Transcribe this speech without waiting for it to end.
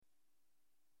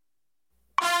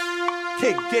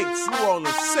Kid Gates, New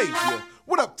Orleans savior.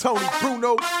 What up, Tony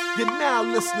Bruno? You're now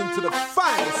listening to the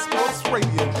finest sports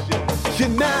radio show. You're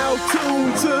now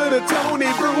tuned to the Tony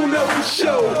Bruno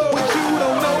Show. What you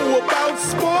don't know about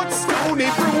sports, Tony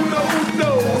Bruno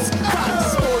knows. Fox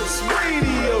Sports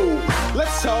Radio.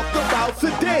 Let's talk about the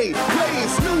day.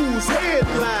 Plays, news,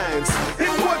 headlines,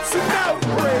 and what's an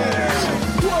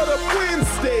outrage. What up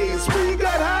Wednesdays? We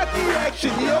got hockey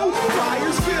action, yo.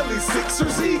 Flyers, Phillies,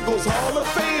 Sixers, Eagles, Hall of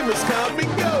Famers come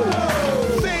and go.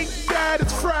 Thank God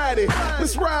it's Friday.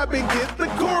 Miss Robin, get the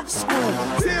corkscrew.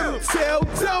 Tim, tell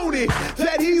Tony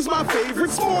that he's my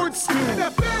favorite sports dude.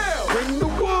 Bring the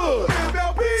wood.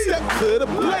 Step to the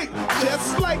plate.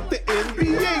 Just like the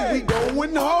NBA, we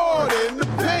going hard in the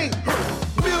paint.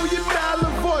 $1 million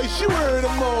voice, you heard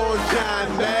him on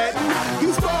John Madden.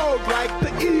 He's bald like the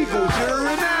Eagles, you're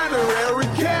an honorary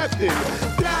captain.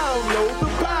 Download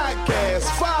the podcast,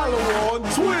 follow on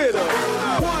Twitter.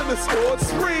 One of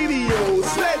Sports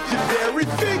Radio's legendary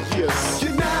figures.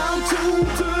 You're now tuned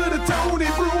to the Tony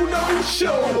Bruno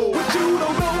Show. What you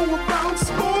don't know about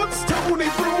sports, Tony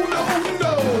Bruno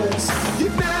knows.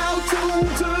 You're now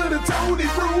tuned to the Tony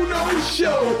Bruno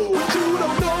Show. What you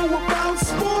don't know about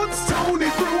sports, Tony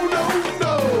Bruno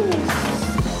knows.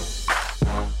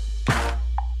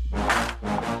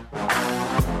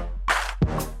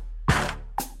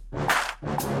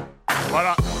 What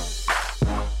up?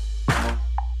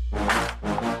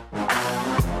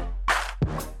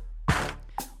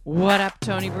 What up,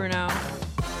 Tony Bruno?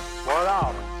 What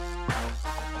up?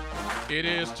 It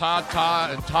is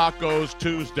Tata and Tacos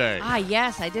Tuesday. Ah,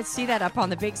 yes, I did see that up on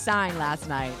the big sign last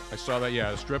night. I saw that,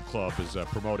 yeah, a strip club is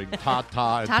promoting Tata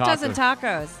and Tatas and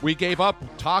tacos. We gave up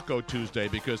Taco Tuesday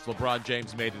because LeBron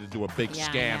James made it into a big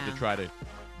scam to try to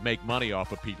make money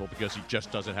off of people because he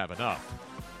just doesn't have enough.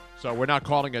 So we're not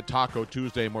calling it Taco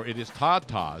Tuesday anymore. It is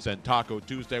Tatas and Taco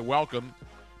Tuesday. Welcome.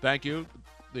 Thank you.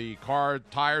 The car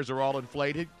tires are all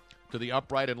inflated to the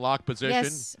upright and locked position.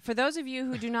 Yes, for those of you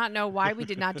who do not know why we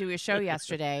did not do a show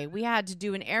yesterday, we had to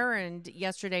do an errand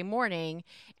yesterday morning,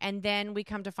 and then we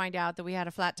come to find out that we had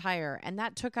a flat tire, and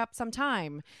that took up some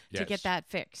time to get that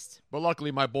fixed. But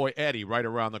luckily, my boy Eddie right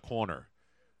around the corner.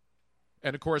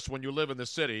 And, of course, when you live in the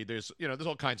city, there's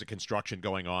all kinds of construction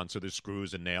going on, so there's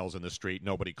screws and nails in the street.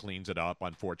 Nobody cleans it up,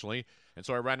 unfortunately. And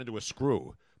so I ran into a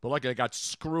screw. But luckily, I got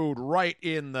screwed right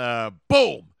in the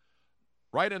boom!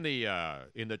 Right in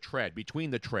the tread,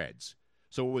 between the treads.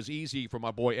 So it was easy for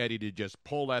my boy Eddie to just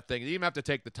pull that thing. He didn't even have to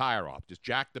take the tire off. Just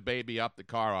jack the baby up, the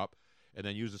car up, and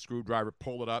then use the screwdriver,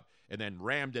 pull it up, and then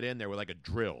rammed it in there with like a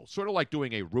drill. Sort of like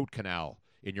doing a root canal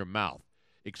in your mouth.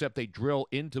 Except they drill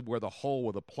into where the hole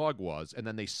where the plug was, and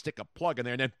then they stick a plug in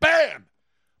there, and then BAM!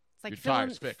 It's like your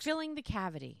tire's fixed. Filling the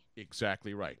cavity.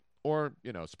 Exactly right. Or,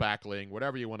 spackling,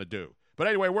 whatever you want to do. But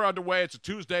anyway, we're underway. It's a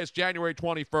Tuesday. It's January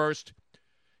 21st.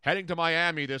 Heading to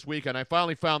Miami this weekend. I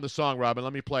finally found the song, Robin.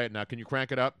 Let me play it now. Can you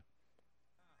crank it up?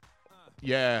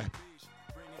 Yeah.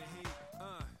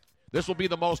 This will be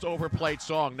the most overplayed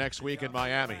song next week in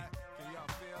Miami.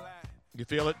 You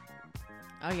feel it?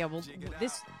 Oh, yeah. Well,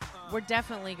 we're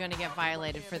definitely going to get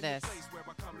violated for this.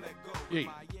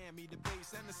 Yeah.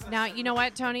 Now, you know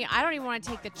what, Tony? I don't even want to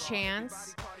take the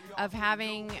chance of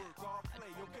having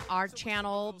our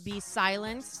channel be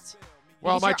silenced.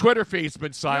 Well, my Twitter feed's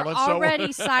been silenced. You're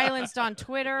already silenced on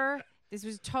Twitter. This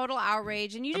was total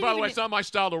outrage. And by the way, it's not my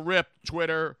style to rip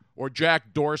Twitter or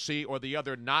Jack Dorsey or the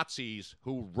other Nazis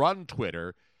who run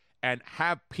Twitter and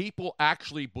have people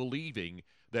actually believing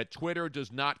that Twitter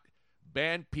does not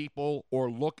ban people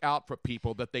or look out for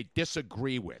people that they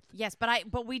disagree with. Yes,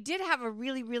 but we did have a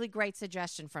really, really great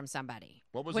suggestion from somebody,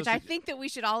 what was which I think that we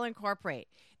should all incorporate.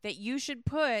 That you should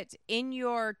put in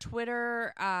your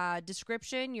Twitter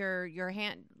description, your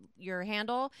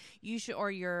handle, you should, or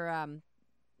your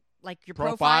your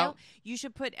profile, you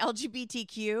should put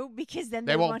LGBTQ, because then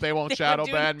they won't shadow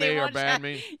ban me or ban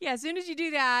me. Yeah, as soon as you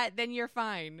do that, then you're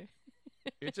fine.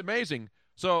 It's amazing.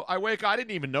 So I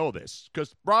didn't even know this,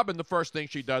 because Robin, the first thing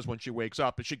she does when she wakes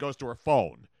up is she goes to her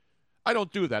phone. I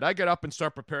don't do that. I get up and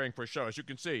start preparing for a show. As you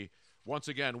can see, once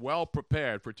again, well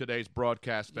prepared for today's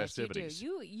broadcast festivities.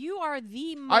 You are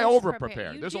the most I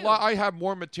over-prepare. There's a lot. I have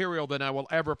more material than I will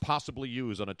ever possibly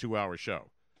use on a 2-hour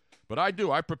show. But I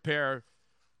do. I prepare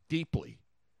deeply.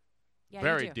 Yeah,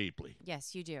 very deeply.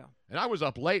 Yes, you do. And I was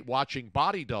up late watching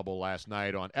Body Double last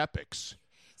night on Epix.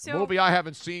 So, a movie I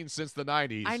haven't seen since the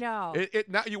 90s. I know.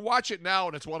 Now you watch it now,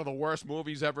 and it's one of the worst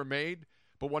movies ever made.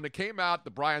 But when it came out,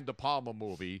 the Brian De Palma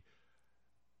movie,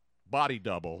 Body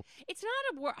Double. It's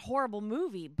not a horrible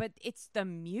movie, but it's the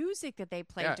music that they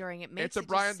played during it makes it's a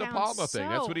Brian De Palma thing.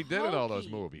 That's what he did in all those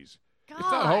movies. God.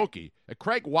 It's not hokey. And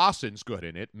Craig Wasson's good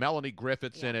in it. Melanie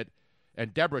Griffith's in it.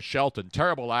 And Deborah Shelton,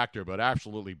 terrible actor, but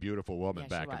absolutely beautiful woman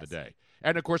back in the day.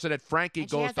 And, of course, it had Frankie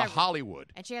Goes to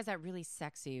Hollywood. And she has that really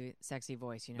sexy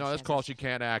voice. You know. No, that's called she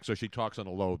can't act, so she talks on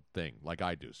a low thing, like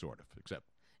I do, sort of, except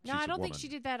no, I don't think she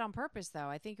did that on purpose, though.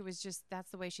 I think it was just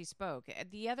that's the way she spoke.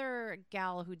 The other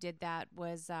gal who did that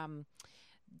was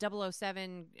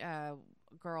 007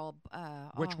 girl.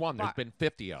 Which one? There's been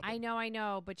 50 of them. I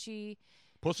know, but she...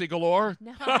 Pussy Galore?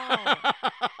 No.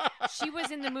 She was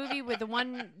in the movie with the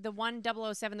one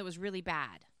 007 that was really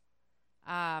bad.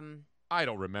 I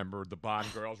don't remember the Bond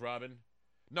girls, Robin.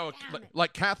 No,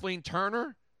 like Kathleen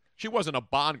Turner? She wasn't a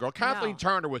Bond girl. Kathleen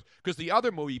Turner was, because the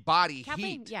other movie, Body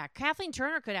Heat. Yeah, Kathleen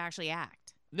Turner could actually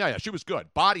act. Yeah, she was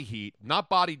good. Body Heat, not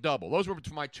Body Double. Those were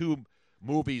my two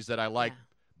movies that I liked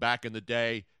back in the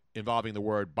day involving the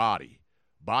word body.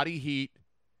 Body Heat,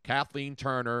 Kathleen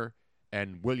Turner,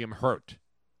 and William Hurt,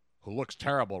 who looks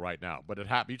terrible right now, but it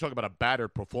happened. You talk about a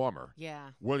battered performer. Yeah.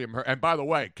 William Hurt. And by the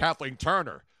way, Kathleen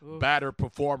Turner, battered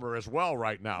performer as well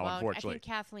right now, unfortunately. I think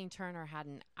Kathleen Turner had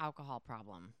an alcohol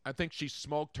problem. I think she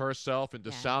smoked herself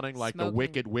into sounding like the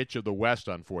Wicked Witch of the West,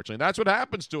 unfortunately. That's what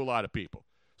happens to a lot of people.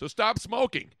 So stop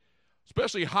smoking,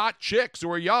 especially hot chicks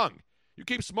who are young. You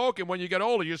keep smoking when you get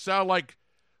older, you sound like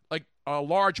a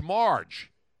large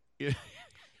Marge.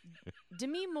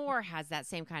 Demi Moore has that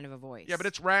same kind of a voice. Yeah, but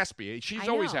it's raspy. She's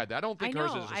always had that. I don't think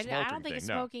hers is a smoking thing. I don't think it's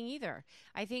smoking either.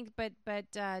 I think, but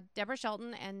Deborah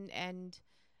Shelton and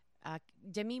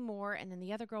Demi Moore, and then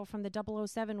the other girl from the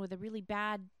 007 with a really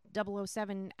bad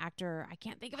 007 actor. I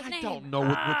can't think of his name. I don't know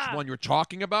which one you're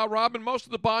talking about, Robin. Most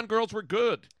of the Bond girls were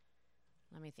good.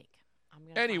 Let me think.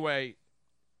 Anyway,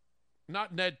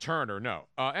 not Ned Turner, no.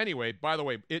 Anyway, by the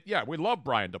way, we love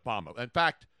Brian De Palma. In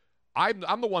fact,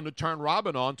 I'm the one who turned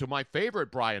Robin on to my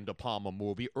favorite Brian De Palma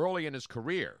movie early in his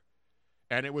career.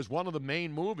 And it was one of the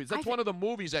main movies. That's one of the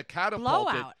movies that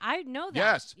catapulted. Blowout. I know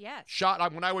that. Yes.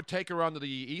 When I would take her onto the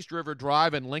East River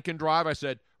Drive and Lincoln Drive, I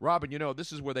said, Robin,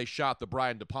 this is where they shot the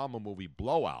Brian De Palma movie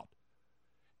Blowout.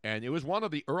 And it was one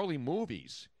of the early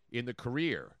movies in the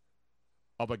career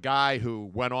of a guy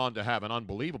who went on to have an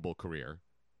unbelievable career,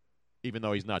 even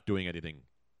though he's not doing anything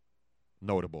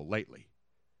notable lately.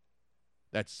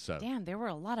 That's damn. There were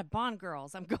a lot of Bond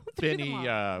girls. I'm going through them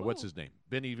all. What's his name?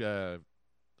 Benny.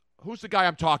 Who's the guy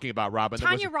I'm talking about, Robin?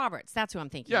 Tanya Roberts. That's who I'm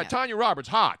thinking. Yeah, of. Tanya Roberts,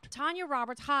 hot. Tanya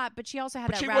Roberts, hot, but she also had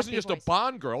that. But she wasn't just a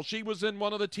Bond girl. She was in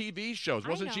one of the TV shows.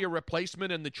 Wasn't she a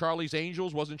replacement in the Charlie's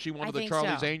Angels? Wasn't she one of the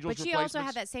Charlie's Angels? But she also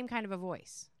had that same kind of a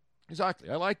voice. Exactly.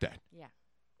 I like that. Yeah.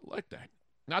 I like that.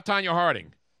 Not Tanya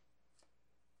Harding.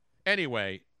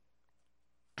 Anyway.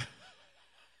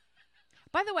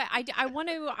 By the way, I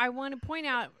want to point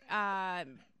out,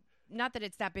 not that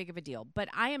it's that big of a deal, but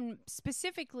I am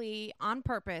specifically on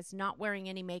purpose not wearing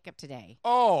any makeup today.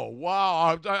 Oh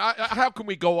wow! How can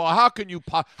we go on? How can you?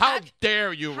 How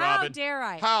dare you, Robin? How dare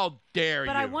I? How dare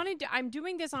you? But I'm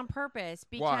doing this on purpose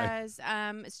because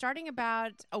starting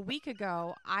about a week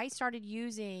ago, I started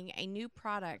using a new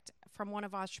product from one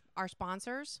of our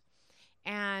sponsors,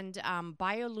 and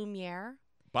Biolumiere.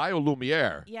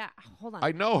 Biolumiere. Yeah, hold on.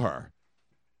 I know her.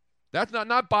 That's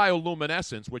not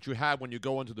bioluminescence, which you have when you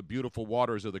go into the beautiful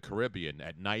waters of the Caribbean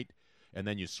at night, and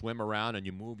then you swim around and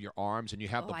you move your arms, and you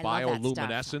have the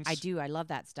bioluminescence. I do. I love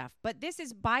that stuff. But this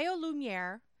is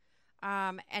Biolumiere,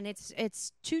 and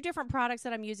it's two different products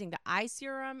that I'm using: the eye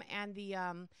serum and the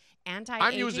anti-aging.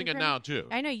 I'm using it now too.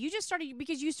 I know you just started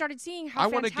because you started seeing how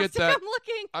fantastic I'm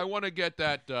looking. I want to get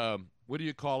that. What do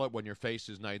you call it when your face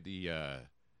is nice?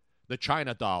 The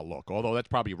China doll look. Although that's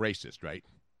probably racist, right?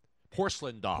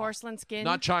 Porcelain doll. Porcelain skin.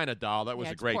 Not China doll. That was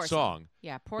a great song.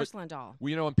 Yeah, porcelain doll.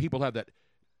 And people have that,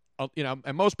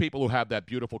 and most people who have that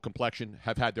beautiful complexion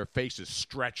have had their faces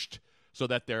stretched so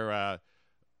that they're,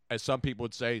 as some people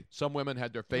would say, some women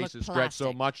had their faces stretched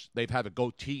so much they've had a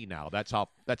goatee now. That's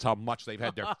how much they've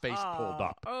had their face pulled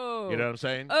up. Oh. You know what I'm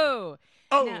saying? Oh.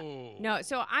 Oh. No.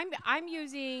 So I'm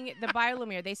using the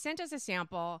Biolumiere. They sent us a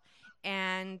sample.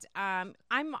 And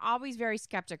I'm always very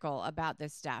skeptical about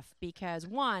this stuff because,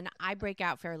 one, I break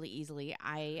out fairly easily.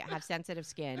 I have sensitive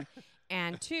skin.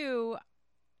 And two,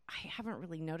 I haven't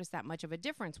really noticed that much of a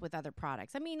difference with other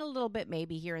products. I mean, a little bit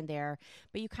maybe here and there,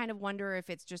 but you kind of wonder if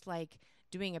it's just like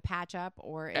doing a patch up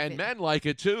or if And men like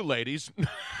it too, ladies.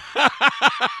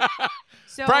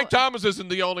 So, Frank Thomas isn't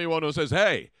the only one who says,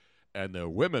 hey, and the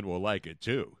women will like it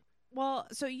too. Well,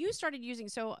 so you started using.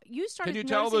 Can you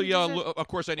tell noticing of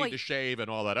course, I need to shave and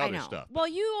all that I other know. stuff. Well,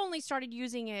 you only started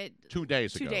using it 2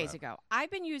 days ago. 2 days ago.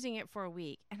 I've been using it for a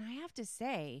week, and I have to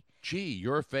say, gee,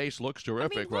 your face looks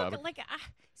terrific, Robin.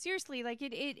 Seriously, like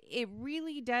it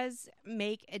really does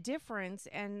make a difference,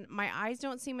 and my eyes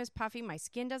don't seem as puffy, my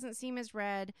skin doesn't seem as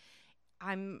red.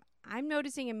 I'm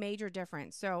noticing a major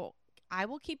difference. So I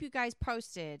will keep you guys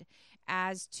posted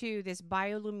as to this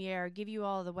Biolumiere, give you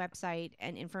all the website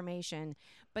and information.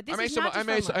 But this is not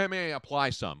I may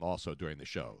apply some also during the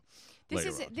show. This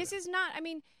is not. I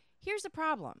mean, here's the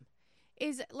problem: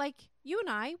 is like you and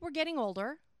I, we're getting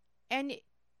older, and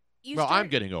I'm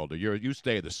getting older. You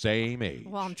stay the same age.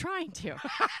 Well, I'm trying to.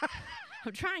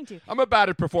 I'm a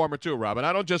battered performer too, Robin.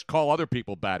 I don't just call other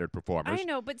people battered performers. I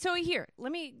know, but so here,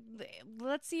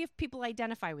 let's see if people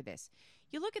identify with this.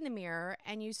 You look in the mirror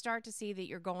and you start to see that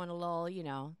you're going a little,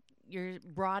 you're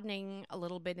broadening a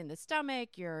little bit in the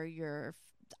stomach. Your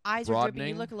eyes are drooping.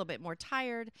 You look a little bit more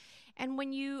tired. And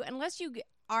unless you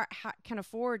can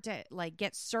afford to like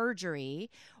get surgery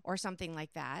or something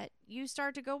like that, you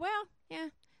start to go, well, yeah.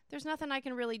 There's nothing I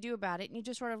can really do about it, and you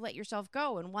just sort of let yourself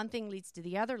go, and one thing leads to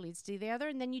the other,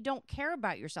 and then you don't care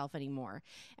about yourself anymore.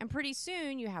 And pretty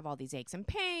soon you have all these aches and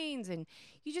pains, and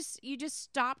you just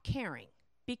stop caring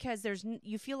because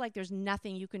you feel like there's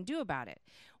nothing you can do about it.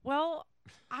 Well,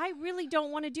 I really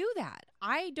don't want to do that.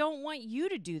 I don't want you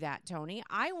to do that, Tony.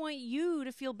 I want you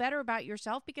to feel better about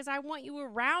yourself because I want you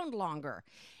around longer.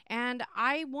 And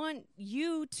I want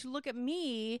you to look at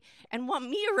me and want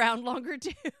me around longer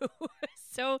too.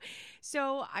 So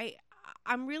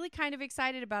I'm really kind of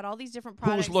excited about all these different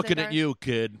products. Who's looking at you,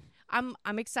 kid? I'm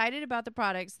excited about the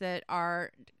products that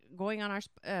are going on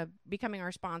becoming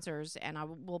our sponsors, and I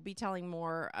will be telling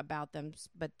more about them.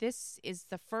 But this is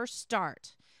the first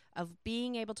start of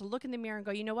being able to look in the mirror and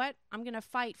go, you know what? I'm going to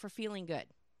fight for feeling good.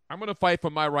 I'm going to fight for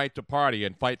my right to party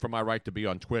and fight for my right to be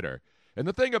on Twitter. And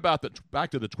the thing about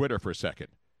back to the Twitter for a second,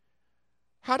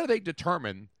 how do they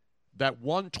determine that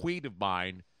one tweet of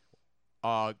mine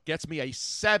gets me a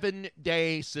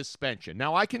 7-day suspension?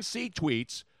 Now, I can see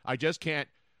tweets. I just can't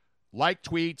like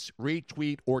tweets,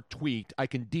 retweet, or tweet. I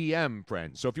can DM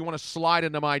friends. So if you want to slide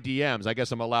into my DMs, I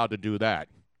guess I'm allowed to do that.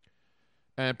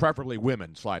 And preferably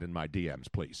women slide in my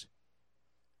DMs, please.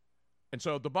 And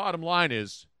so the bottom line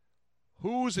is,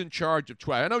 who's in charge of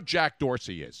Twitter? I know Jack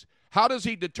Dorsey is. How does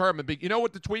he determine? You know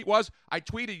what the tweet was? I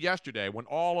tweeted yesterday when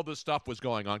all of this stuff was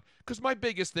going on. Because my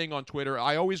biggest thing on Twitter,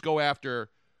 I always go after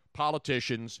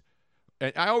politicians.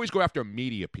 And I always go after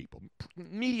media people.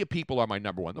 Media people are my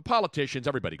number one. The politicians,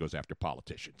 everybody goes after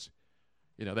politicians.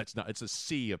 It's a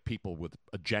sea of people with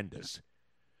agendas.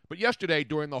 But yesterday,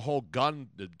 during the whole gun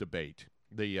debate,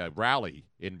 the rally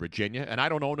in Virginia, and I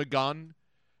don't own a gun,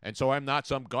 and so I'm not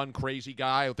some gun-crazy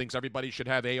guy who thinks everybody should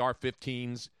have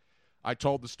AR-15s. I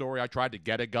told the story. I tried to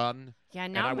get a gun,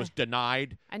 and I was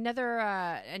denied. Another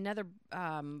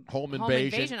home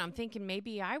invasion. I'm thinking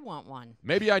maybe I want one.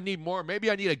 Maybe I need more. Maybe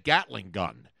I need a Gatling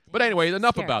gun. But anyway,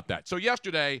 enough about that. So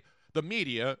yesterday, the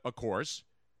media, of course,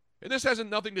 and this has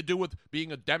nothing to do with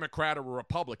being a Democrat or a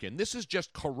Republican. This is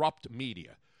just corrupt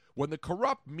media. When the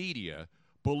corrupt media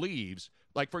believes,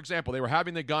 like, for example, they were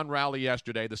having the gun rally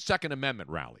yesterday, the Second Amendment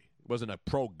rally. It wasn't a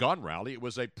pro-gun rally. It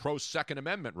was a pro-Second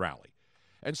Amendment rally.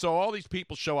 And so all these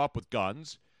people show up with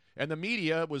guns, and the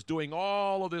media was doing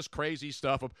all of this crazy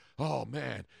stuff of, oh,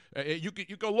 man, you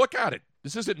go look at it.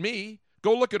 This isn't me.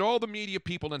 Go look at all the media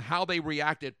people and how they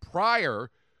reacted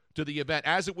prior to the event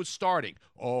as it was starting.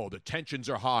 Oh, the tensions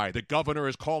are high. The governor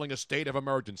is calling a state of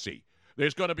emergency.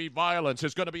 There's going to be violence.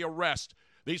 There's going to be arrest.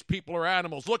 These people are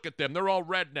animals. Look at them. They're all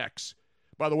rednecks.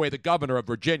 By the way, the governor of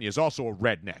Virginia is also a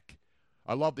redneck.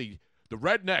 I love the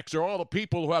rednecks are all the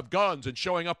people who have guns and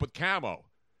showing up with camo.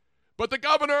 But the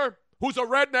governor, who's a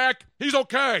redneck, he's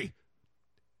okay.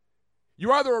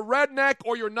 You're either a redneck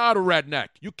or you're not a redneck.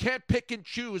 You can't pick and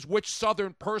choose which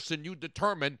Southern person you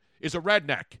determine is a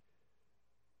redneck.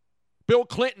 Bill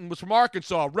Clinton was from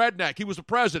Arkansas, redneck. He was the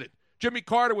president. Jimmy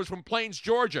Carter was from Plains,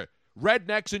 Georgia,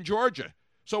 rednecks in Georgia.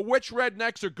 So which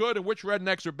rednecks are good and which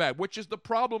rednecks are bad, which is the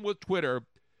problem with Twitter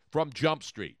from Jump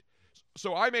Street.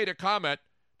 So I made a comment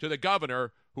to the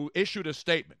governor who issued a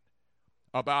statement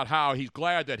about how he's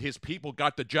glad that his people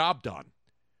got the job done.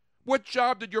 What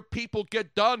job did your people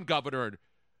get done, Governor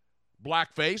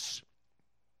Blackface?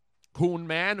 Coon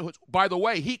Man? By the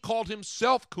way, he called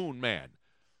himself Coon Man.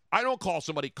 I don't call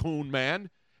somebody Coon Man.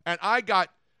 And I got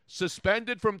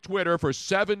suspended from Twitter for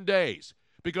 7 days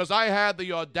because I had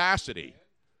the audacity.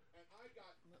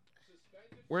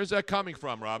 Where's that coming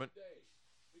from, Robin?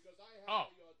 Oh.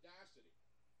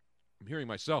 I'm hearing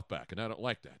myself back, and I don't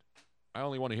like that. I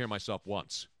only want to hear myself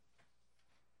once.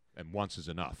 and once is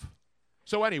enough.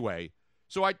 So anyway,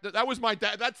 that was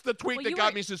that's the tweet that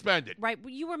got me suspended. Right.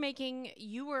 You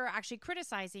were actually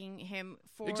criticizing him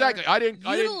for exactly.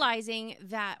 utilizing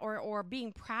that or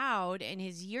being proud in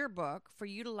his yearbook for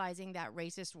utilizing that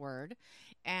racist word.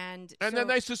 And then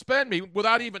they suspend me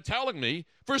without even telling me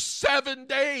for 7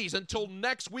 days until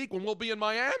next week when we'll be in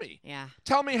Miami. Yeah.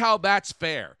 Tell me how that's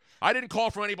fair. I didn't call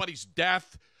for anybody's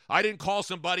death. I didn't call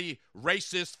somebody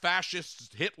racist,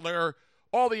 fascist, Hitler,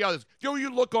 all the others. You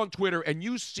look on Twitter and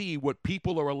you see what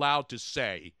people are allowed to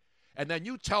say, and then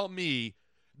you tell me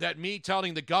that me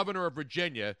telling the governor of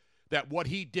Virginia that what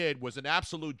he did was an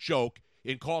absolute joke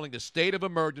in calling the state of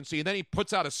emergency, and then he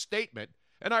puts out a statement,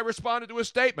 and I responded to his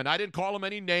statement. I didn't call him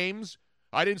any names.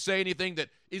 I didn't say anything that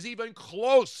is even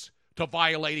close to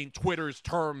violating Twitter's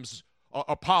terms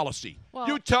of policy. Well,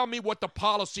 you tell me what the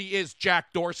policy is,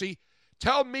 Jack Dorsey.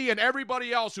 Tell me and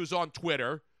everybody else who's on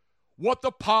Twitter what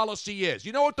the policy is.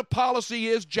 You know what the policy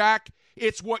is, Jack?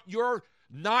 It's what your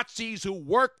Nazis who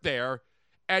work there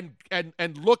and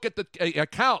look at the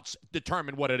accounts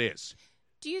determine what it is.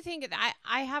 Do you think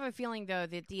I have a feeling, though,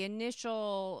 that the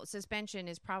initial suspension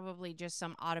is probably just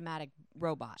some automatic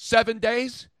robot? 7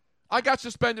 days? I got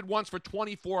suspended once for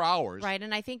 24 hours. Right,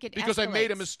 and I think it because escalates. I made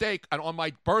a mistake on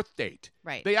my birth date.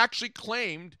 Right. They actually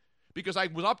claimed, because I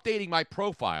was updating my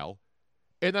profile,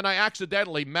 and then I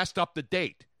accidentally messed up the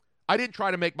date. I didn't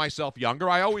try to make myself younger.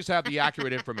 I always have the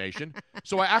accurate information.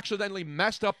 So I accidentally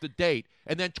messed up the date,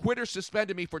 and then Twitter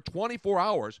suspended me for 24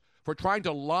 hours for trying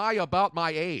to lie about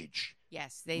my age.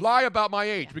 Yes. Lie about my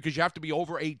age because you have to be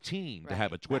over 18 to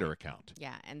have a Twitter account.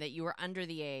 Yeah, and that you were under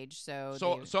the age.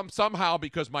 So somehow,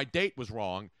 because my date was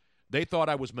wrong, they thought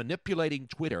I was manipulating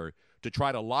Twitter to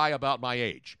try to lie about my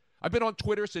age. I've been on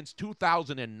Twitter since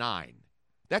 2009.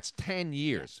 That's 10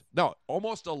 years. No,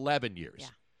 almost 11 years. Yeah.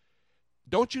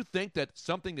 Don't you think that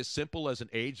something as simple as an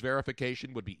age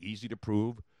verification would be easy to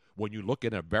prove when you look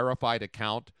in a verified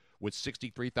account with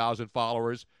 63,000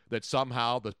 followers, that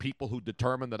somehow the people who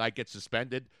determine that I get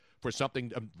suspended for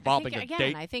something involving a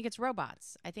date? I think it's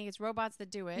robots. I think it's robots that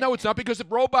do it. No, it's not, because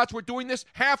if robots were doing this,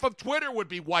 half of Twitter would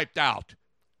be wiped out.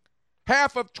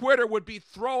 Half of Twitter would be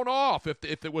thrown off if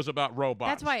it was about robots.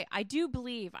 That's why I do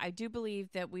believe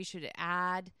that we should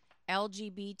add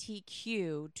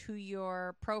LGBTQ to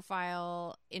your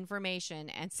profile information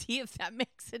and see if that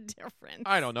makes a difference.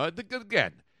 I don't know.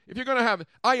 Again, if you're going to have,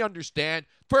 I understand.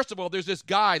 First of all, there's this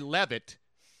guy, Levitt,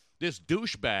 this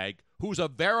douchebag, who's a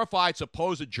verified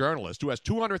supposed journalist who has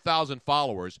 200,000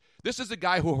 followers. This is the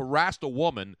guy who harassed a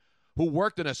woman who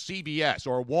worked in a CVS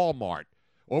or a Walmart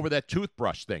over that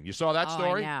toothbrush thing. You saw that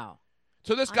story? I know.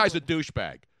 So this guy's a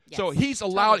douchebag. Yes, so he's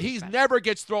allowed, totally he's never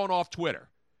gets thrown off Twitter.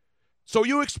 So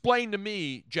you explain to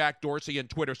me, Jack Dorsey and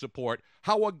Twitter support,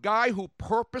 how a guy who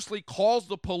purposely calls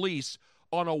the police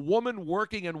on a woman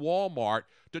working in Walmart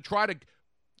to try to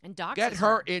get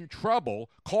her in trouble,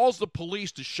 calls the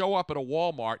police to show up at a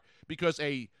Walmart because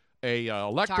a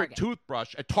electric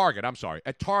toothbrush, at Target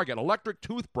electric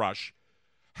toothbrush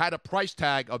had a price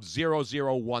tag of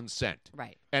 0.001 cent.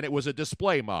 Right. And it was a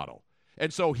display model.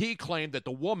 And so he claimed that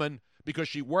the woman, because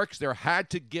she works there, had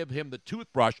to give him the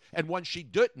toothbrush, and when she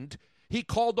didn't, he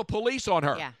called the police on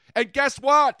her. Yeah. And guess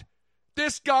what?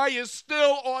 This guy is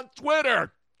still on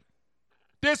Twitter.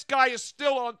 This guy is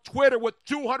still on Twitter with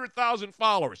 200,000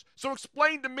 followers. So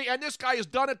explain to me, and this guy has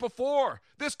done it before.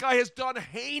 This guy has done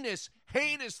heinous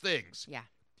things. Yeah.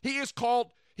 He has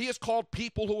called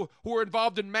people who are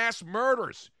involved in mass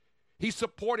murders. He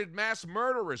supported mass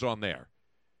murderers on there.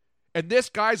 And this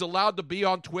guy's allowed to be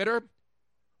on Twitter?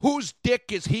 Whose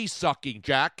dick is he sucking,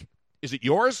 Jack? Is it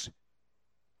yours?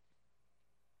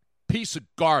 Piece of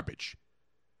garbage.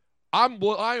 I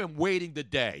am waiting the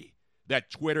day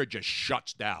that Twitter just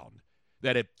shuts down,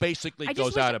 that it basically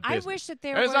goes out of business. I wish that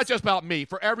it's not just about me,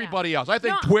 for everybody else. I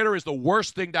think Twitter is the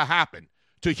worst thing to happen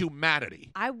to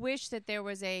humanity. I wish that there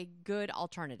was a good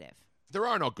alternative. There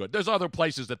are no good. There's other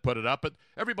places that put it up, but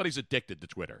everybody's addicted to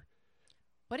Twitter.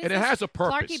 What is and it has a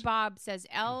purpose. Clarky Bob says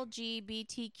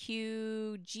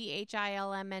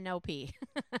LGBTQGHILMNOP.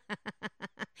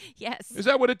 Yes. Is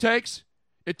that what it takes?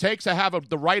 It takes to have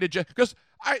the right agenda. Because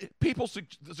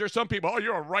there's some people,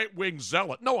 you're a right-wing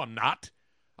zealot. No, I'm not.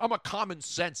 I'm a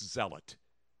common-sense zealot.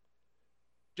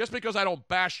 Just because I don't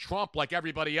bash Trump like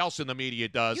everybody else in the media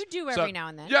does. You do every now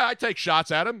and then. Yeah, I take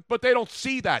shots at him, but they don't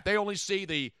see that. They only see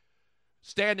the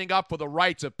standing up for the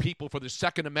rights of people, for their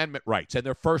Second Amendment rights and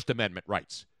their First Amendment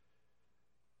rights.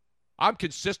 I'm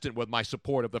consistent with my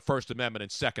support of the First Amendment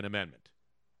and Second Amendment.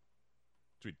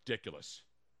 It's ridiculous.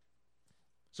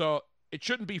 So it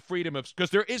shouldn't be freedom of, because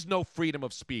there is no freedom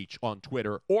of speech on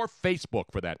Twitter or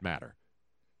Facebook for that matter.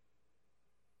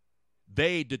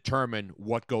 They determine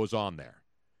what goes on there.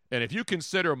 And if you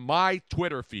consider my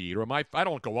Twitter feed or I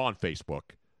don't go on Facebook.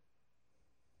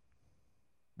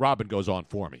 Robin goes on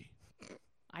for me.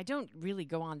 I don't really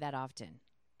go on that often.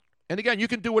 And again, you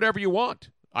can do whatever you want.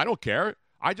 I don't care.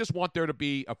 I just want there to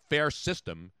be a fair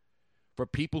system for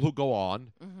people who go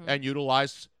on and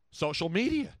utilize social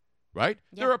media, right?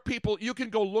 Yeah. There are people, you can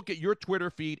go look at your Twitter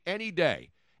feed any day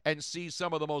and see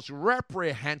some of the most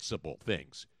reprehensible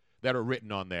things that are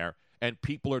written on there, and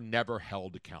people are never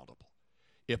held accountable.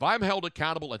 If I'm held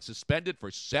accountable and suspended for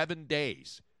 7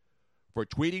 days for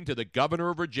tweeting to the governor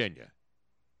of Virginia,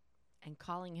 and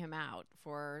calling him out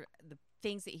for the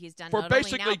things that he's done for not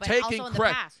basically only now, but taking also in the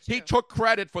credit. past, He too. took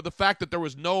credit for the fact that there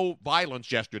was no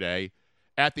violence yesterday.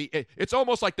 It's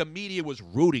almost like the media was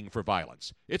rooting for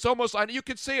violence. It's almost, you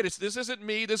can see it. This isn't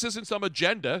me. This isn't some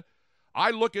agenda. I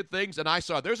look at things and I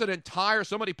saw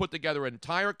somebody put together an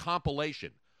entire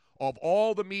compilation of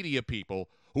all the media people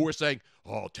who were saying,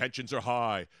 oh, tensions are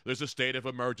high. There's a state of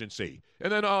emergency.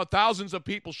 And then thousands of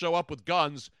people show up with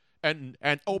guns. And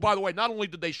oh, by the way, not only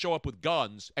did they show up with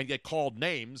guns and get called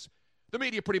names, the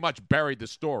media pretty much buried the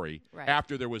story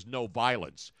after there was no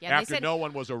violence, after no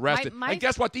one was arrested. And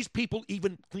guess what? These people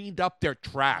even cleaned up their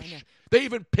trash. They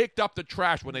even picked up the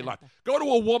trash when they left. Go to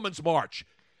a woman's march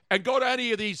and go to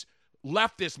any of these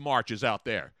leftist marches out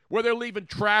there where they're leaving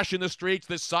trash in the streets,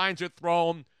 the signs are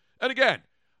thrown. And again,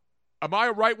 am I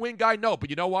a right-wing guy? No, but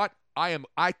you know what?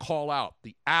 I call out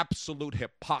the absolute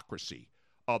hypocrisy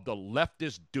of the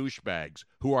leftist douchebags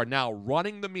who are now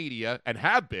running the media and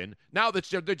have been, now that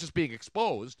they're just being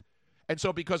exposed. And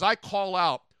so because I call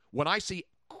out when I see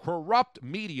corrupt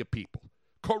media people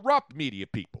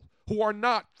who are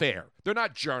not fair. They're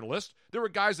not journalists. There were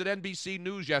guys at NBC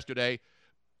News yesterday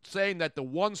saying that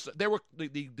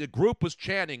the group was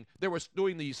chanting, they were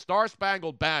doing the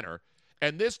Star-Spangled Banner.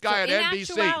 And this guy at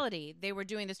NBC, in actuality, they were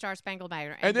doing the Star-Spangled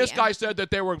Banner. And this guy said that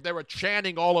they were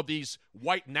chanting all of these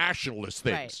white nationalist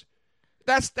things.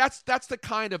 Right. That's the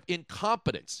kind of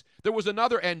incompetence. There was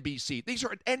another NBC. These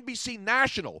are NBC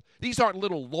National. These aren't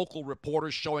little local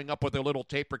reporters showing up with their little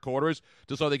tape recorders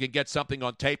so they can get something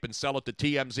on tape and sell it to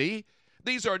TMZ.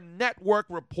 These are network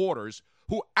reporters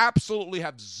who absolutely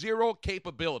have zero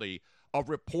capability of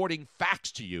reporting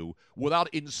facts to you without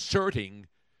inserting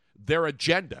their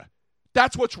agenda.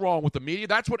 That's what's wrong with the media.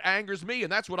 That's what angers me, and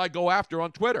that's what I go after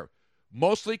on Twitter.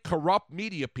 Mostly corrupt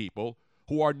media people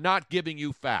who are not giving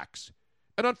you facts.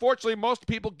 And unfortunately, most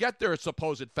people get their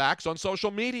supposed facts on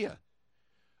social media.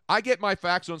 I get my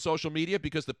facts on social media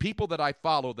because the people that I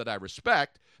follow that I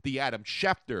respect, the Adam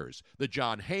Schefters, the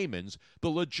John Heymans, the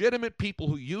legitimate people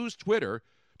who use Twitter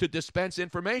to dispense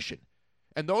information.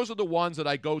 And those are the ones that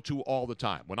I go to all the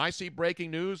time. When I see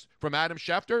breaking news from Adam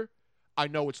Schefter, I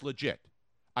know it's legit.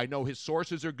 I know his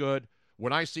sources are good.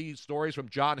 When I see stories from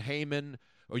John Heyman,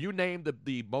 or you name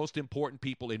the most important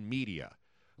people in media,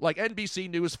 like NBC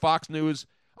News, Fox News,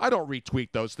 I don't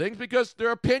retweet those things because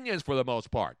they're opinions for the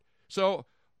most part. So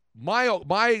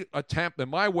my attempt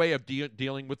and my way of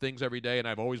dealing with things every day, and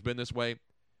I've always been this way,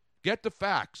 get the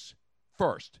facts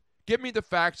first. Give me the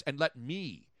facts and let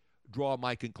me draw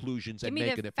my conclusions and make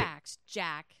an opinion. Give me the facts,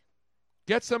 Jack.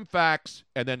 Get some facts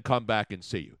and then come back and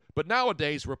see you. But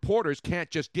nowadays, reporters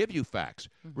can't just give you facts.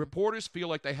 Mm-hmm. Reporters feel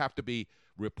like they have to be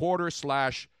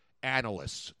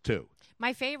reporters/analysts, too.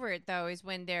 My favorite, though, is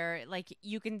when they're like,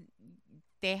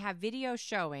 they have video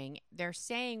showing, they're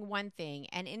saying one thing,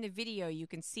 and in the video you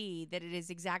can see that it is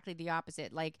exactly the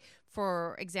opposite. Like,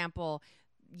 for example,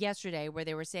 yesterday where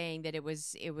they were saying that it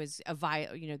was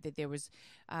that there was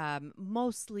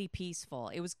mostly peaceful.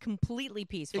 It was completely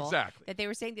peaceful. Exactly. That they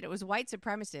were saying that it was white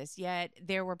supremacists, yet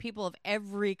there were people of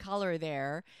every color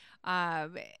there.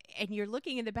 And you're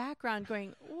looking in the background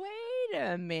going, wait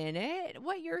a minute,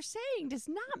 what you're saying does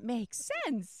not make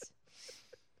sense.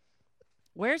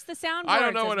 Where's the soundboard? I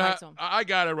don't know what I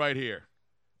got it right here.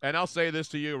 And I'll say this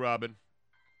to you, Robin.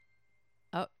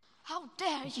 Oh. How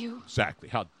dare you? Exactly.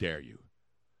 How dare you?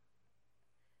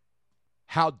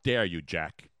 How dare you,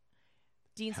 Jack?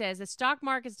 Dean says, the stock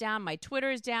market's down, my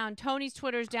Twitter is down, Tony's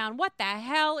Twitter's down. What the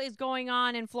hell is going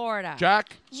on in Florida?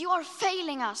 Jack? You are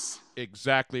failing us.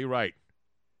 Exactly right.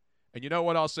 And you know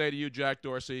what I'll say to you, Jack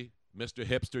Dorsey? Mr.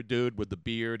 Hipster dude with the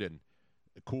beard and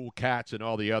the cool cats and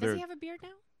all the other. Does he have a beard now?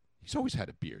 He's always had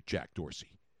a beard, Jack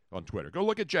Dorsey, on Twitter. Go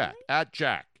look at Jack, at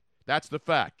Jack. That's the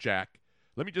fact, Jack.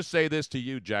 Let me just say this to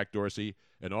you, Jack Dorsey,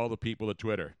 and all the people at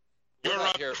Twitter.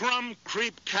 You're a crumb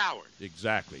creep coward.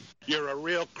 Exactly. You're a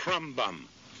real crumb bum.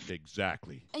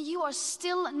 Exactly. And you are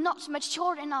still not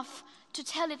mature enough to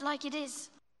tell it like it is.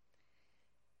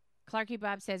 Clarky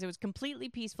Bob says it was completely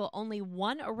peaceful. Only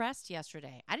one arrest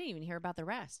yesterday. I didn't even hear about the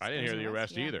rest. I didn't hear the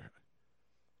arrest either.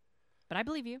 But I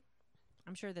believe you.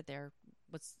 I'm sure that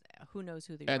who knows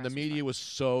who the And the arrest media was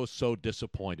so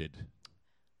disappointed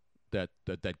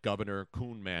that Governor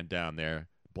Coon Man down there,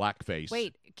 blackface.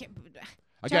 Wait,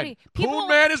 Again, Tony, Coon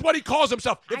Man is what he calls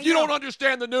himself. If you know. don't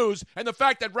understand the news and the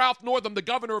fact that Ralph Northam, the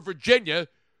governor of Virginia,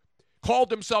 called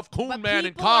himself Coon Man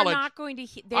in college. Are not going to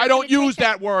I don't use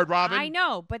that word, Robin. I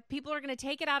know, but people are going to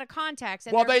take it out of context.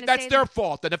 And well, that's their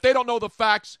fault. And if they don't know the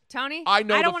facts, Tony, I know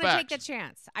the facts. I don't want to take that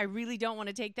chance. I really don't want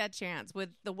to take that chance. With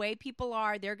the way people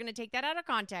are, they're going to take that out of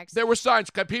context. There were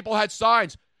signs. People had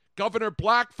signs. Governor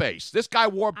Blackface. This guy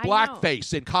wore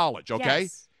blackface in college, okay?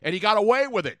 Yes. And he got away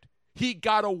with it. He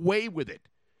got away with it.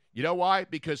 You know why?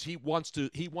 Because he wants to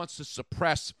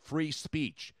suppress free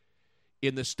speech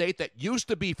in the state that used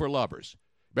to be for lovers.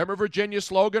 Remember Virginia's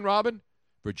slogan, Robin?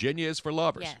 Virginia is for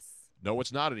lovers. Yes. No,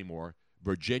 it's not anymore.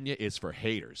 Virginia is for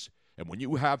haters. And when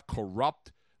you have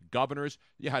corrupt governors,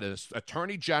 you had an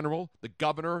attorney general, the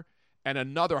governor, and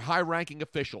another high-ranking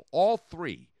official. All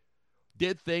three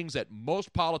did things that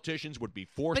most politicians would be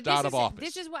forced out of office.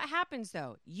 This is what happens,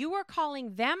 though. You are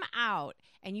calling them out,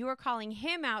 and you are calling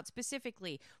him out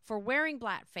specifically for wearing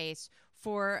blackface,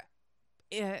 for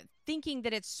thinking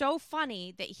that it's so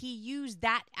funny that he used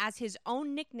that as his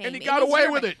own nickname. And he got away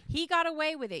with it. He got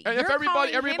away with it. And You're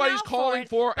if everybody's calling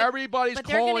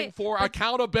for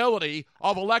accountability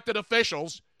of elected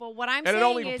officials. But what I'm saying is it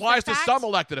only applies to some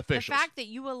elected officials. The fact that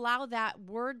you allow that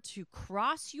word to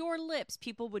cross your lips,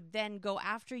 people would then go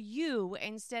after you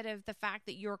instead of the fact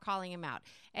that you're calling him out.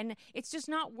 And it's just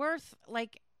not worth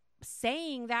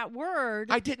saying that word.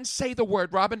 I didn't say the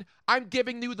word, Robin. I'm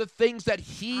giving you the things that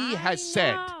he has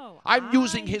said. I'm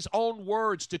using his own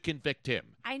words to convict him.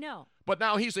 I know. But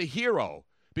now he's a hero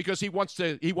because he wants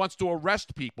to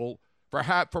arrest people for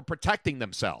protecting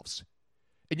themselves.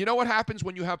 And you know what happens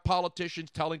when you have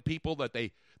politicians telling people that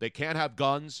they can't have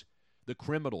guns? The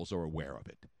criminals are aware of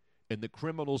it. And the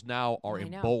criminals now are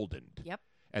emboldened. Yep.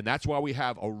 And that's why we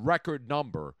have a record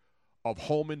number of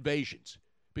home invasions.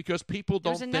 Because people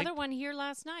don't think... There's another one here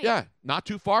last night. Yeah, not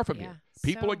too far from here.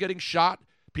 People are getting shot.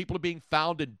 People are being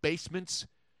found in basements.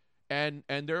 And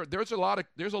there's a lot of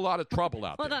trouble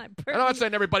out there. I'm not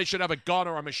saying everybody should have a gun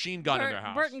or a machine gun in their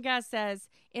house. Burton Gus says,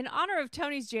 in honor of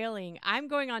Tony's jailing, I'm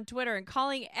going on Twitter and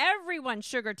calling everyone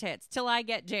sugar tits till I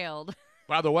get jailed.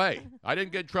 By the way, I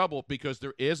didn't get in trouble because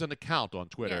there is an account on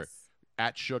Twitter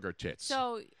at Sugar Tits.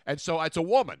 So it's a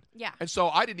woman. Yeah. And so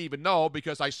I didn't even know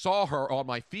because I saw her on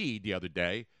my feed the other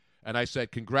day, and I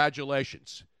said,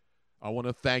 congratulations. I want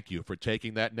to thank you for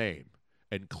taking that name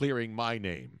and clearing my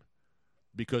name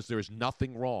because there is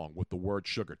nothing wrong with the word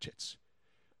Sugar Tits.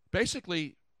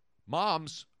 Basically,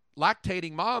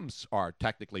 lactating moms are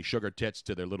technically sugar tits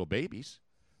to their little babies,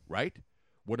 right?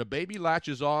 When a baby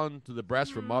latches on to the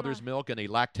breast from mother's milk in a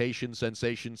lactation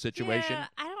sensation situation. Yeah,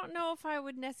 I don't know if I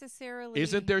would necessarily.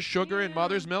 Isn't there sugar in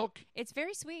mother's milk? It's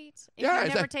very sweet. If yeah,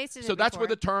 you've never tasted it so that's before.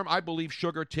 where the term, I believe,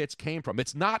 sugar tits came from.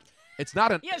 It's not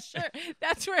an. Yeah, sure.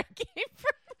 That's where it came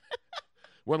from.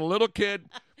 When a little kid,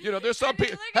 there's some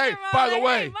people. Hey, by the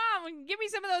way, hey, Mom, give me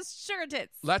some of those sugar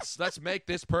tits. Let's make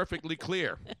this perfectly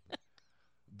clear.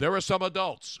 There are some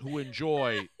adults who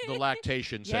enjoy the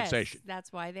lactation sensation.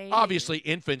 That's why they. Obviously,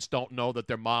 infants don't know that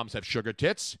their moms have sugar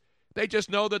tits. They just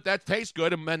know that tastes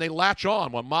good, and then they latch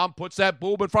on. When mom puts that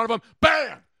boob in front of them,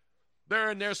 bam!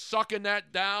 They're in there sucking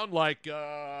that down like.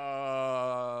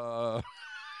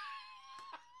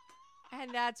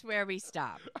 And that's where we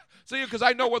stop. See, because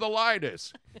I know where the line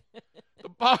is. The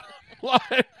bottom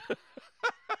line.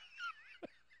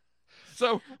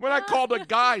 So when I called a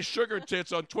guy sugar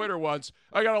tits on Twitter once,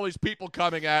 I got all these people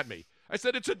coming at me. I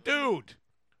said, it's a dude.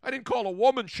 I didn't call a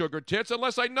woman sugar tits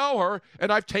unless I know her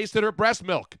and I've tasted her breast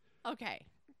milk. Okay.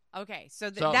 So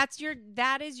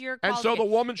that is your and so the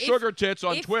woman sugar tits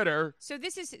on Twitter. So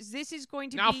this is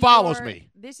going to now be follows me.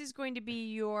 This is going to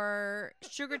be your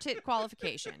sugar tit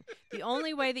qualification. The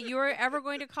only way that you are ever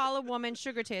going to call a woman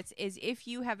sugar tits is if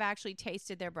you have actually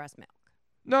tasted their breast milk.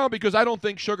 No, because I don't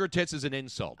think sugar tits is an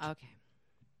insult. Okay.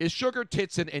 Is sugar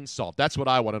tits an insult? That's what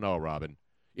I want to know, Robin.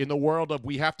 In the world of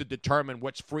we have to determine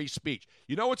what's free speech.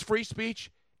 You know what's free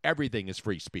speech? Everything is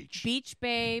free speech. Beach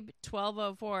Babe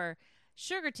 1204.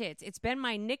 Sugar tits. It's been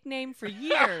my nickname for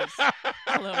years.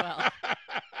 LOL.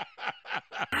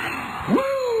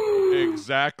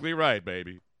 Exactly right,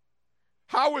 baby.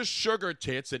 How is sugar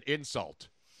tits an insult?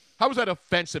 How is that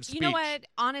offensive speech? You know what?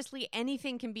 Honestly,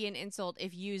 anything can be an insult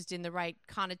if used in the right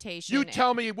connotation. You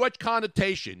tell me what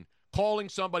connotation calling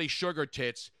somebody sugar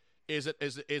tits is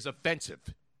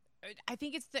offensive. I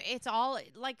think it's all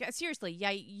like seriously. Yeah,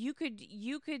 you could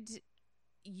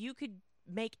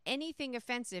make anything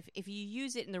offensive if you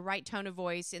use it in the right tone of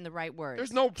voice, in the right words.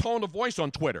 There's no tone of voice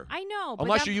on Twitter. I know, but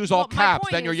unless you use all caps,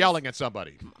 then you're yelling at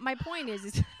somebody. My point is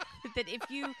that if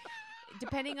you,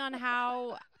 depending on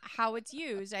how it's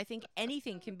used, I think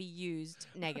anything can be used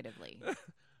negatively.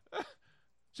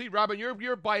 See, Robin, you're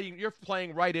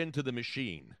playing right into the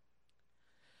machine.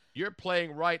 You're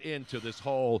playing right into this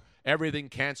whole everything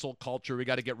cancel culture. We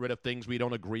got to get rid of things we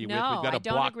don't agree with. We've got to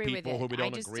block people who we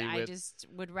don't agree with. I just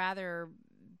would rather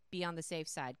be on the safe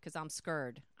side because I'm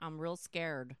scared. I'm real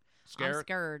scared. Scared? I'm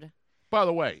scared. By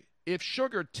the way, if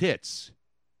Sugar Tits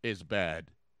is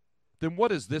bad, then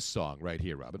what is this song right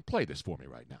here, Robin? Play this for me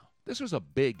right now. This was a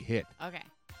big hit. Okay.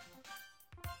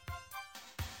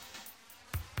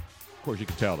 Of course, you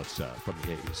can tell it's from the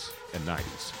 80s and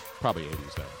 90s. Probably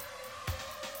 80s, though.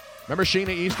 Remember Sheena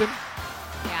Easton?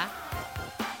 Yeah.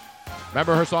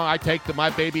 Remember her song, My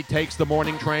Baby Takes the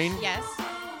Morning Train? Yes.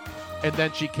 And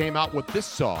then she came out with this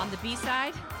song. On the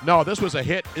B-side? No, this was a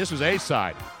hit. This was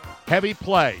A-side. Heavy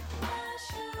play.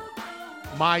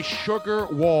 My Sugar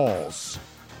Walls.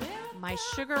 My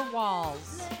Sugar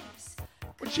Walls.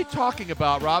 What's she talking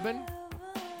about, Robin?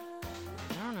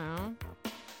 I don't know.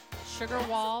 Sugar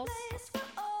Walls?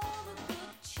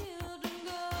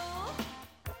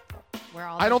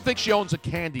 I don't think she owns a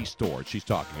candy store she's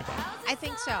talking about. I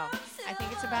think so. I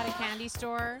think it's about a candy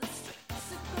store.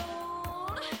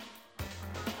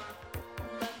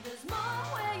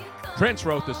 Prince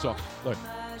wrote this song. Look.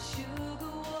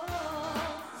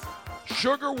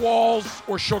 Sugar walls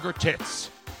or sugar tits?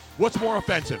 What's more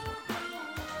offensive?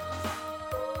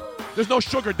 There's no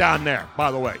sugar down there,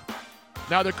 by the way.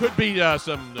 Now, there could be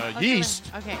some yeast,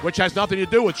 which has nothing to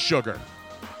do with sugar.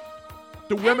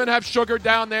 Do women have sugar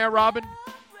down there, Robin?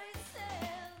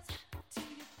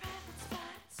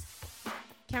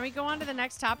 Can we go on to the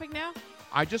next topic now?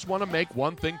 I just want to make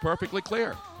one thing perfectly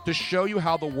clear to show you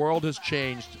how the world has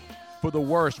changed for the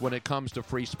worse when it comes to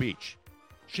free speech.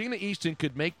 Sheena Easton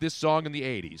could make this song in the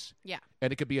 80s. Yeah.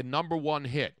 And it could be a #1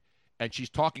 hit. And she's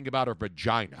talking about her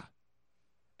vagina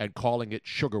and calling it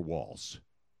sugar walls.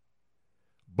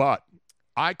 But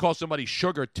I call somebody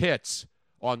sugar tits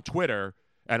on Twitter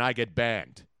and I get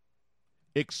banned.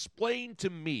 Explain to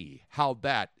me how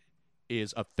that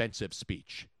is offensive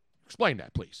speech. Explain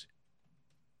that, please.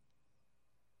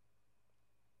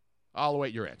 I'll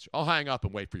await your answer. I'll hang up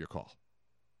and wait for your call.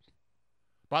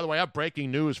 By the way, I have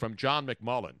breaking news from John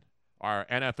McMullen, our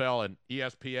NFL and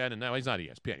ESPN, and no, he's not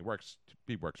ESPN.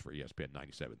 He works for ESPN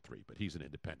 97.3, but he's an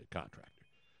independent contractor.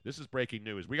 This is breaking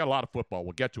news. We got a lot of football.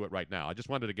 We'll get to it right now. I just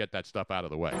wanted to get that stuff out of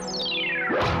the way.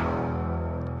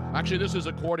 Actually, this is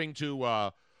according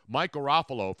to Mike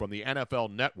Garofalo from the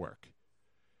NFL Network.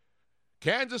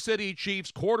 Kansas City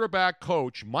Chiefs quarterback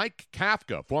coach Mike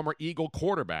Kafka, former Eagle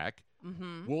quarterback,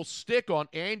 will stick on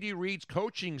Andy Reid's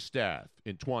coaching staff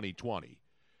in 2020.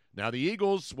 Now, the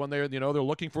Eagles, when they're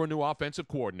looking for a new offensive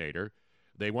coordinator,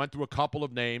 they went through a couple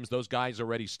of names. Those guys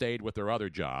already stayed with their other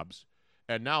jobs.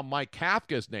 And now Mike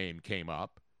Kafka's name came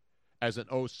up as an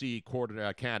OC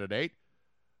coordinator candidate.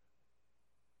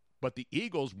 But the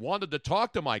Eagles wanted to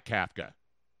talk to Mike Kafka.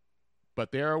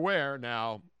 But they're aware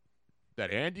now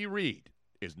that Andy Reid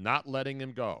is not letting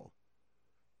him go.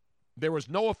 There was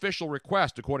no official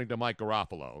request, according to Mike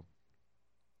Garofalo.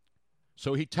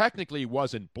 So he technically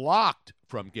wasn't blocked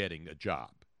from getting a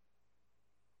job.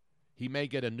 He may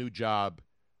get a new job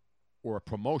or a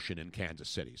promotion in Kansas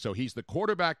City. So he's the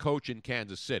quarterback coach in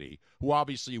Kansas City, who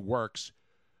obviously works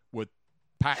with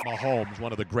Pat Mahomes,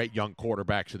 one of the great young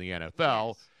quarterbacks in the NFL.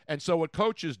 Yes. And so what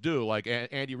coaches do, like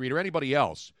Andy Reid or anybody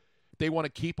else, if they want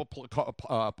to keep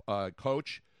a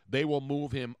coach, they will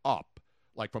move him up,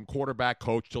 like from quarterback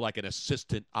coach to like an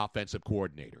assistant offensive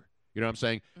coordinator. You know what I'm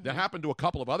saying? Mm-hmm. That happened to a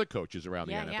couple of other coaches around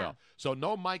the NFL. Yeah. So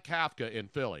no Mike Kafka in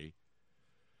Philly.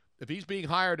 If he's being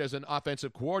hired as an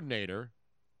offensive coordinator,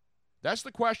 that's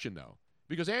the question, though.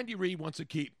 Because Andy Reid wants to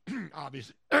keep,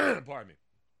 obviously, pardon me,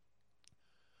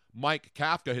 Mike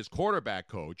Kafka, his quarterback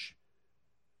coach,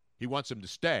 he wants him to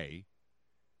stay.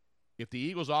 If the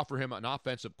Eagles offer him an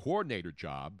offensive coordinator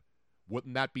job,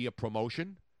 wouldn't that be a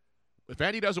promotion? If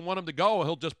Andy doesn't want him to go,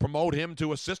 he'll just promote him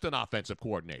to assistant offensive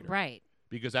coordinator. Right.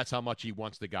 Because that's how much he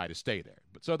wants the guy to stay there.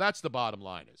 But so that's the bottom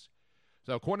line is.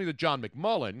 So according to John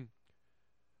McMullen,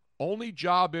 only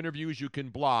job interviews you can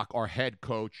block are head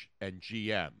coach and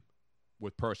GM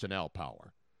with personnel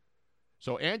power.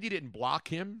 So Andy didn't block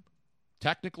him,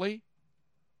 technically,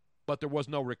 but there was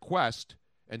no request.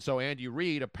 And so Andy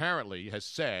Reid apparently has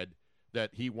said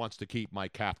that he wants to keep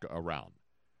Mike Kafka around.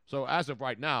 So as of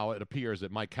right now, it appears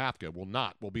that Mike Kafka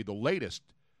will be the latest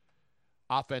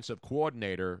offensive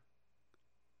coordinator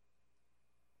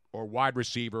or wide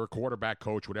receiver, quarterback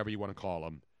coach, whatever you want to call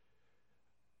him,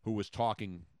 who was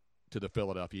talking to the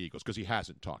Philadelphia Eagles, because he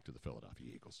hasn't talked to the Philadelphia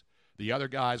Eagles. The other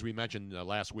guys we mentioned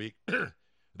last week,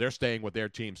 they're staying with their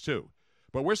teams too.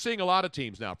 But we're seeing a lot of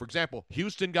teams now. For example,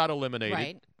 Houston got eliminated.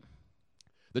 Right.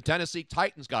 The Tennessee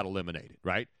Titans got eliminated,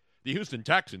 right? The Houston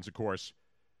Texans, of course,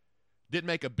 didn't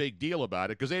make a big deal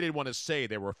about it because they didn't want to say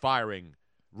they were firing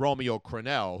Romeo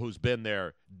Crennel, who's been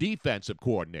their defensive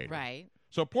coordinator. Right.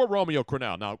 So poor Romeo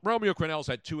Crennel. Now, Romeo Crennel's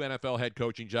had 2 NFL head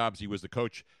coaching jobs. He was the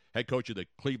head coach of the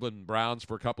Cleveland Browns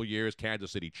for a couple of years,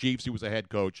 Kansas City Chiefs. He was a head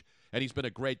coach, and he's been a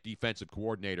great defensive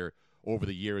coordinator over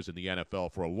the years in the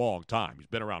NFL for a long time. He's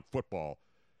been around football.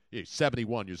 He's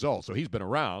 71 years old, so he's been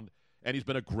around, and he's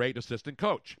been a great assistant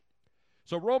coach.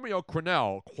 So Romeo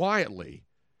Crennel quietly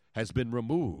has been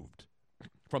removed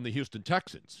from the Houston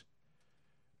Texans.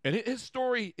 And his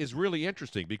story is really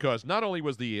interesting because not only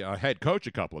was the head coach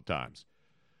a couple of times,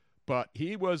 but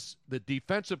he was the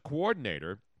defensive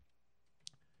coordinator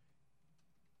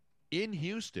in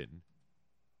Houston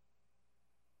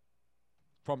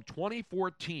from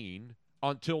 2014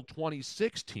 until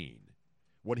 2016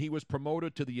 when he was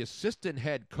promoted to the assistant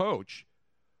head coach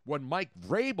when Mike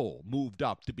Vrabel moved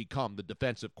up to become the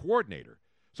defensive coordinator.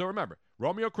 So remember,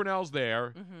 Romeo Crennel's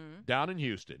there down in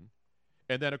Houston.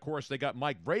 And then, of course, they got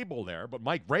Mike Vrabel there, but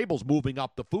Mike Vrabel's moving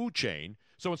up the food chain.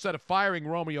 So instead of firing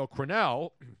Romeo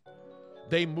Crennel,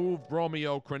 they moved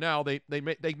Romeo Crennel.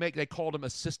 They called him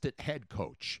assistant head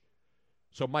coach,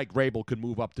 so Mike Vrabel could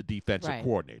move up to defensive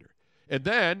coordinator. And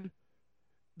then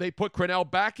they put Crennel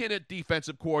back in at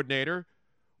defensive coordinator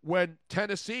when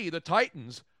Tennessee, the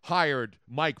Titans, hired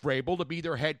Mike Vrabel to be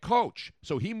their head coach.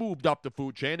 So he moved up the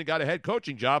food chain and got a head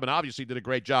coaching job, and obviously did a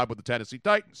great job with the Tennessee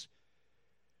Titans.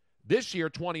 This year,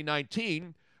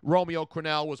 2019, Romeo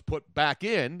Crennel was put back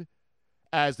in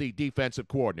as the defensive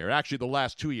coordinator. Actually, the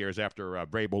last 2 years after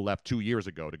Vrabel left 2 years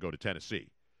ago to go to Tennessee.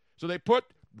 So they put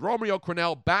Romeo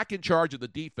Crennel back in charge of the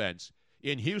defense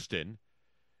in Houston.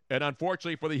 And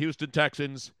unfortunately for the Houston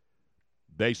Texans,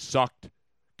 they sucked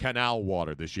canal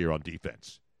water this year on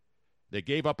defense. They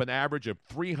gave up an average of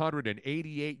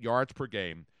 388 yards per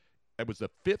game. It was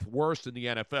the 5th worst in the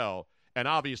NFL. And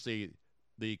obviously,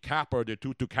 the capper, the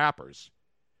two cappers,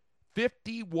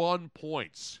 51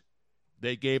 points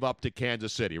they gave up to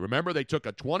Kansas City. Remember, they took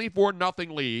a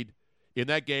 24-0 lead in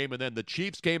that game, and then the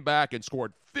Chiefs came back and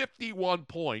scored 51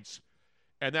 points,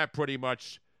 and that pretty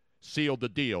much sealed the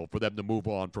deal for them to move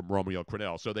on from Romeo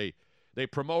Crennel. So they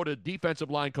promoted defensive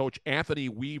line coach Anthony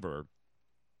Weaver.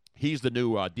 He's the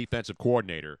new defensive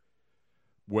coordinator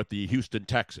with the Houston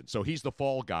Texans. So he's the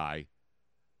fall guy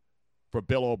for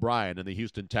Bill O'Brien and the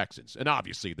Houston Texans. And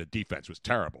obviously the defense was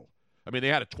terrible. I mean, they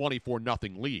had a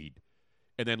 24-0 lead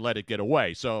and then let it get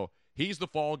away. So he's the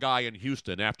fall guy in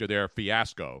Houston after their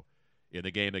fiasco in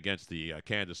the game against the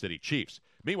Kansas City Chiefs.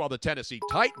 Meanwhile, the Tennessee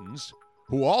Titans,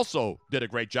 who also did a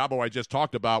great job, who I just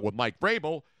talked about with Mike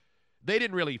Vrabel, they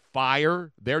didn't really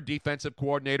fire their defensive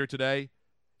coordinator today.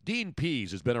 Dean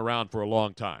Pease has been around for a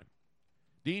long time.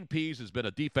 Dean Pease has been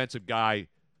a defensive guy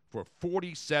for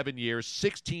 47 years,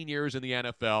 16 years in the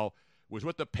NFL, was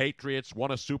with the Patriots, won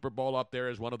a Super Bowl up there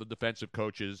as one of the defensive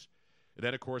coaches. And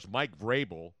then, of course, Mike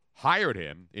Vrabel hired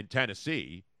him in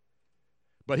Tennessee.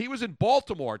 But he was in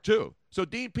Baltimore, too. So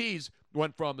Dean Pease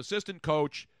went from assistant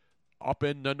coach up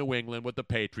in New England with the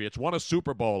Patriots, won a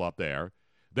Super Bowl up there.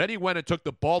 Then he went and took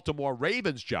the Baltimore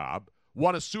Ravens job,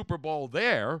 won a Super Bowl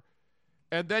there,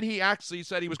 and then he actually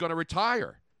said he was going to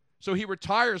retire. So he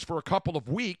retires for a couple of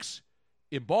weeks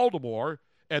in Baltimore,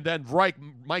 and then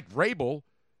Mike Vrabel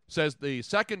says the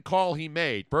second call he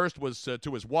made, first was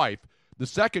to his wife, the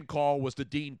second call was to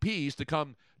Dean Pease to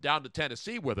come down to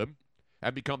Tennessee with him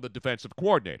and become the defensive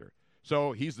coordinator.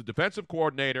 So he's the defensive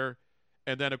coordinator,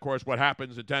 and then, of course, what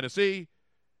happens in Tennessee,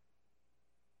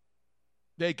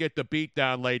 they get the beat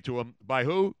down laid to them by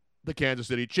who? The Kansas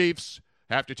City Chiefs,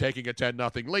 after taking a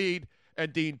 10-0 lead,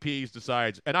 and Dean Pease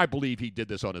decides, and I believe he did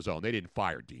this on his own. They didn't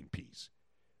fire Dean Pease.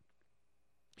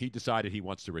 He decided he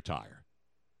wants to retire.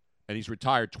 And he's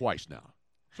retired twice now.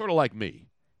 Sort of like me.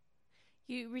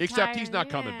 Except he's not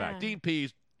coming back. Dean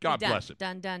Pease, God bless him.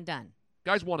 Done.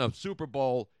 Guys won a Super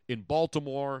Bowl in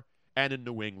Baltimore and in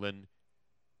New England.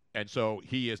 And so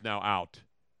he is now out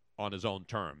on his own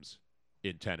terms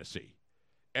in Tennessee.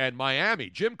 And Miami,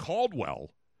 Jim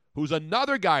Caldwell, who's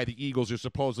another guy the Eagles are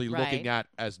supposedly looking at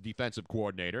as defensive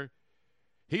coordinator,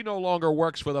 he no longer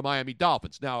works for the Miami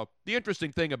Dolphins. Now, the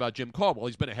interesting thing about Jim Caldwell,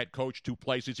 he's been a head coach 2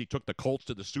 places. He took the Colts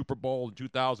to the Super Bowl in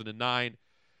 2009.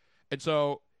 And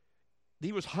so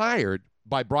he was hired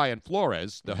by Brian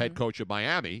Flores, the head coach of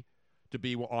Miami, to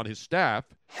be on his staff.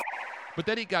 But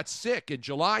then he got sick in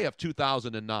July of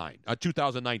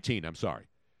 2019, I'm sorry.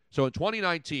 So in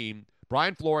 2019,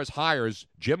 Brian Flores hires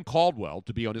Jim Caldwell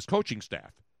to be on his coaching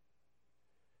staff.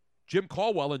 Jim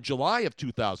Caldwell in July of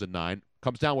 2009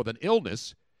 comes down with an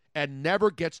illness and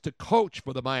never gets to coach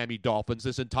for the Miami Dolphins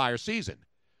this entire season.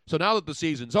 So now that the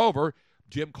season's over,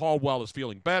 Jim Caldwell is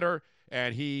feeling better,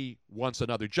 and he wants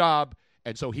another job,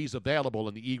 and so he's available,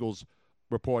 and the Eagles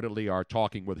reportedly are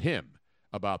talking with him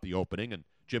about the opening. And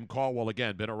Jim Caldwell,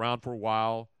 again, been around for a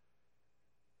while,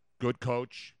 good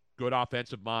coach, good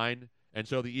offensive mind, and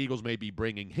so the Eagles may be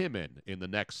bringing him in the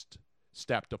next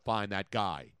step to find that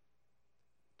guy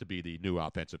to be the new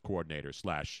offensive coordinator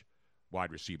 /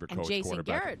 wide receiver coach, and Jason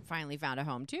quarterback. Garrett finally found a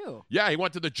home, too. Yeah, he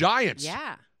went to the Giants.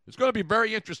 Yeah. It's going to be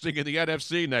very interesting in the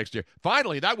NFC next year.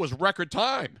 Finally, that was record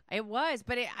time. It was,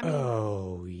 but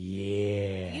Oh,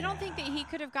 yeah. you don't think that he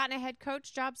could have gotten a head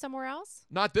coach job somewhere else?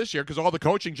 Not this year because all the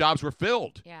coaching jobs were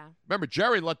filled. Yeah. Remember,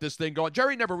 Jerry let this thing go.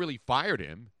 Jerry never really fired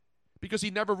him because he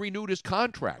never renewed his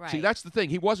contract. See, Right. that's the thing.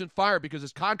 He wasn't fired because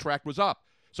his contract was up.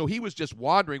 So he was just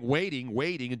wandering, waiting,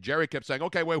 and Jerry kept saying,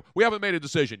 okay, well, we haven't made a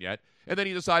decision yet. And then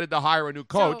he decided to hire a new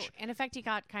coach. So, in effect, he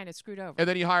got kind of screwed over. And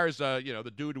then he hires,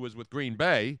 the dude who was with Green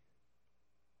Bay,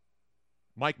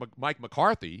 Mike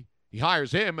McCarthy. He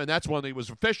hires him, and that's when it was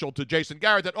official to Jason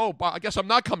Garrett that, I guess I'm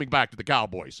not coming back to the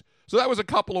Cowboys. So that was a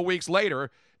couple of weeks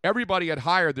later. Everybody had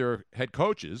hired their head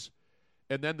coaches,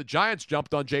 and then the Giants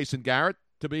jumped on Jason Garrett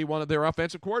to be one of their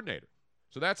offensive coordinator.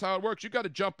 So that's how it works. You got to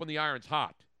jump when the iron's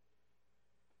hot.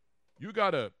 You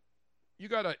gotta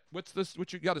what's this?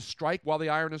 What you gotta strike while the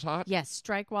iron is hot? Yes,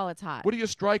 strike while it's hot. What do you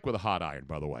strike with a hot iron,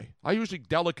 by the way? I usually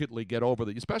delicately get over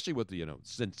especially with the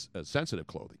sensitive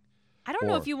clothing. I don't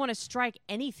know if you want to strike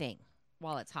anything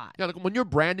while it's hot. Yeah, when you're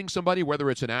branding somebody, whether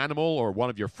it's an animal or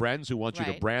one of your friends who wants you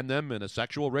to Right. brand them in a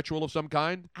sexual ritual of some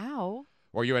kind, Ow.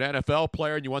 or you're an NFL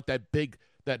player and you want that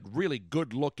really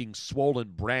good-looking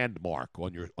swollen brand mark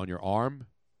on your arm.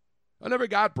 I never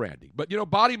got branding. But,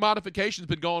 body modification's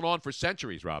been going on for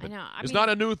centuries, Robin. I know. It's not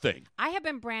a new thing. I have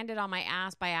been branded on my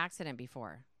ass by accident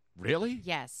before. Really?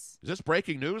 Yes. Is this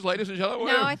breaking news, ladies and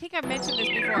gentlemen? No, I think I've mentioned this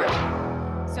before.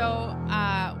 So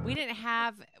we didn't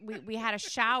have we had a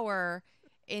shower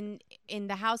in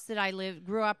the house that I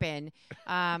grew up in,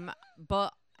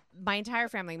 but my entire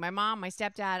family, my mom, my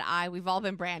stepdad, we've all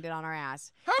been branded on our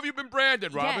ass. How have you been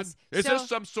branded, Robin? Yes. Is So- this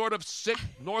some sort of sick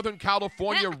Northern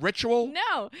California ritual?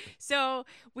 No. So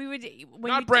we would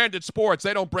Not branded sports.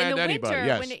 They don't brand in the anybody. winter,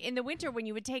 Yes. in the winter, when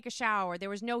you would take a shower, there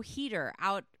was no heater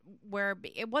out where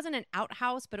it wasn't an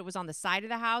outhouse, but it was on the side of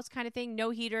the house kind of thing. No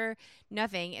heater,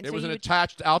 nothing. And It so was you an would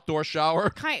attached outdoor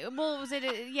shower. was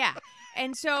it? Yeah.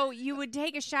 And so you would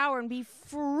take a shower and be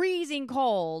freezing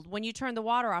cold when you turned the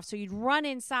water off. So you'd run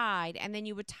inside and then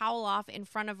you would towel off in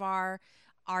front of our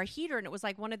heater, and it was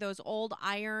like one of those old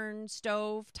iron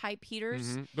stove type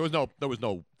heaters. Mhm. There was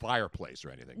no fireplace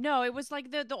or anything. No, it was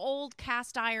like the old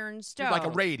cast iron It was stove. like a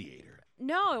radiator.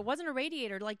 No, it wasn't a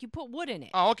radiator. Like you put wood in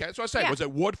it. Oh, okay. That's what I said. Yeah. Was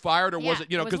it wood fired or was Yeah,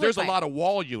 it, it was because wood there's a fired. lot of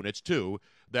wall units too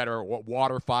that are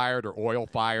water fired or oil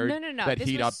fired No. that This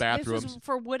heat was, up bathrooms. This was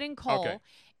for wood and coal. Okay.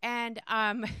 And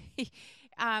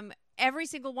every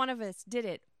single one of us did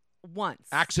it once.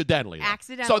 Accidentally. though.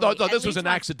 Accidentally. So at this was least an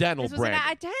once. accidental This was brand.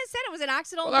 I said it was an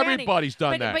accidental Well, branding. everybody's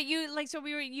done that. But you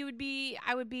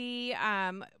I would be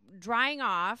drying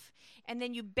off, and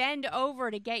then you bend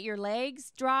over to get your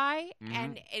legs dry, Mm-hmm.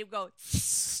 and it would go.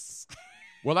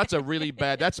 Well, that's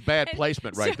bad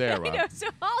placement right there, I Rob. know, so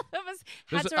all of us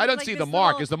had sort I of don't like see this the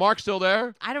mark. little- Is the mark still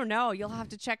there? I don't know. You'll have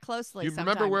to check closely. You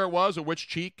remember sometime. where it was or which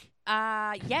cheek?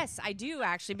 Yes, I do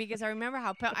actually, because I remember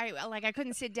how I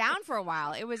couldn't sit down for a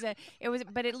while.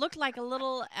 But it looked like a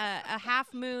little a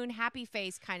half moon, happy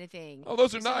face kind of thing. Oh,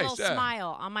 those are Just a nice, little yeah.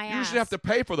 smile on my You ass. usually have to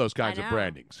pay for those kinds I of know.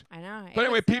 brandings. I know. But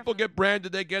anyway, people get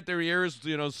branded. They get their ears,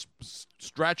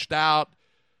 stretched out.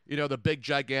 The big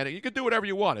gigantic. You can do whatever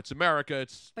you want. It's America.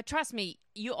 But trust me,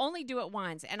 you only do it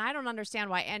once, and I don't understand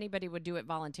why anybody would do it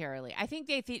voluntarily. I think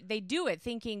they do it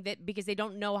thinking that because they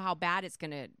don't know how bad it's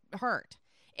going to hurt.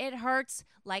 It hurts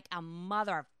like a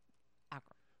mother.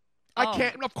 I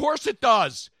can't. Of course it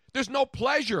does. There's no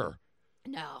pleasure.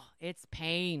 No, it's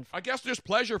painful. I guess there's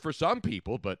pleasure for some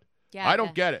people, but Yeah, I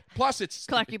don't get it. Plus, it's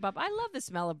Clarky Bub. I love the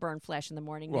smell of burned flesh in the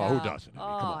morning. Well, No. who doesn't?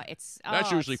 I mean, come on. That's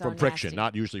that's usually so from friction, nasty.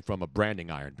 not usually from a branding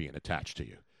iron being attached to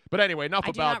you. But anyway, enough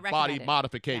I do not about recommend body it.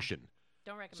 modification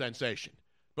Don't recommend it. sensation.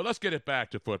 But let's get it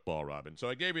back to football, Robin. So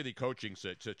I gave you the coaching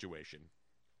situation.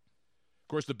 Of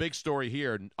course, the big story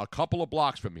here, a couple of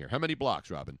blocks from here. How many blocks,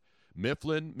 Robin?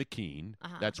 Mifflin, McKean.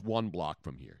 That's one block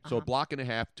from here. So a block and a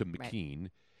half to McKean.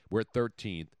 We're at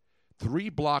 13th. 3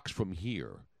 blocks from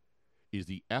here, is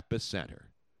the epicenter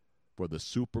for the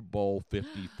Super Bowl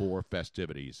 54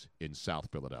 festivities in South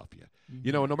Philadelphia. Mm-hmm.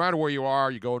 You know, no matter where you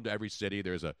are, you go into every city,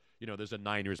 there's a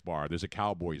Niners bar, there's a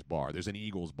Cowboys bar, there's an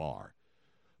Eagles bar.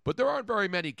 But there aren't very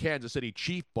many Kansas City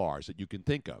Chief bars that you can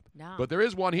think of. No. But there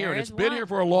is one here, There and it's is been one. here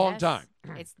for a long Yes. time.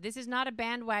 This is not a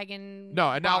bandwagon.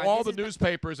 No, and now bar. all This the is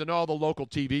newspapers and all the local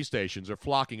TV stations are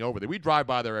flocking over there. We drive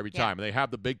by there every Yeah. time, and they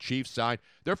have the big Chiefs sign.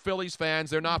 They're Phillies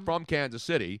fans. They're not Mm-hmm. from Kansas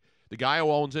City. The guy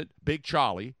who owns it, Big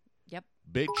Charlie. Yep.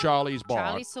 Big Charlie's Bar.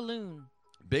 Charlie Saloon.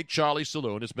 Big Charlie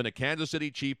Saloon. It's been a Kansas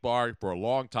City Chief bar for a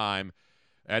long time.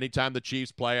 Anytime the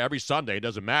Chiefs play, every Sunday, it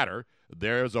doesn't matter.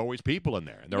 There's always people in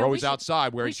there, and they're No, we always should-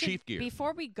 outside wearing We should- Chief gear.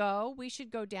 Before we go, we should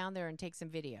go down there and take some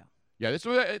video. Yeah,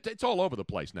 it's all over the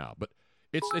place now, but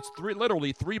it's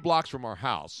literally 3 blocks from our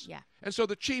house. Yeah. And so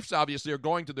the Chiefs obviously are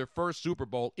going to their first Super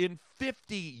Bowl in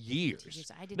 50 years.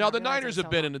 Jeez, I did Now not the realize Niners it was have so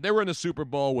been long. they were in the Super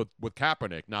Bowl with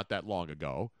Kaepernick not that long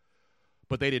ago,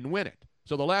 but they didn't win it.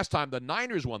 So the last time the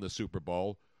Niners won the Super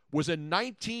Bowl was in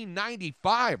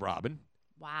 1995, Robin.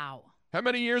 Wow. How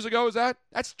many years ago is that?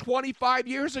 That's 25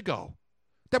 years ago.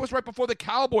 That was right before the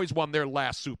Cowboys won their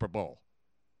last Super Bowl.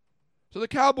 So the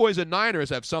Cowboys and Niners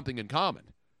have something in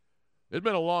common. It's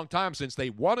been a long time since they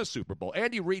won a Super Bowl.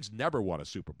 Andy Reid's never won a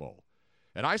Super Bowl.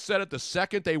 And I said it the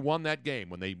second they won that game,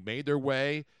 when they made their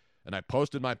way, and I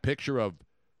posted my picture of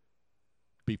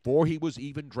before he was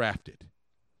even drafted.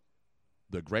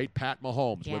 The great Pat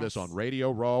Mahomes with us Yes. on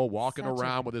Radio Row, walking Such a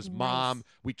around with his nice- mom.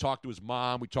 We talked to his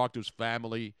mom. We talked to his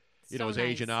family. You know, So his nice.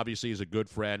 agent obviously is a good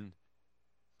friend.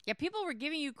 Yeah, people were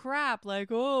giving you crap like,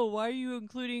 oh, why are you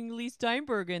including Lee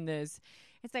Steinberg in this?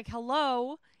 It's like,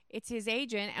 hello, it's his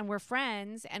agent, and we're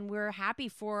friends, and we're happy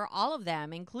for all of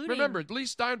them, including. Remember, Lee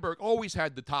Steinberg always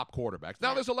had the top quarterbacks. Now,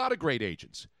 Yeah. there's a lot of great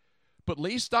agents. But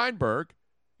Lee Steinberg,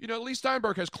 Lee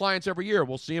Steinberg has clients every year.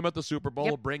 We'll see him at the Super Bowl.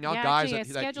 Yep. We'll bring out yeah, guys.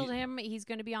 Actually, I scheduled him. He's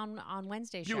going to be on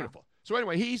Wednesday show. Beautiful. So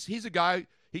anyway, he's a guy,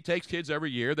 he takes kids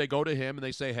every year. They go to him and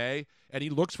they say, hey, and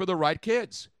he looks for the right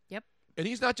kids. Yep. And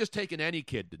he's not just taking any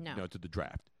kid No. to the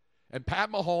draft. And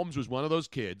Pat Mahomes was one of those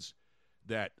kids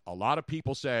that a lot of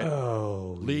people said,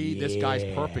 Lee, this guy's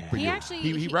perfect for He you. actually-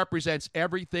 he he- represents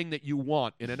everything that you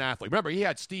want in an athlete. Remember, he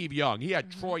had Steve Young. He had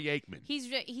Mm-hmm. Troy Aikman.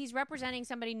 He's representing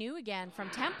somebody new again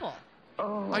from Temple.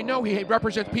 I know he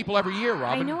represents people every year,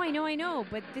 Robin. I know,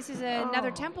 but this is another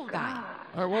Temple guy.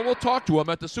 All right, well, we'll talk to him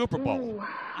at the Super Bowl.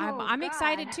 I'm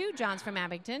excited too. John's from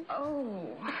Abington.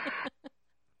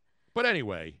 But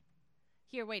anyway,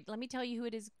 Here, wait. Let me tell you who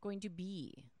it is going to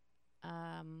be.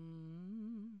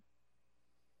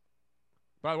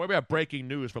 by the way, we have breaking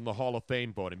news from the Hall of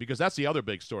Fame voting because that's the other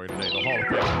big story today, the Hall of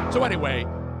Fame. So anyway,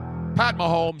 Pat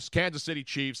Mahomes, Kansas City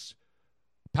Chiefs.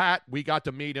 Pat, we got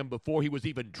to meet him before he was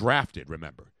even drafted,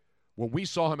 remember. When we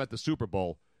saw him at the Super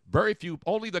Bowl,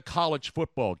 only the college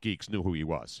football geeks knew who he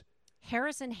was.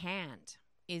 Harrison Hand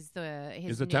is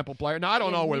his Is the new- Temple player? Now, I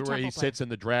don't Yeah, know new where he Temple sits in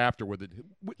the draft or whether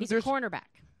He's a cornerback.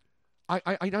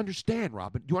 I understand,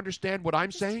 Robin. Do you understand what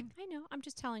I'm saying? I know. I'm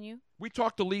just telling you. We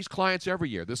talk to Lee's clients every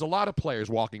year. There's a lot of players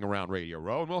walking around Radio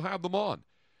Row, and we'll have them on.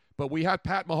 But we had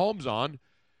Pat Mahomes on,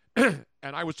 and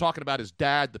I was talking about his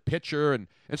dad, the pitcher, and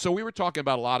so we were talking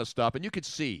about a lot of stuff. And you could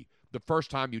see the first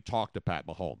time you talked to Pat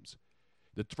Mahomes,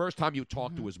 the first time you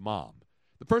talked to his mom,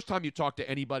 the first time you talked to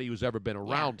anybody who's ever been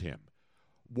around him,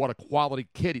 what a quality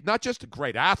kid. Not just a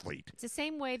great athlete. It's the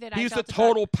same way that He's I the felt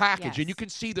total about, package, yes. and you can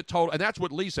see the total. And that's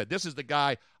what Lee said. This is the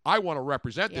guy I want to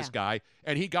represent. This guy,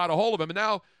 and he got a hold of him. And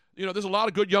now, there's a lot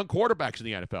of good young quarterbacks in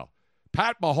the NFL.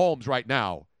 Pat Mahomes right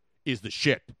now is the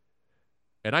shit,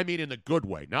 and I mean in the good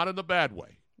way, not in the bad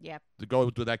way. Yep. To go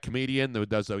to that comedian who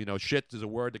does, shit is a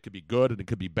word that could be good and it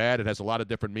could be bad. It has a lot of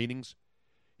different meanings.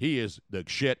 He is the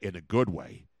shit in a good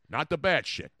way, not the bad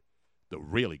shit. The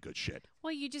really good shit.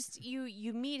 Well, you just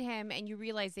you meet him and you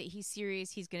realize that he's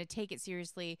serious. He's going to take it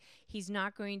seriously. He's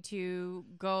not going to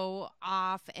go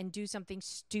off and do something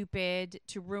stupid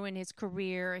to ruin his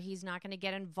career. He's not going to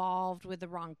get involved with the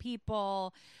wrong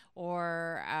people,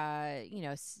 or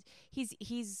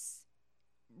he's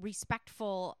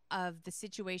respectful of the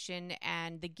situation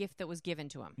and the gift that was given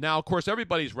to him. Now, of course,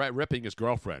 everybody's ripping his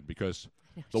girlfriend because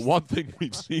the one thing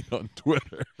we've seen on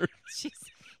Twitter.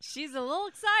 She's a little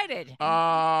excited.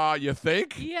 You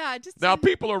think? Yeah, just Now,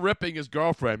 people are ripping his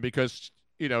girlfriend because,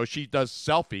 she does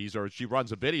selfies or she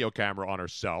runs a video camera on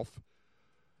herself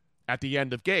at the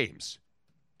end of games.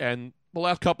 And the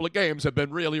last couple of games have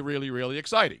been really, really, really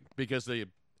exciting because the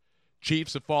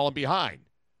Chiefs have fallen behind.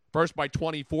 First by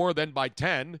 24, then by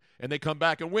 10, and they come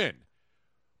back and win.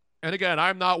 And again,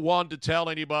 I'm not one to tell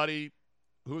anybody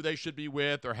who they should be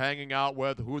with or hanging out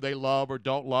with, who they love or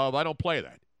don't love. I don't play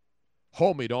that.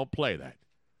 Homie, don't play that.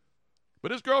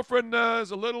 But his girlfriend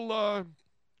is a little, what's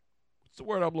the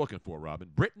word I'm looking for, Robin?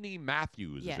 Brittany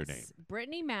Matthews is her name.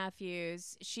 Brittany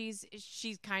Matthews. She's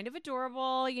kind of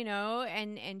adorable, you know,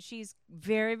 and she's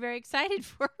very, very excited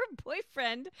for her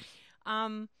boyfriend,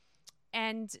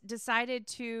 and decided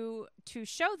to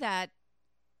show that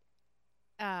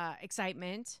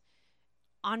excitement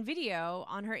on video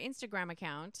on her Instagram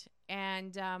account,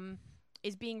 and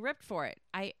is being ripped for it.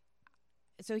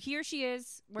 So here she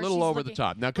is. A little over the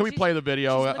top. Now, can we play the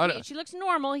video? She looks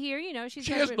normal here. You know, she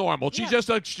is normal. She's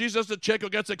just a chick who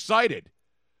gets excited.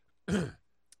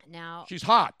 Now she's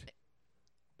hot.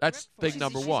 That's thing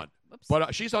number one. Whoops.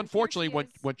 But she's unfortunately when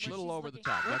she's a little over the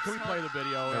top. Now, can we play the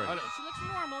video? She looks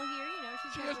normal here. You know,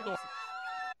 she is normal.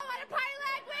 I want to party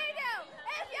like we do.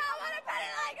 If y'all want to party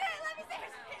like it, let me see.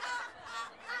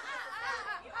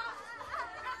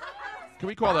 Can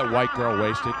we call that white girl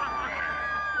wasted?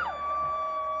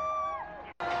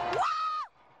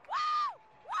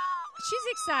 She's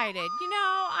excited. You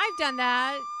know, I've done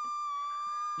that.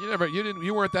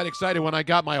 You weren't that excited when I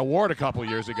got my award a couple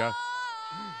years ago.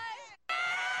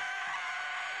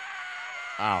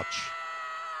 Ouch.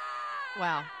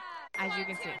 Well, as you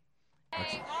can see.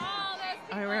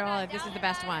 This is the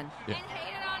best one. Yeah. And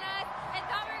hated on us and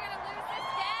thought we were going to lose this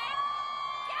game.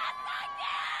 Yes, I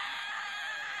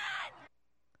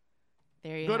did!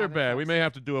 There you Good have or it, bad? folks. We may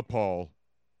have to do a poll.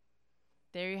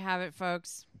 There you have it,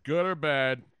 folks. Good or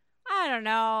bad? I don't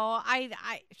know.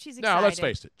 She's excited. Now, let's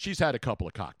face it. She's had a couple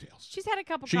of cocktails. She's had a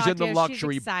couple She's cocktails. in the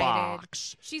luxury She's excited.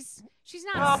 box. She's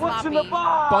not sloppy. What's in the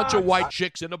box? Bunch of white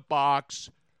chicks in a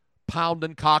box,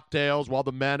 pounding cocktails while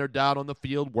the men are down on the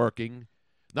field working,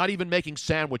 not even making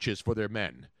sandwiches for their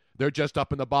men. They're just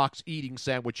up in the box eating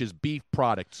sandwiches, beef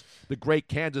products, the great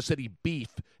Kansas City beef,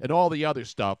 and all the other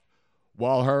stuff,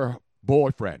 while her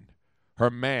boyfriend, her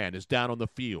man, is down on the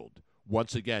field,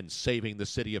 once again saving the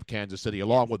city of Kansas City,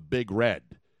 along with Big Red,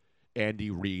 Andy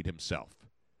Reid himself.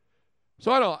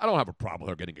 So I don't have a problem with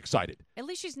her getting excited. At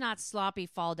least she's not sloppy,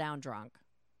 fall down drunk.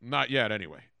 Not yet,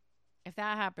 anyway. If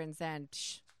that happens, then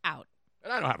out.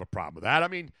 And I don't have a problem with that. I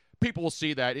mean, people will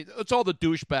see that. It's all the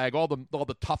douchebag, all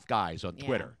the tough guys on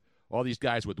Twitter, all these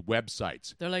guys with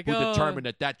websites. They're like, who oh. determine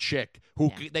that chick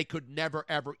who they could never,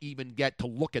 ever even get to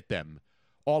look at them,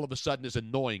 all of a sudden is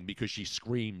annoying because she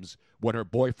screams when her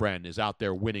boyfriend is out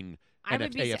there winning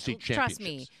AFC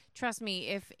championships. Trust me.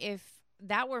 If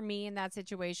that were me in that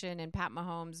situation and Pat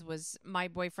Mahomes was my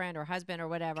boyfriend or husband or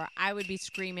whatever, I would be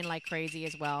screaming like crazy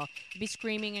as well. I'd be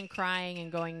screaming and crying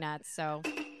and going nuts. So,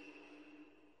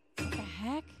 what the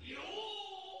heck?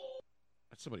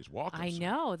 That's somebody's walking. I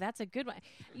know. That's a good one.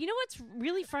 You know what's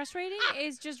really frustrating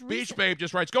is just Beach Babe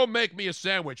just writes, "Go make me a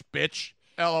sandwich, bitch."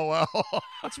 LOL.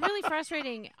 It's really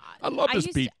frustrating. I love this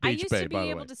Beach I Babe, used by to be the way.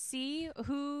 able to see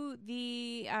who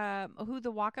the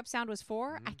walk-up sound was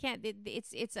for. I can't.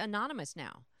 It's anonymous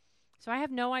now, so I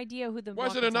have no idea who the. Why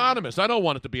is it walk-up sound anonymous? I don't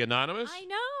want it to be anonymous. I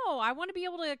know. I want to be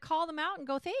able to call them out and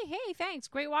go, hey, thanks,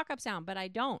 great walk-up sound, but I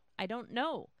don't. I don't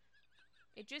know.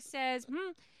 It just says,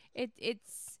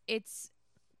 it's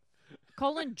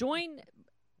join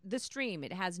the stream.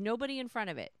 It has nobody in front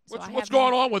of it. So What's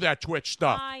going on with that Twitch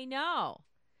stuff? I know.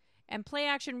 And Play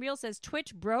Action Reel says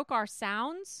Twitch broke our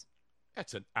sounds.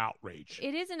 That's an outrage.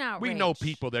 It is an outrage. We know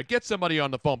people there. Get somebody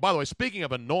on the phone. By the way, speaking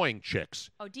of annoying chicks.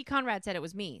 Oh, D. Conrad said it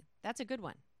was me. That's a good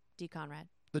one, D. Conrad.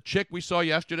 The chick we saw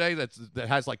yesterday that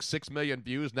has like 6 million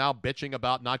views now bitching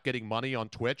about not getting money on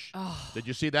Twitch. Oh. Did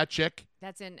you see that chick?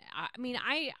 I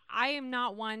am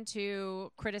not one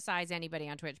to criticize anybody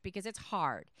on Twitch because it's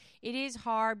hard. It is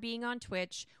hard being on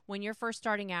Twitch when you're first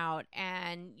starting out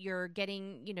and you're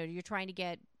getting, you're trying to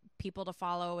get people to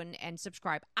follow and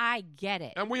subscribe. I get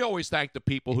it. And we always thank the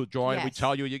people who join. Yes. We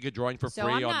tell you can join for So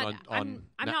free I'm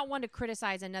not one to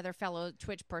criticize another fellow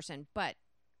Twitch person, but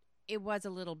it was a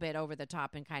little bit over the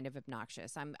top and kind of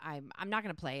obnoxious. I'm not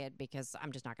going to play it because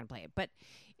I'm just not going to play it. But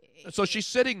so she's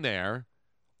sitting there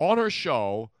on her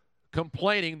show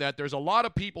complaining that there's a lot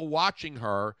of people watching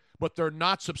her, but they're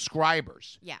not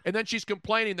subscribers. Yeah. And then she's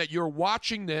complaining that you're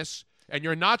watching this and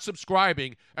you're not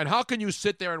subscribing, and how can you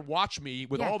sit there and watch me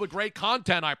with all the great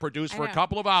content I produce for a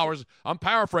couple of hours? I'm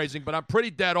paraphrasing, but I'm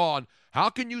pretty dead on. How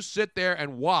can you sit there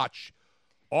and watch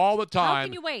all the time? How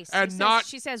can you waste? And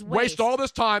She says waste. waste all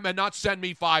this time and not send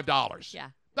me $5? Yeah.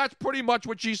 That's pretty much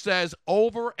what she says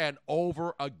over and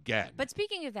over again. But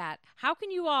speaking of that, how can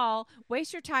you all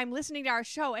waste your time listening to our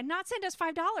show and not send us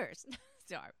 $5?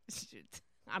 Sorry,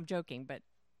 I'm joking, but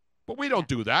we don't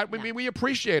do that. I mean, we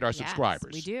appreciate our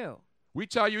subscribers. We do. We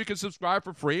tell you can subscribe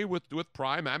for free with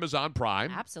Prime, Amazon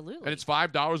Prime. Absolutely. And it's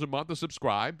 $5 a month to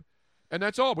subscribe. And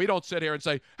that's all. We don't sit here and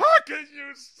say, how can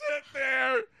you sit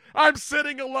there? I'm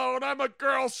sitting alone. I'm a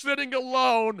girl sitting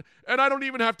alone, and I don't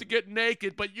even have to get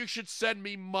naked, but you should send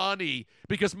me money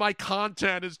because my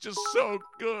content is just so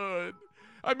good.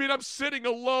 I mean, I'm sitting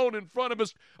alone in front of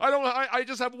us. I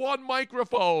just have one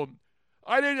microphone.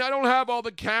 I don't have all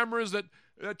the cameras that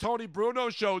Tony Bruno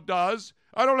show does.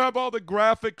 I don't have all the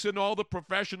graphics and all the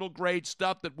professional grade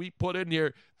stuff that we put in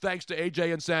here thanks to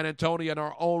AJ and San Antonio and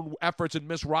our own efforts and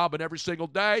Miss Robin every single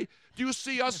day. Do you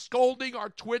see us scolding our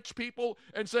Twitch people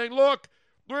and saying, look,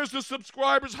 where's the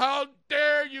subscribers? How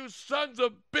dare you sons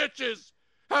of bitches?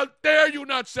 How dare you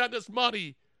not send us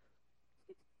money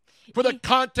for the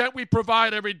content we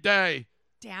provide every day?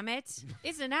 Damn it.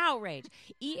 It's an outrage.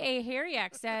 E.A.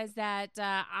 Harriak says that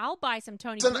I'll buy some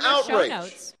Tony Bruno show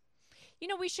notes. You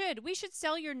know, we should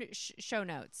sell your show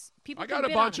notes. People I got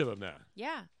a bunch of them now.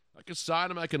 Yeah. I can sign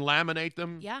them. I can laminate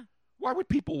them. Yeah. Why would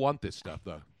people want this stuff,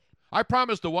 though? I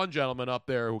promised the one gentleman up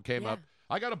there who came up,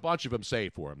 I got a bunch of them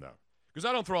saved for him, though. Because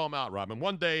I don't throw them out, Robin.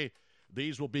 One day,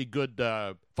 these will be good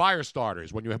fire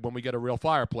starters when we get a real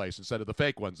fireplace instead of the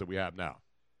fake ones that we have now.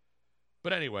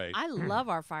 But anyway. I love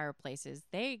our fireplaces.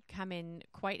 They come in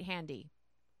quite handy.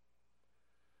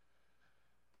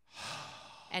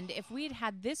 And if we'd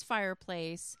had this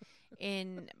fireplace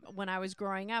when I was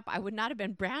growing up, I would not have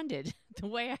been branded the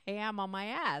way I am on my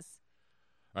ass.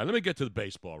 All right, let me get to the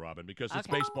baseball, Robin, because it's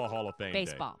Baseball Hall of Fame Day.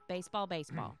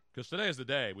 Baseball. Because today is the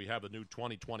day we have the new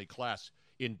 2020 class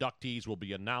inductees will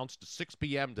be announced at 6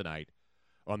 p.m. tonight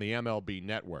on the MLB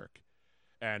Network.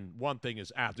 And one thing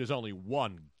is, there's only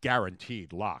one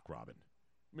guaranteed lock, Robin.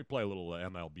 Let me play a little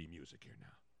MLB music here now.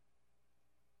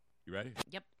 You ready?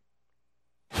 Yep.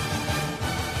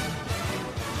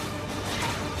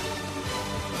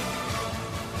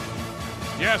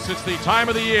 Yes, it's the time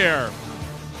of the year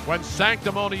when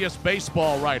sanctimonious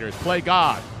baseball writers play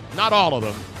God. Not all of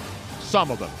them, some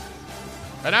of them.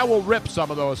 And I will rip some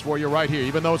of those for you right here,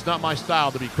 even though it's not my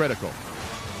style to be critical.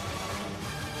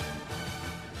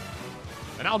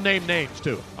 And I'll name names,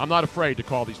 too. I'm not afraid to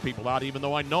call these people out, even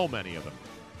though I know many of them.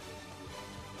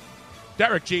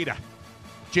 Derek Jeter.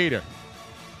 Jeter.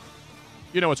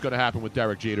 You know what's going to happen with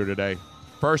Derek Jeter today.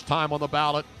 First time on the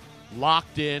ballot,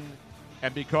 locked in.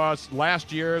 And because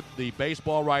last year the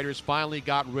baseball writers finally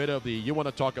got rid of you want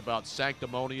to talk about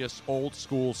sanctimonious, old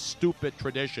school, stupid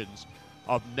traditions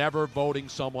of never voting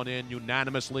someone in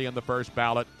unanimously on the first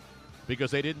ballot because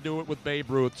they didn't do it with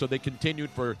Babe Ruth, so they continued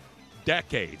for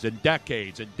decades and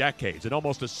decades and decades and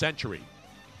almost a century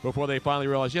before they finally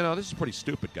realized, this is pretty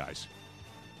stupid, guys.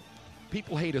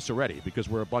 People hate us already because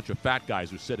we're a bunch of fat guys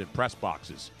who sit in press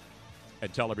boxes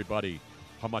and tell everybody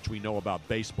how much we know about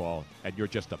baseball, and you're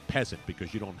just a peasant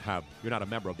because you're not a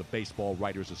member of the Baseball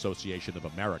Writers Association of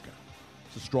America.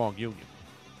 It's a strong union.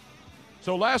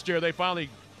 So last year they finally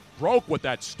broke with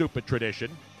that stupid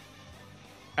tradition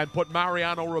and put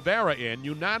Mariano Rivera in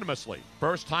unanimously.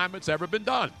 First time it's ever been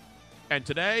done. And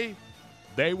today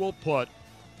they will put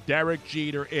Derek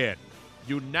Jeter in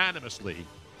unanimously,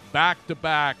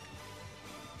 back-to-back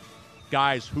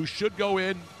guys who should go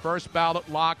in first ballot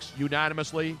locks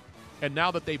unanimously. And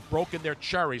now that they've broken their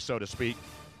cherry, so to speak,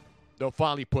 they'll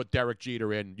finally put Derek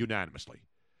Jeter in unanimously.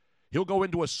 He'll go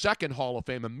into a second Hall of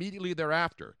Fame immediately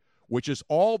thereafter, which is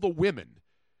all the women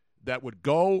that would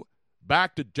go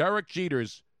back to Derek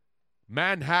Jeter's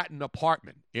Manhattan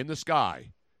apartment in the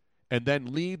sky and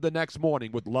then leave the next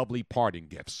morning with lovely parting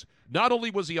gifts. Not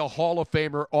only was he a Hall of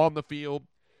Famer on the field,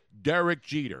 Derek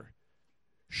Jeter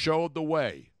showed the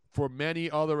way for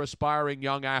many other aspiring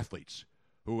young athletes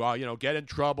who, get in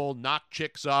trouble, knock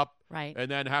chicks up, right, and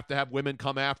then have to have women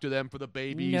come after them for the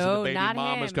babies no, and the baby not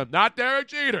mamas him. come. Not Derek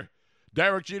Jeter.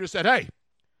 Derek Jeter said, hey,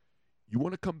 you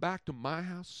want to come back to my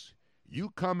house?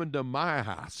 You come into my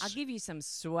house. I'll give you some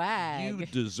swag. You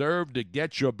deserve to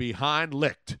get your behind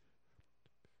licked.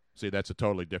 See, that's a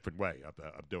totally different way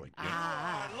of doing it.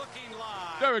 Looking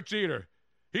live. Derek Jeter,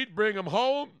 he'd bring them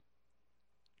home,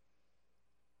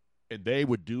 and they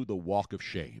would do the walk of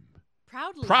shame.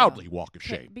 Proudly walk of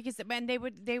shame. Because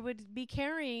they would be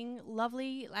carrying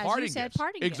lovely, as parting you said, gifts.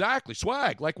 parting Exactly. gifts.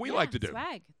 Swag, like we like to do.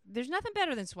 Swag. There's nothing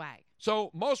better than swag.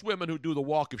 So most women who do the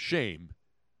walk of shame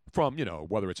from,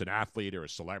 whether it's an athlete or a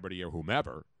celebrity or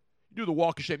whomever, you do the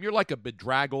walk of shame. You're like a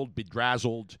bedraggled,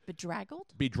 bedrazzled.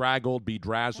 Bedraggled? Bedraggled,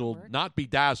 bedrazzled. Not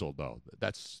bedazzled, though.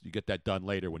 You get that done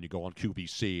later when you go on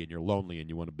QVC and you're lonely and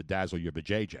you want to bedazzle your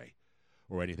vajayjay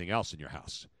or anything else in your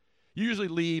house. You usually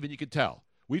leave and you can tell.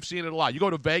 We've seen it a lot. You go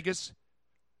to Vegas,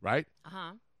 right?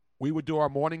 Uh-huh. We would do our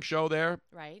morning show there.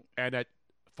 Right. And at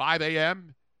 5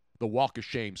 a.m., the walk of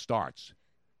shame starts.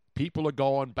 People are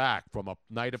going back from a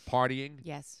night of partying.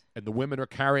 Yes. And the women are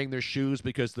carrying their shoes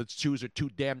because the shoes are too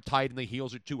damn tight and the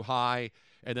heels are too high.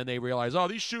 And then they realize, oh,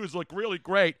 these shoes look really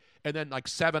great. And then like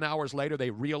 7 hours later,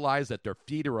 they realize that their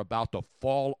feet are about to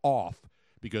fall off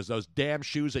because those damn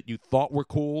shoes that you thought were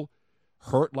cool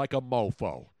hurt like a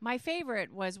mofo. My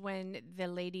favorite was when the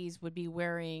ladies would be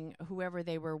wearing whoever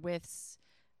they were with's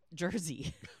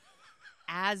jersey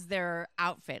as their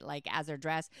outfit, like as their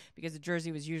dress, because the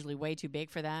jersey was usually way too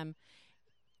big for them.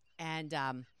 And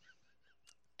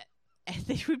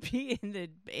they would be in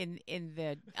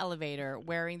the elevator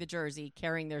wearing the jersey,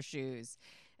 carrying their shoes.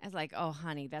 I was like, oh,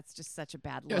 honey, that's just such a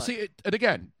bad look. Yeah, see, and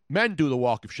again, men do the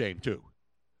walk of shame too.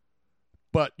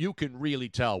 But you can really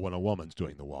tell when a woman's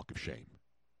doing the walk of shame.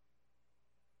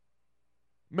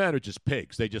 Men are just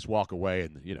pigs. They just walk away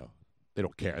and, they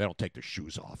don't care. They don't take their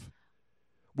shoes off.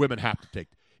 Women have to take.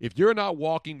 If you're not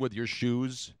walking with your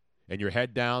shoes and your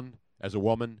head down as a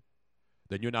woman,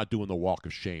 then you're not doing the walk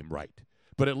of shame right.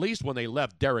 But at least when they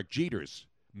left Derek Jeter's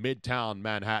Midtown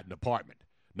Manhattan apartment,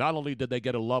 not only did they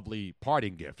get a lovely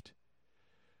parting gift,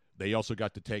 they also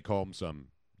got to take home some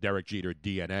Derek Jeter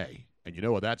DNA. And you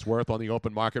know what that's worth on the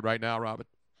open market right now, Robin?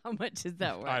 How much is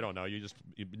that worth? I don't know. You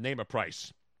name a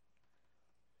price.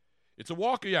 It's a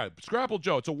walk. Yeah, Scrapple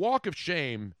Joe. It's a walk of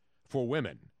shame for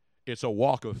women. It's a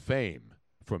walk of fame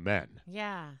for men.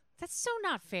 Yeah. That's so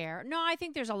not fair. No, I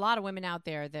think there's a lot of women out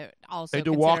there that also They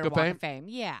do consider walk of walk fame? of fame.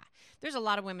 Yeah. There's a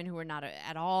lot of women who are not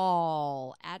at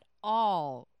all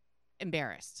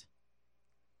embarrassed.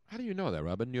 How do you know that,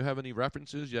 Robin? Do you have any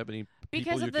references? You have any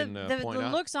people Because you of can the point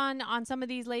out? looks on some of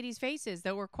these ladies' faces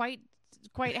that were quite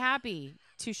happy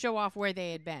to show off where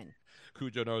they had been.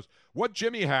 Cujo knows. What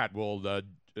Jimmy hat will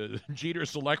Jeter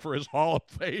select for his Hall of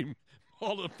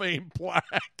Fame plaque?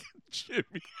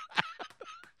 Jimmy.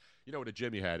 You know what a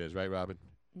Jimmy hat is, right, Robin?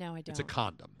 No, I don't. It's a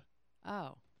condom.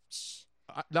 Oh.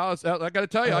 I got to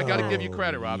tell you, I got to give you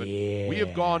credit, Robin. Yeah. We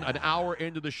have gone an hour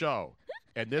into the show,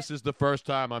 and this is the first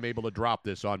time I'm able to drop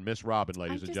this on Miss Robin,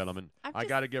 ladies and gentlemen. I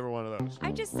got to give her one of those.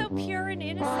 I'm just so pure and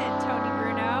innocent, Tony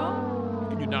Bruno.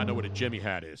 You do not know what a Jimmy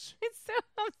hat is.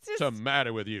 What's the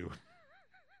matter with you?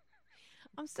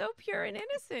 I'm so pure and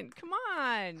innocent. Come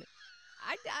on.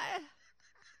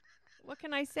 What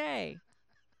can I say?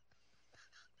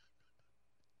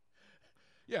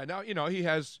 Yeah, now, he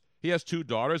has 2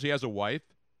 daughters. He has a wife,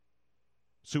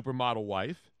 supermodel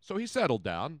wife. So he settled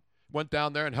down, went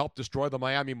down there and helped destroy the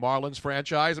Miami Marlins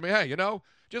franchise. I mean, hey,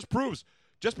 just proves,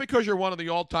 just because you're one of the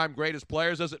all-time greatest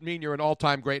players doesn't mean you're an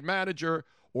all-time great manager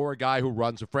or a guy who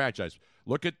runs a franchise.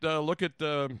 Look at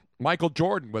Michael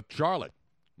Jordan with Charlotte.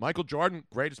 Michael Jordan,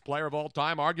 greatest player of all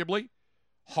time, arguably.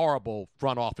 Horrible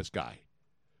front office guy.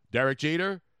 Derek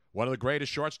Jeter, one of the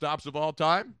greatest shortstops of all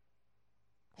time.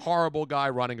 Horrible guy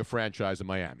running a franchise in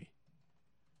Miami.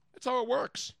 That's how it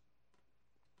works.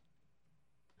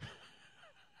 What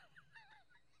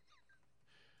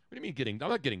do you mean I'm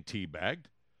not getting teabagged.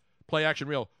 Play action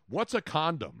real. What's a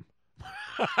condom?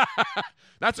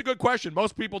 That's a good question.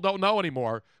 Most people don't know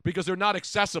anymore because they're not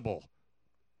accessible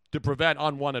to prevent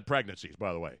unwanted pregnancies,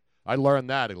 by the way. I learned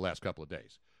that in the last couple of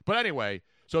days. But anyway,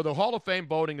 so the Hall of Fame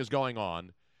voting is going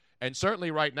on, and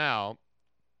certainly right now,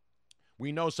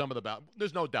 we know some of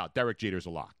there's no doubt Derek Jeter's a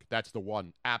lock. That's the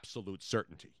one absolute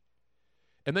certainty.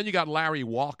 And then you got Larry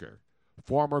Walker,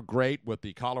 former great with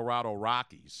the Colorado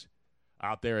Rockies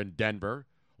out there in Denver.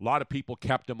 A lot of people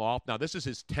kept him off. Now, this is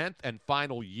his 10th and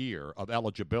final year of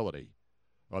eligibility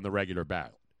on the regular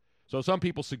ballot. So some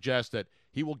people suggest that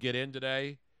he will get in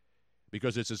today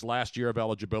because it's his last year of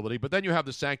eligibility. But then you have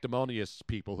the sanctimonious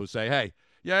people who say, hey,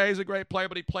 yeah, he's a great player,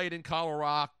 but he played in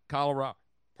Colorado.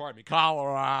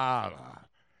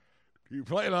 He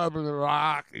played up in the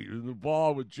Rockies, and the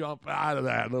ball would jump out of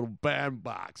that little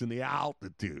bandbox in the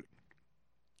altitude.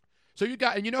 So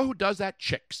and you know who does that?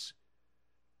 Chicks.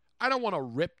 I don't want to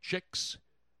rip chicks,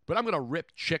 but I'm going to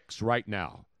rip chicks right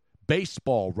now.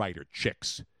 Baseball writer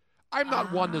chicks. I'm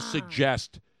not one to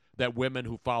suggest that women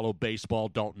who follow baseball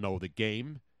don't know the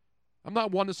game. I'm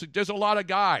not one to suggest. There's a lot of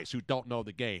guys who don't know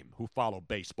the game who follow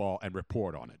baseball and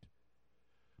report on it.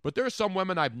 But there are some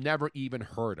women I've never even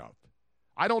heard of.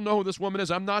 I don't know who this woman is.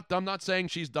 I'm not saying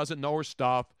she doesn't know her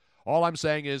stuff. All I'm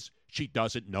saying is she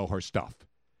doesn't know her stuff.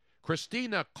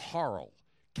 Christina Carl,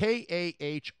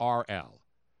 K-A-H-R-L.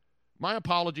 My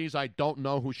apologies, I don't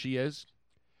know who she is.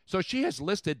 So she has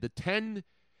listed the 10.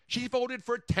 She voted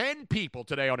for 10 people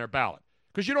today on her ballot.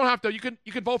 Because you don't have to, you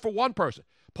can vote for one person.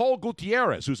 Paul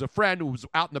Gutierrez, who's a friend who's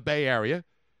out in the Bay Area,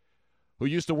 who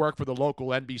used to work for the local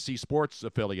NBC Sports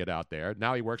affiliate out there.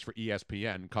 Now he works for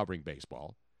ESPN covering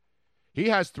baseball. He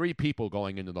has 3 people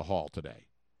going into the hall today.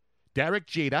 Derek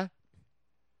Jeter,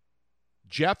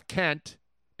 Jeff Kent,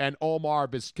 and Omar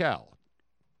Vizquel.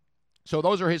 So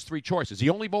those are his three choices. He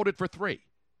only voted for 3.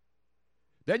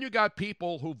 Then you got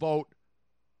people who vote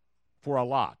for a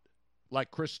lot, like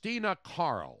Christina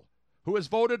Carl, who has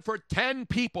voted for 10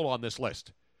 people on this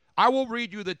list. I will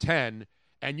read you the 10,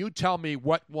 and you tell me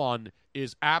what one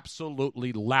is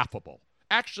absolutely laughable.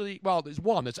 Actually, well, there's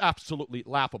one that's absolutely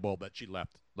laughable that she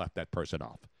left that person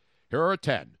off. Here are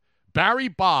 10. Barry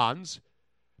Bonds,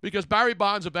 because Barry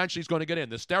Bonds eventually is going to get in.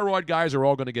 The steroid guys are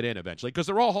all going to get in eventually because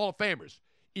they're all Hall of Famers,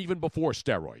 even before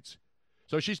steroids.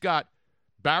 So she's got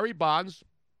Barry Bonds.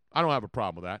 I don't have a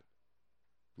problem with that.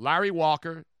 Larry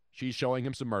Walker, she's showing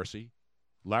him some mercy.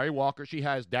 Larry Walker, she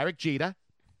has Derek Jeter,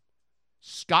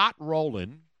 Scott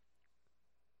Rowland,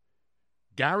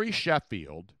 Gary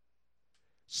Sheffield,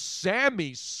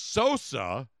 Sammy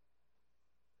Sosa,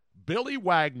 Billy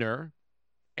Wagner,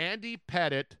 Andy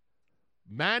Pettit,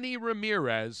 Manny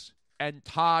Ramirez, and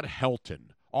Todd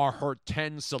Helton are her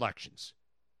 10 selections.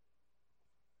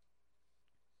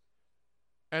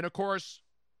 And, of course,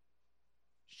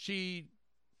 she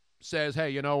says, hey,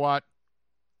 you know what?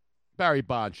 Barry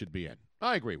Bonds should be in.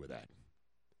 I agree with that.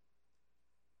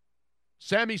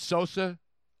 Sammy Sosa,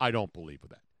 I don't believe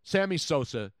with that. Sammy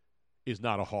Sosa is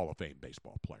not a Hall of Fame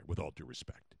baseball player, with all due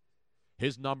respect.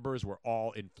 His numbers were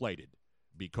all inflated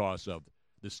because of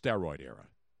the steroid era.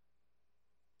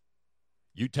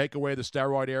 You take away the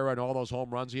steroid era and all those home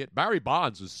runs he hit. Barry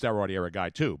Bonds is a steroid era guy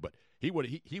too, but he would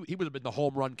have been the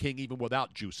home run king even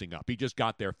without juicing up. He just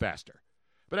got there faster.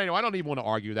 But anyway, I don't even want to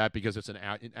argue that because it's an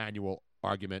annual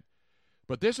argument.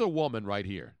 But there's a woman right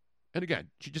here, and again,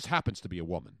 she just happens to be a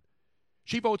woman.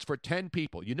 She votes for 10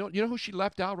 people. You know who she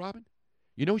left out, Robin?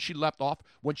 You know who she left off?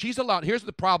 When she's allowed, here's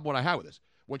the problem what I have with this.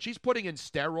 When she's putting in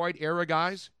steroid era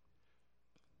guys,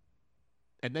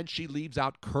 and then she leaves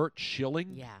out Kurt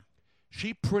Schilling,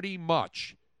 she pretty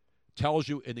much tells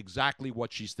you in exactly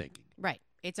what she's thinking. Right.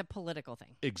 It's a political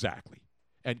thing. Exactly.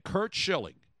 And Kurt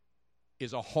Schilling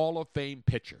is a Hall of Fame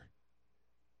pitcher.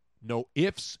 No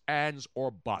ifs, ands,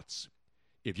 or buts.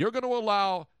 If you're going to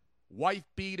allow wife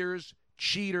beaters,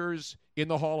 cheaters in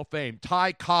the Hall of Fame,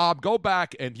 Ty Cobb, go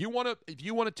back, and if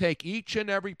you want to take each and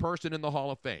every person in the Hall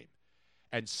of Fame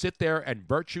and sit there and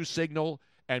virtue signal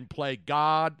and play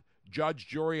God, judge,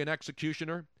 jury, and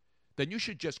executioner, then you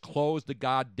should just close the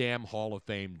goddamn Hall of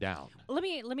Fame down. Let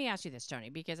me ask you this,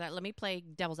 Tony, because let me play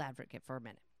devil's advocate for a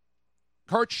minute.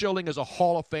 Kurt Schilling is a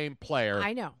Hall of Fame player.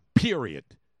 I know. Period.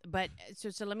 But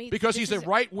so let me... Because he's a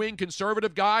right-wing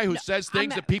conservative guy who says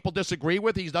things that people disagree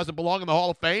with. He doesn't belong in the Hall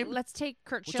of Fame. Let's take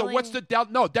Kurt Schilling... So what's the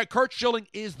doubt? No, that Kurt Schilling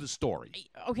is the story.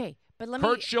 Okay, but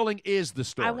Kurt Schilling is the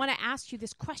story. I want to ask you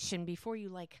this question before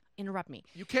you, interrupt me.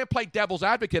 You can't play devil's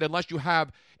advocate unless you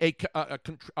have a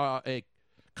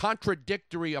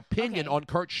contradictory opinion on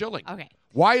Kurt Schilling. Okay.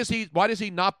 Why does he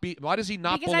not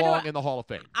belong in the Hall of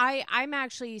Fame? I'm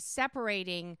actually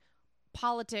separating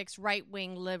politics,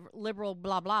 right-wing, liberal,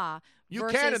 blah, blah. You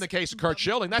can in the case of Kurt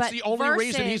Schilling. That's the only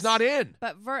reason he's not in.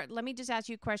 But let me just ask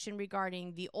you a question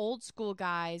regarding the old school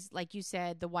guys, like you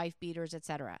said, the wife beaters,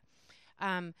 etc.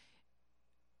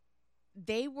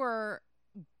 They were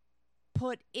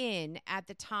put in at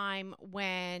the time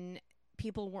when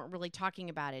people weren't really talking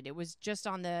about it. It was just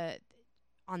on the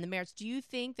merits. Do you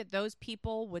think that those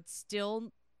people would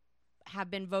still have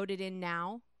been voted in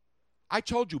now? I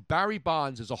told you, Barry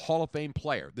Bonds is a Hall of Fame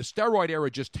player. The steroid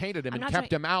era just tainted him and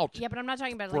kept him out. Yeah, but I'm not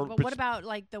talking about but what about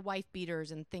the wife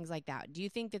beaters and things like that? Do you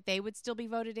think that they would still be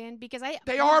voted in? Because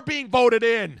they are being voted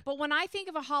in. But when I think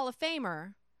of a Hall of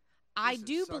Famer, I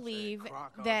do believe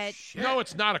that no,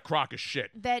 it's not a crock of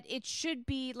shit. That it should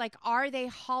be are they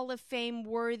Hall of Fame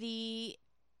worthy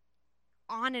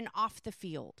on and off the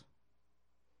field?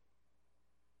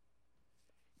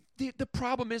 The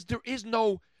problem is there's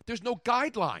no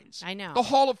guidelines. I know. The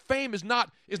Hall of Fame is not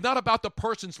about the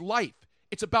person's life.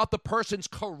 It's about the person's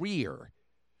career.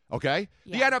 Okay?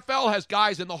 Yeah. The NFL has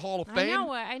guys in the Hall of Fame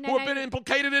who have been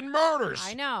implicated in murders.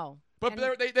 I know. But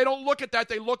they don't look at that.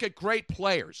 They look at great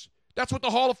players. That's what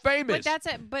the Hall of Fame is.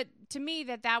 But to me,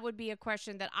 that would be a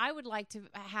question that I would like to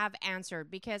have answered,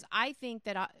 because I think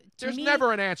that there's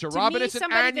never an answer, Robin. It's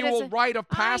an annual rite of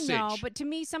passage. I know, but to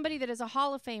me, somebody that is a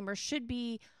Hall of Famer should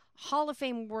be Hall of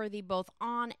Fame worthy both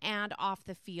on and off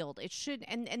the field. It should,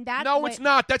 and that. No, it's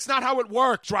not. That's not how it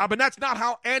works, Robin. That's not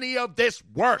how any of this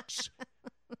works.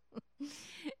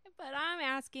 But I'm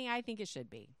asking. I think it should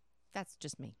be. That's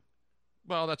just me.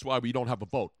 Well, that's why we don't have a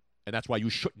vote, and that's why you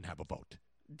shouldn't have a vote.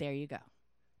 There you go.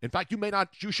 In fact,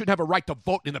 you shouldn't have a right to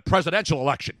vote in the presidential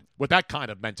election with that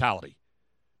kind of mentality.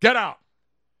 Get out.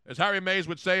 As Harry Mays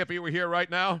would say if he were here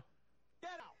right now.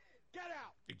 Get out. Get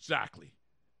out. Exactly.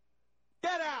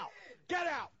 Get out. Get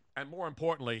out. And more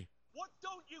importantly, What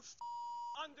don't you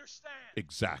understand?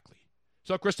 exactly.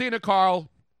 So, Christina Carl,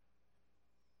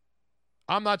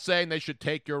 I'm not saying they should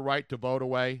take your right to vote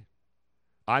away.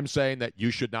 I'm saying that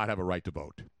you should not have a right to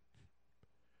vote.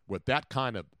 With that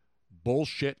kind of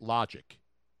bullshit logic.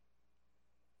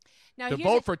 Now, To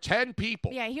vote for 10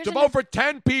 people. Yeah, here's to another- vote for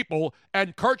 10 people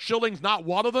and Kurt Schilling's not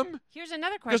one of them? Here's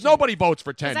another question. Because nobody votes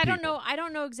for 10 Because people. I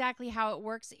don't know exactly how it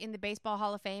works in the Baseball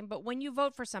Hall of Fame, but when you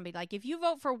vote for somebody, like if you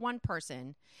vote for one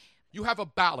person, You have a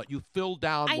ballot. You fill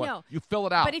down. I know. You fill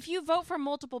it out. but if you vote for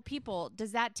multiple people,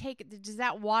 does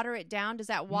that water it down? Does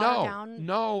that water down?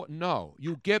 No.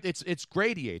 You give it's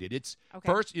gradated. It's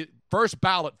Okay. first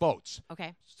ballot votes.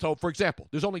 Okay. So, for example,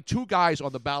 there's only 2 guys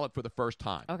on the ballot for the first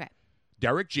time. Okay.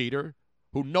 Derek Jeter,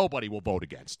 who nobody will vote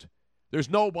against. There's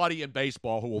nobody in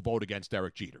baseball who will vote against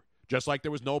Derek Jeter. Just like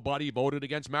there was nobody who voted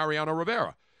against Mariano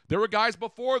Rivera. There were guys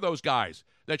before those guys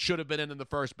that should have been in the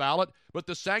first ballot, but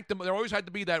there always had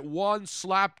to be that one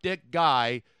slapdick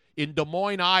guy in Des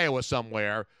Moines, Iowa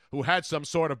somewhere who had some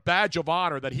sort of badge of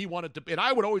honor that he wanted to, and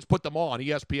I would always put them on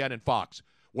ESPN and Fox.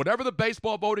 Whatever the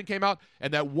baseball voting came out,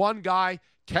 and that one guy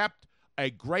kept a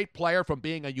great player from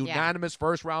being a unanimous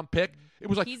first-round pick. It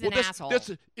was like, He's an asshole.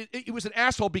 It was an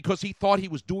asshole because he thought he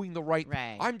was doing the right.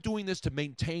 Right. I'm doing this to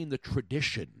maintain the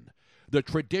tradition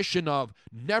of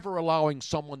never allowing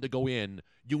someone to go in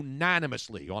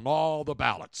unanimously on all the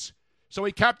ballots. So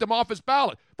he kept him off his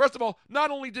ballot. First of all,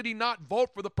 not only did he not vote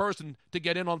for the person to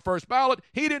get in on first ballot,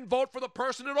 he didn't vote for the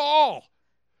person at all.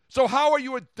 So how are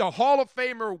you a Hall of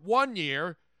Famer one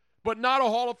year, but not a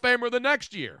Hall of Famer the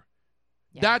next year?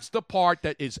 Yeah. That's the part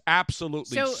that is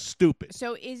absolutely stupid.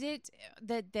 So is it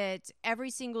that every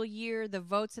single year the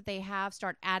votes that they have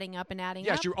start adding up and adding up?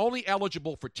 Yes, you're only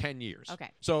eligible for 10 years. Okay.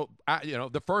 So,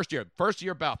 the first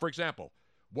year ballot, for example,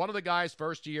 one of the guys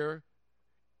first year,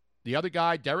 the other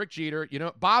guy, Derek Jeter,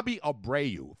 Bobby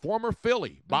Abreu, former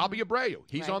Philly, Bobby Abreu.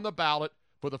 He's Right. on the ballot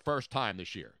for the first time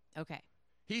this year. Okay.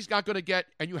 He's not going to get,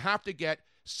 and you have to get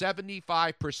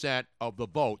 75% of the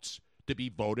votes to be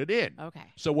voted in. Okay.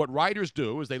 So what writers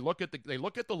do is they look at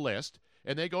the list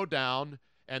and they go down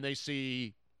and they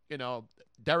see,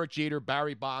 Derek Jeter,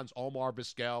 Barry Bonds, Omar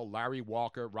Vizquel, Larry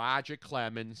Walker, Roger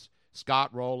Clemens,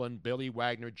 Scott Rowland, Billy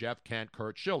Wagner, Jeff Kent,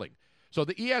 Kurt Schilling. So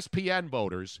the ESPN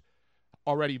voters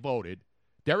already voted.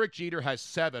 Derek Jeter has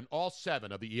 7. All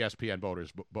 7 of the ESPN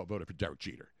voters voted for Derek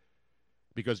Jeter.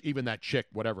 Because even that chick,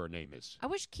 whatever her name is. I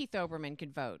wish Keith Olbermann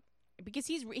could vote because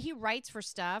he writes for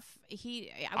stuff.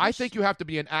 I think you have to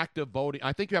be an active voting.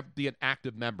 I think you have to be an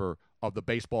active member of the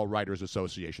Baseball Writers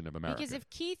Association of America. Because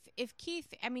if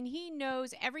Keith, I mean, he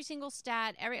knows every single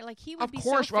stat. He would be Of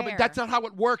course, so fair. Robin, that's not how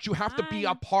it works. You have to be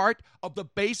a part of the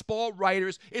Baseball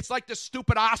Writers. It's like the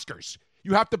stupid Oscars.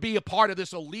 You have to be a part of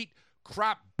this elite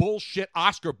crap bullshit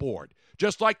Oscar board.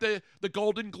 Just like the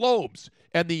Golden Globes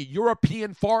and the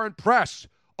European Foreign Press.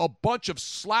 A bunch of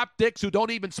slapdicks who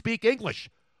don't even speak English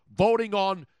voting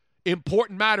on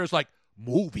important matters like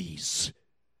movies.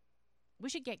 We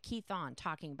should get Keith on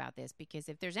talking about this because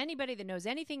if there's anybody that knows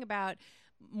anything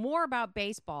more about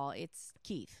baseball, it's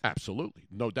Keith. Absolutely,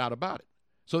 no doubt about it.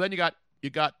 So then you got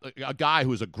a guy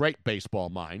who's a great baseball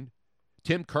mind,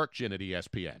 Tim Kirkjian at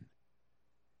ESPN.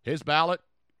 His ballot,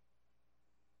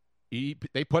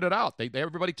 they put it out.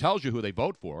 Everybody tells you who they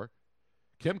vote for.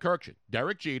 Tim Kirkjian,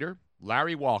 Derek Jeter,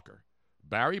 Larry Walker,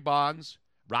 Barry Bonds,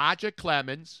 Roger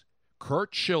Clemens,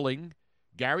 Kurt Schilling,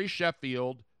 Gary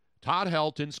Sheffield, Todd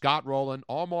Helton, Scott Rowland,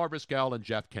 Omar Vizquel, and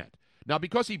Jeff Kent. Now,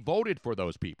 because he voted for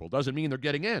those people doesn't mean they're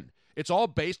getting in. It's all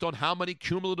based on how many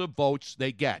cumulative votes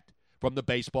they get from the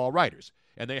baseball writers.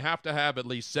 And they have to have at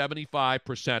least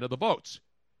 75% of the votes.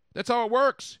 That's how it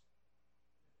works.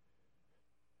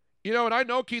 And I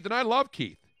know Keith, and I love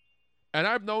Keith. And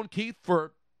I've known Keith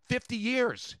for 50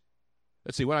 years.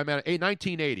 Let's see, what I meant,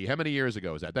 1980. How many years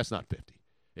ago is that? That's not 50.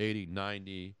 80,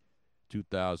 90,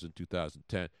 2000,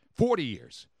 2010. 40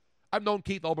 years. I've known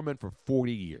Keith Olbermann for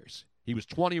 40 years. He was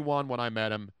 21 when I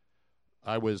met him.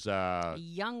 I was a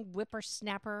young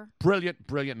whippersnapper.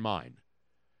 Brilliant mind.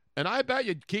 And I bet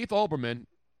you Keith Olbermann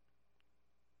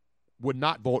would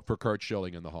not vote for Kurt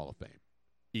Schilling in the Hall of Fame,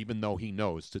 even though he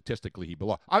knows statistically he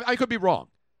belongs. I could be wrong.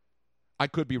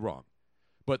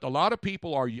 But a lot of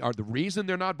people are the reason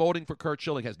they're not voting for Kurt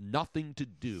Schilling has nothing to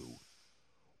do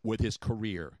with his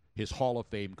career, his Hall of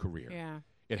Fame career. Yeah.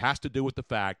 It has to do with the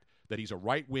fact that he's a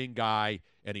right-wing guy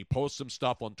and he posts some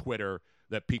stuff on Twitter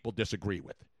that people disagree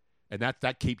with. And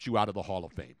that keeps you out of the Hall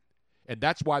of Fame. And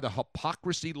that's why the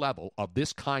hypocrisy level of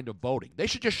this kind of voting, they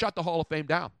should just shut the Hall of Fame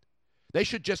down. They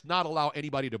should just not allow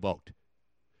anybody to vote.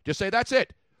 Just say, that's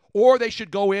it. Or they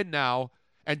should go in now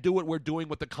and do what we're doing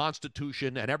with the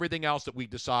Constitution and everything else that we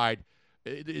decide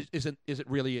isn't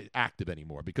really active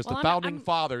anymore, because the founding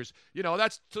fathers,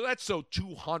 that's so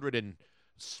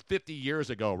 250 years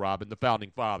ago, Robin, the founding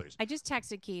fathers. I just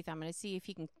texted Keith. I'm going to see if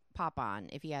he can pop on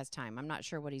if he has time. I'm not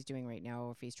sure what he's doing right now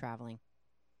or if he's traveling.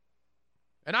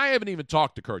 And I haven't even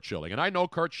talked to Curt Schilling. And I know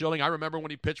Curt Schilling. I remember when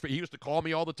he pitched he used to call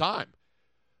me all the time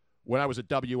when I was at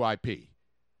WIP.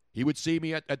 He would see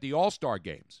me at the All-Star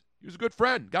games. He was a good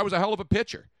friend. Guy was a hell of a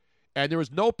pitcher. And there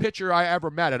was no pitcher I ever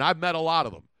met, and I've met a lot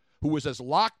of them, who was as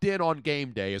locked in on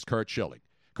game day as Curt Schilling.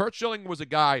 Curt Schilling was a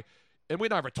guy, and we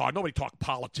never talked. Nobody talked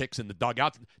politics in the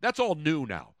dugout. That's all new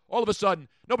now. All of a sudden,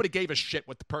 nobody gave a shit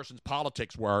what the person's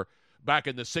politics were back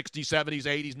in the 60s, 70s,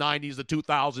 80s, 90s, the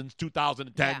 2000s,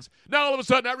 2010s. Yeah. Now, all of a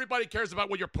sudden, everybody cares about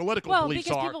what your political beliefs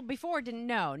are. Well, because people before didn't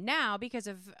know. Now, because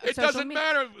of it doesn't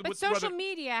matter. But social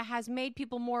media has made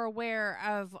people more aware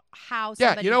of how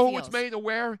somebody you know feels. what's made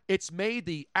aware? It's made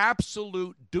the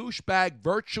absolute douchebag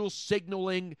virtual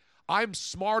signaling, I'm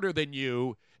smarter than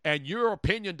you, and your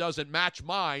opinion doesn't match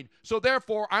mine, so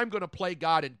therefore I'm going to play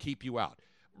God and keep you out.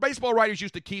 Baseball writers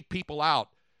used to keep people out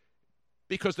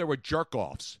because there were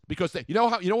jerk-offs. Because you know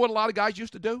what a lot of guys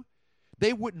used to do?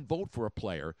 They wouldn't vote for a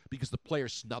player because the player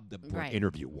snubbed them for an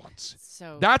interview once.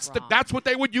 So that's what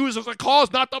they would use as a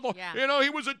cause, not the vote. Yeah. He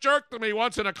was a jerk to me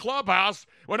once in a clubhouse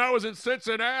when I was in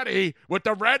Cincinnati with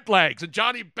the Redlegs, and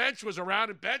Johnny Bench was around,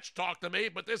 and Bench talked to me,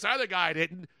 but this other guy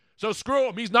didn't. So screw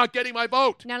him. He's not getting my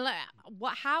vote. Now,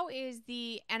 how is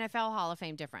the NFL Hall of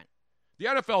Fame different? The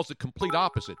NFL is the complete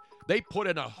opposite. They put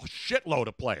in a shitload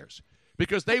of players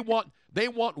because they want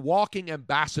walking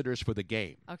ambassadors for the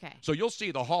game. Okay. So you'll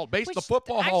see the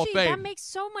Football Hall of Fame. That makes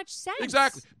so much sense.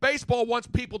 Exactly. Baseball wants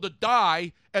people to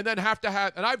die and then have to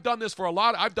have, and I've done this for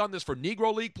I've done this for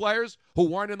Negro League players who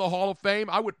weren't in the Hall of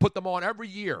Fame. I would put them on every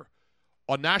year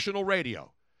on national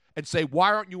radio and say,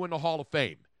 why aren't you in the Hall of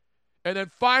Fame? And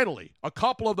then finally, a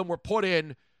couple of them were put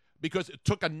in because it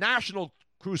took a national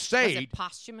crusade. Was it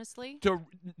posthumously?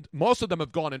 Most of them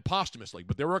have gone in posthumously,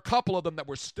 but there were a couple of them that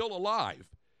were still alive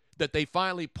that they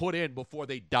finally put in before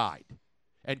they died.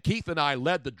 And Keith and I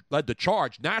led the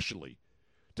charge nationally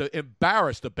to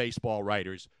embarrass the baseball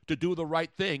writers to do the right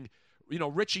thing.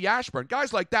 Richie Ashburn,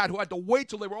 guys like that who had to wait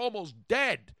till they were almost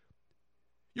dead.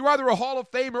 You're either a Hall of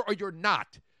Famer or you're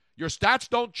not. Your stats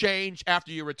don't change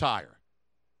after you retire.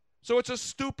 So it's a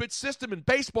stupid system, and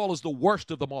baseball is the worst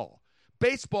of them all.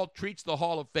 Baseball treats the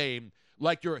Hall of Fame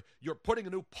like you're putting a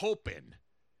new pope in.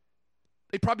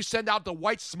 They probably send out the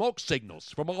white smoke signals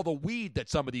from all the weed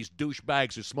that some of these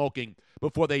douchebags are smoking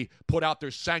before they put out their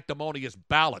sanctimonious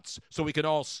ballots so we can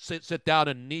all sit down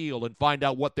and kneel and find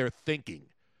out what they're thinking.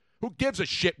 Who gives a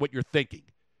shit what you're thinking?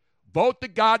 Vote the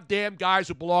goddamn guys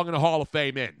who belong in the Hall of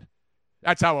Fame in.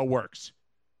 That's how it works.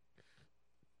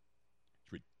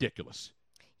 It's ridiculous.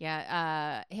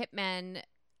 Yeah, Hitman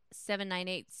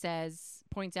 798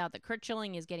 points out that Curt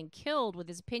Schilling is getting killed with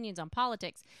his opinions on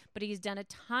politics, but he's done a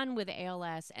ton with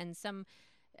ALS and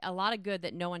a lot of good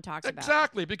that no one talks about.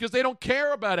 Exactly, because they don't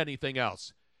care about anything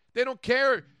else. They don't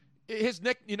care.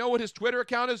 You know what his Twitter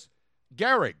account is?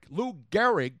 Gehrig. Lou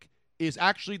Gehrig is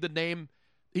actually the name.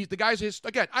 He's the guy's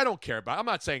again, I don't care about it. I'm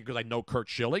not saying because I know Curt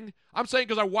Schilling. I'm saying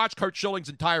because I watched Curt Schilling's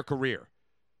entire career.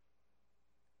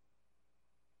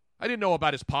 I didn't know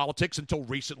about his politics until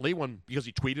recently because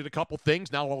he tweeted a couple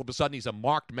things. Now all of a sudden he's a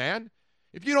marked man.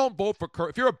 If you don't vote for Curt,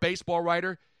 if you're a baseball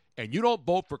writer and you don't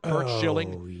vote for Curt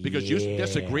Schilling because you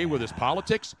disagree with his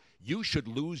politics, you should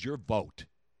lose your vote.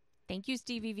 Thank you,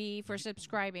 Stevie V, for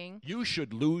subscribing. You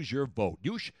should lose your vote.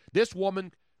 This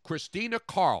woman, Christina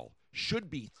Carl, should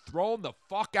be thrown the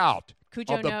fuck out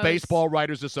of the Baseball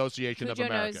Writers Association of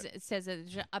America. Cujo says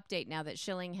there's an update now that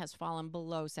Schilling has fallen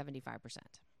below 75%.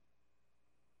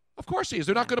 Of course he is.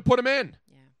 They're not going to put him in.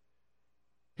 Yeah.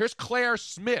 Here's Claire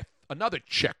Smith, another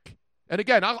chick. And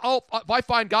again, if I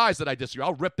find guys that I disagree,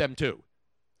 I'll rip them too.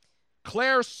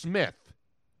 Claire Smith.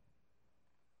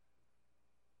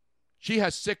 She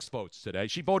has 6 votes today.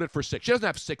 She voted for 6. She doesn't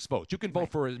have 6 votes. You can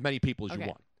vote for as many people as you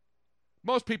want.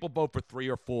 Most people vote for 3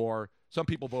 or 4. Some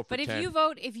people vote for 10.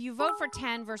 But if you vote for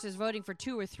 10 versus voting for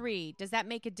 2 or 3, does that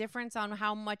make a difference on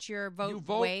how much your vote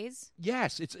weighs?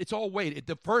 Yes, it's all weighted.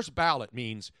 The first ballot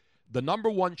means the number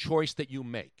one choice that you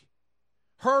make.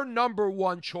 Her number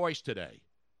one choice today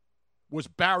was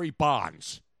Barry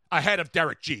Bonds ahead of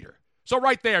Derek Jeter. So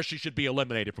right there, she should be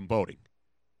eliminated from voting.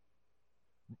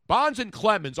 Bonds and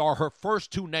Clemens are her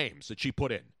first 2 names that she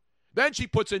put in. Then she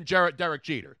puts in Derek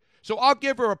Jeter. So I'll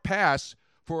give her a pass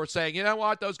for saying, you know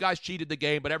what, those guys cheated the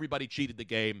game, but everybody cheated the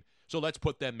game, so let's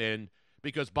put them in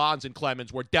because Bonds and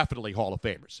Clemens were definitely Hall of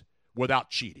Famers without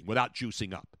cheating, without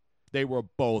juicing up. They were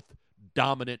both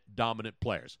dominant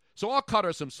players. So I'll cut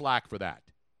her some slack for that.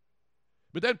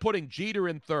 But then putting Jeter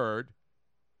in third,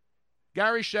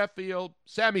 Gary Sheffield,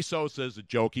 Sammy Sosa is a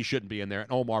joke. He shouldn't be in there,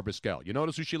 and Omar Vizquel. You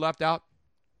notice who she left out?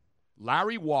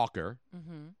 Larry Walker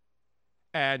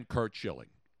and Kurt Schilling.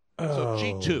 So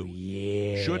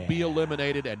G2 should be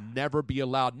eliminated and never be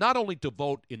allowed not only to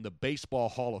vote in the Baseball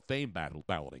Hall of Fame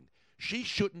balloting, she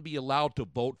shouldn't be allowed to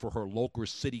vote for her local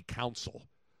city council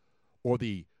or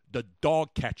the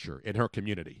dog catcher in her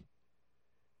community.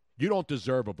 You don't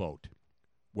deserve a vote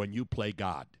when you play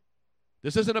God.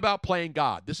 This isn't about playing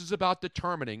God. This is about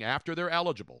determining, after they're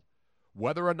eligible,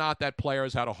 whether or not that player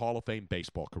has had a Hall of Fame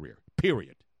baseball career,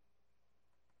 period.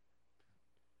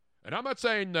 And I'm not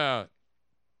saying that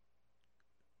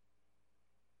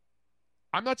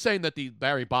the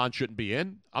Barry Bonds shouldn't be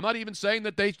in. I'm not even saying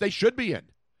that they should be in.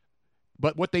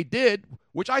 But what they did,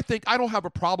 which I don't have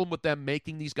a problem with them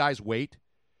making these guys wait,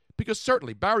 because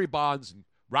certainly Barry Bonds and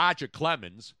Roger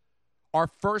Clemens are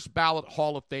first ballot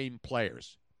Hall of Fame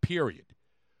players, period.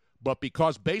 But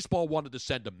because baseball wanted to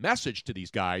send a message to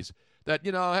these guys that,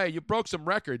 hey, you broke some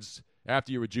records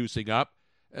after you were juicing up,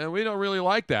 and we don't really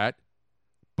like that.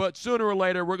 But sooner or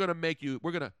later, we're going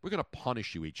to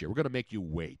punish you each year. We're going to make you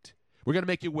wait. We're going to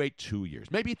make you wait 2 years,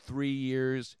 maybe 3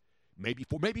 years, maybe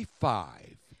 4, maybe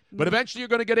 5. But eventually you're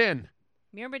going to get in.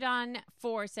 Mirmadon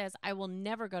 4 says, I will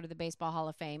never go to the Baseball Hall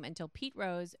of Fame until Pete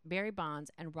Rose, Barry Bonds,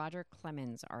 and Roger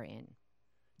Clemens are in.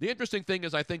 The interesting thing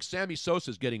is I think Sammy Sosa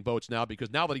is getting votes now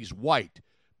because now that he's white,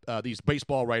 these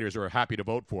baseball writers are happy to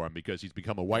vote for him because he's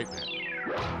become a white man.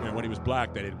 And when he was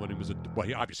black, they didn't.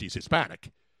 Obviously he's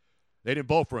Hispanic. They didn't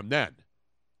vote for him then.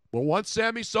 But once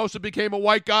Sammy Sosa became a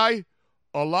white guy,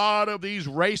 a lot of these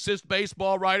racist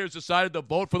baseball writers decided to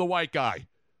vote for the white guy.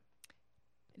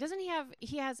 Doesn't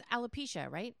he has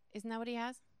alopecia, right? Isn't that what he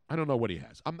has? I don't know what he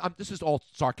has. This is all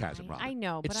sarcasm, Robin. I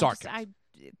know, it's but sarcasm.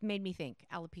 it made me think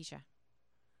alopecia.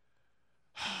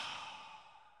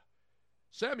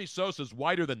 Sammy Sosa's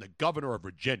whiter than the governor of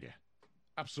Virginia.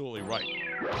 Absolutely right.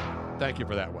 Thank you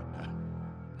for that one.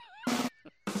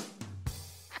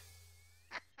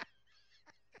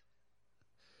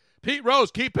 Pete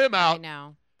Rose, keep him out.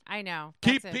 I know.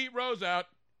 Keep Pete Rose out.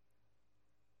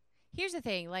 Here's the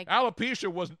thing,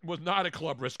 alopecia was not a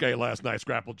club risque last night,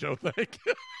 Scrapple Joe, thank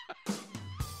you.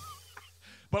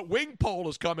 But wing pole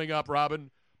is coming up,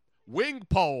 Robin. Wing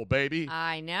pole, baby.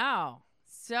 I know.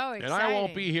 So exciting. And I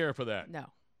won't be here for that. No.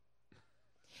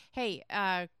 Hey,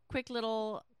 quick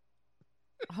little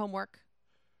homework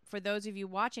for those of you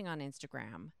watching on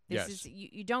Instagram. This is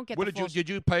you don't get the full did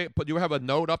you pay? Do you have a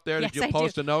note up there? Yes, did you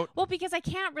post a note? Well, because I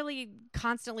can't really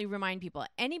constantly remind people.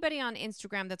 Anybody on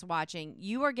Instagram that's watching,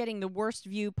 you are getting the worst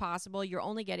view possible. You're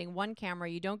only getting one camera.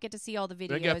 You don't get to see all the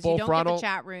videos. You don't frontal? get the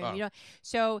chat room. You know.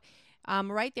 So,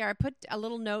 right there, I put a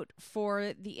little note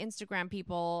for the Instagram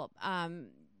people.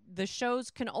 The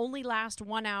shows can only last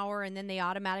 1 hour, and then they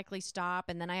automatically stop,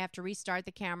 and then I have to restart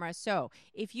the camera. So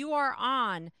if you are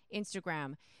on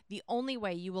Instagram, the only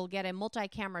way you will get a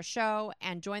multi-camera show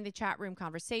and join the chat room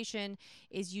conversation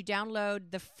is you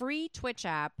download the free Twitch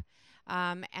app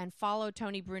and follow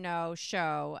Tony Bruno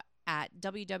Show at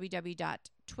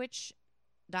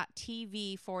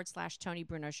www.twitch.tv/Tony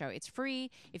Bruno Show. It's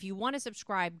free. If you want to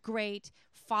subscribe, great.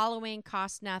 Following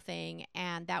costs nothing,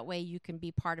 and that way you can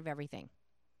be part of everything.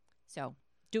 So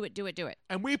do it.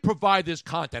 And we provide this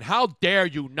content. How dare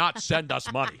you not send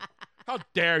us money? How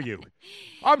dare you?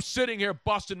 I'm sitting here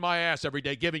busting my ass every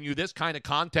day giving you this kind of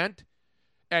content,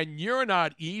 and you're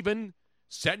not even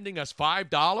sending us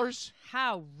 $5?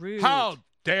 How rude. How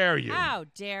dare you? How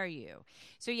dare you?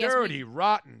 So yes, dirty,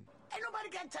 rotten. Ain't nobody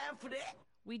got time for that.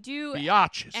 We do.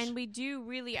 Biatches. And we do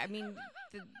really, I mean,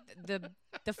 the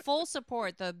full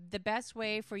support, the best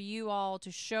way for you all to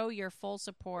show your full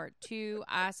support to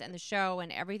us and the show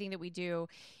and everything that we do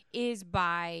is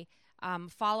by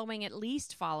at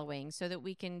least following so that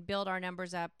we can build our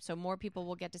numbers up so more people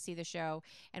will get to see the show.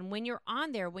 And when you're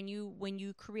on there, when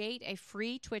you create a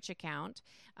free Twitch account,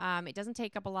 it doesn't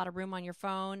take up a lot of room on your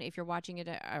phone. If you're watching it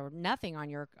or nothing on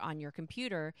your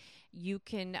computer, you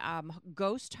can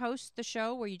ghost host the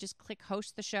show where you just click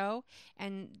host the show,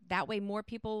 and that way more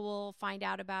people will find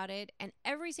out about it. And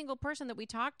every single person that we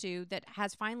talk to that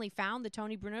has finally found the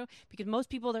Tony Bruno, because most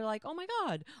people, they're like, oh my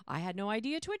God, I had no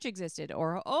idea Twitch existed,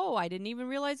 or oh, I didn't even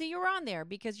realize that you were on there,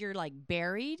 because you're like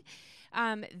buried.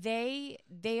 They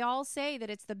all say that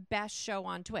it's the best show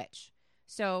on Twitch.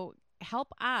 So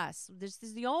help us. This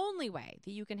is the only way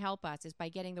that you can help us is by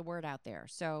getting the word out there.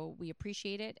 So we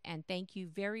appreciate it, and thank you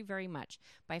very, very much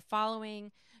by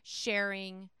following,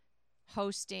 sharing,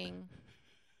 hosting,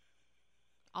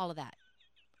 all of that.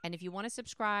 And if you want to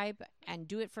subscribe and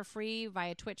do it for free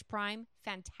via Twitch Prime,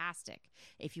 fantastic.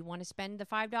 If you want to spend the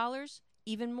 $5,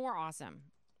 even more awesome,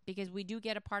 because we do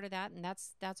get a part of that, and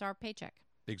that's our paycheck.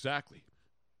 Exactly.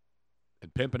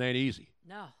 And pimping ain't easy.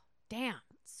 No. Damn.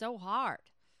 It's so hard.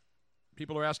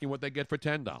 People are asking what they get for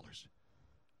 $10.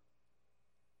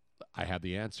 I have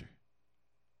the answer.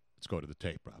 Let's go to the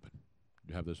tape, Robin.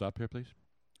 You have this up here, please?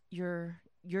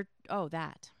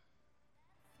 That.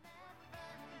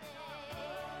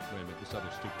 Wait a minute, this other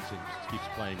stupid thing keeps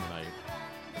playing when I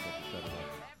get to set it up.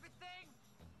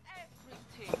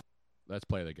 Everything. Let's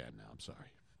play it again now. I'm sorry.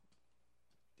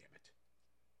 Damn it.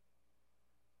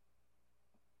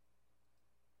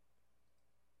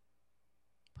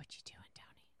 What you doing,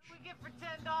 Tony? We get for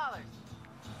 $10.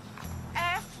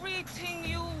 Everything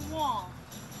you want.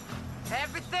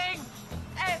 Everything.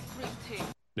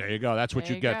 There you go. That's what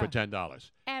There you you get go. for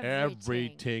 $10. Everything.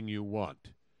 Everything you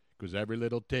want. Because every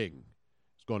little thing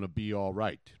is going to be all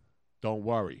right. Don't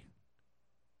worry.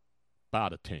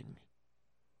 About a ting.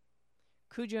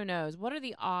 Cujo knows. What are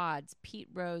the odds Pete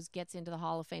Rose gets into the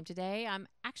Hall of Fame today? I'm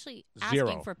actually 0.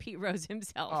 asking for Pete Rose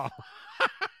himself. Oh.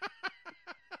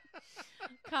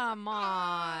 Come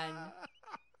on.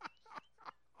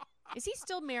 Is he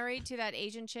still married to that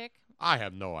Asian chick? I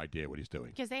have no idea what he's doing.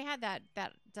 Because they had that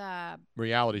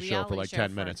Reality show for like show 10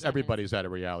 for minutes. 10 Everybody's had a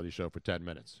reality show for 10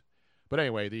 minutes. But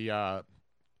anyway, the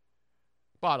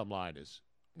bottom line is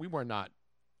we were not.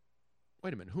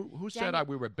 Wait a minute. Who said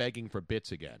we were begging for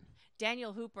bits again?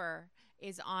 Daniel Hooper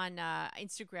is on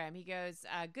Instagram. He goes,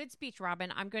 good speech,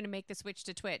 Robin. I'm going to make the switch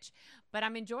to Twitch. But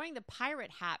I'm enjoying the pirate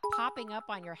hat popping up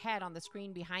on your head on the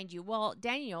screen behind you. Well,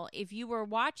 Daniel, if you were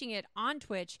watching it on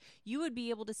Twitch, you would be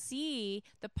able to see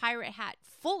the pirate hat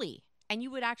fully. And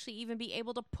you would actually even be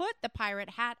able to put the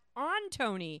pirate hat on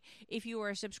Tony if you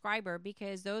were a subscriber,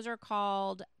 because those are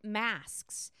called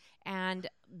masks. And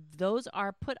those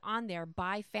are put on there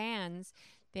by fans.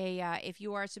 They, if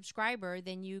you are a subscriber,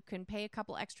 then you can pay a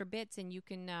couple extra bits, and you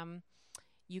can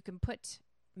put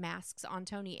masks on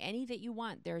Tony, any that you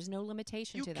want. There's no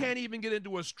limitation to that. You can't even get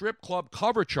into a strip club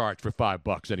cover charge for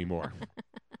 $5 anymore,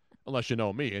 unless you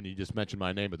know me and you just mention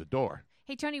my name at the door.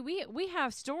 Hey Tony, we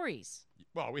have stories.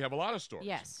 Well, we have a lot of stories.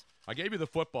 Yes. I gave you the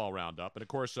football roundup, and of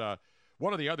course,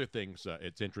 one of the other things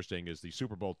it's interesting is the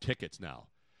Super Bowl tickets now.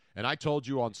 And I told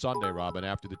you on Sunday, Robin,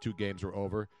 after the 2 games were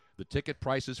over, the ticket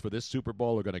prices for this Super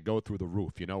Bowl are going to go through the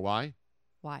roof. You know why?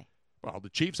 Why? Well, the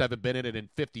Chiefs haven't been in it in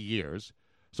 50 years.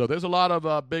 So there's a lot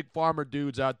of big farmer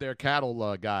dudes out there,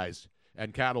 cattle guys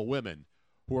and cattle women,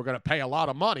 who are going to pay a lot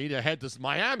of money to head to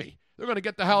Miami. They're going to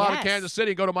get the hell out of Kansas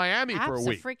City and go to Miami for a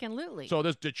week. Abso-freaking-lutely. So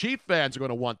the Chief fans are going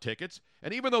to want tickets.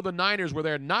 And even though the Niners were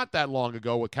there not that long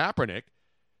ago with Kaepernick,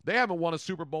 they haven't won a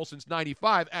Super Bowl since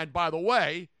 '95. And by the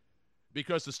way,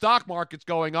 because the stock market's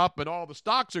going up and all the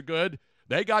stocks are good,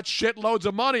 they got shitloads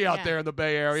of money out there in the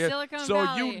Bay Area. Silicon so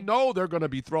Valley. you know they're going to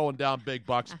be throwing down big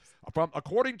bucks.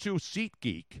 According to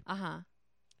SeatGeek,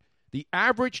 the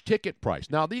average ticket price.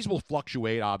 Now, these will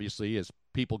fluctuate, obviously, as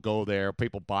people go there,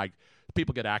 people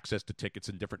get access to tickets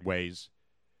in different ways.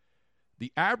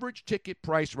 The average ticket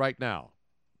price right now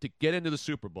to get into the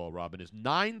Super Bowl, Robin, is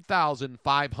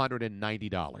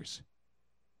 $9,590.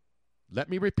 Let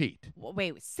me repeat.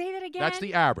 Wait, say that again? That's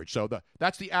the average. So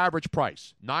that's the average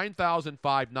price,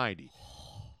 $9,590.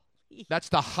 That's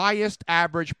the highest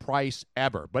average price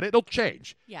ever, but it'll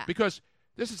change. Yeah. Because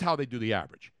this is how they do the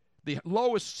average. The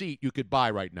lowest seat you could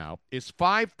buy right now is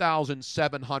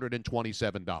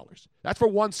 $5,727. That's for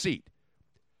one seat.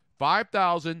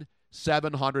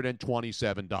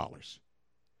 $5,727.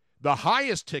 The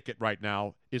highest ticket right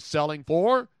now is selling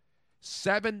for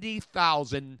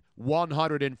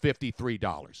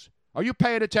 $70,153. Are you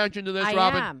paying attention to this,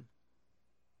 Robin? I am.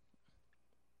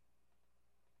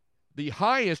 The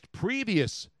highest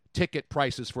previous ticket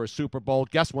prices for a Super Bowl,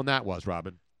 guess when that was,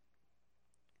 Robin?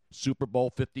 Super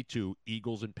Bowl 52,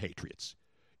 Eagles and Patriots.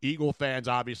 Eagle fans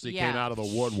obviously came out of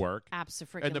the woodwork.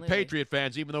 Absolutely. And the Patriot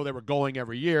fans, even though they were going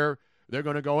every year, they're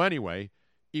going to go anyway,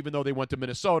 even though they went to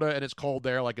Minnesota and it's cold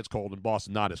there like it's cold in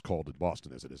Boston. Not as cold in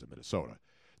Boston as it is in Minnesota.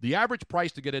 The average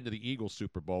price to get into the Eagles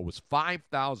Super Bowl was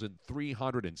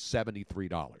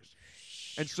 $5,373.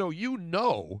 And so you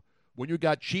know when you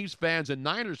got Chiefs fans and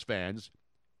Niners fans,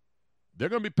 they're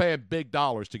going to be paying big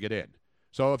dollars to get in.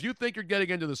 So if you think you're getting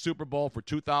into the Super Bowl for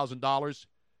 $2,000,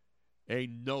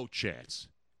 ain't no chance.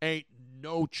 Ain't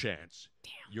no chance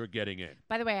you're getting in.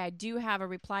 By the way, I do have a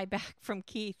reply back from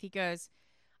Keith. He goes,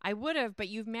 I would have, but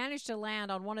you've managed to land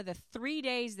on one of the 3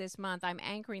 days this month. I'm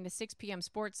anchoring the 6 p.m.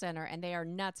 Sports Center, and they are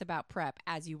nuts about prep,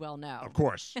 as you well know. Of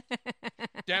course.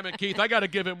 Damn it, Keith, I got to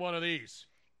give him one of these.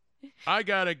 I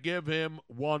got to give him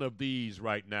one of these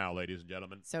right now, ladies and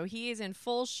gentlemen. So he is in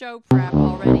full show prep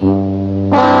already.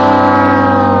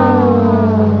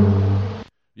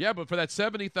 Yeah, but for that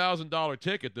 $70,000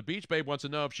 ticket, the Beach Babe wants to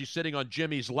know if she's sitting on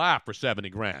Jimmy's lap for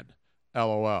 $70,000.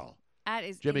 LOL. That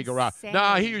is Jimmy insane. Garage.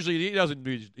 Nah, he doesn't.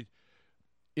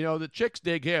 You know, the chicks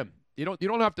dig him. You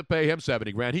don't have to pay him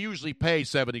 $70,000. He usually pays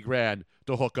 $70,000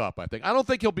 to hook up. I don't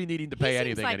think he'll be needing to pay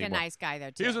anything like anymore. He's a nice guy, though.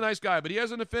 Too. He's a nice guy, but he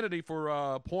has an affinity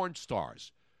for porn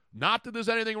stars. Not that there's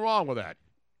anything wrong with that.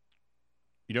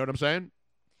 You know what I'm saying?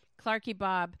 Clarky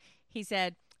Bob, he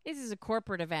said, this is a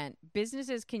corporate event.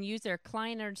 Businesses can use their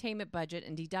client entertainment budget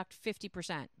and deduct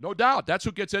 50%. No doubt. That's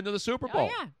who gets into the Super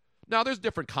Bowl. Oh, yeah. Now, there's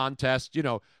different contests. You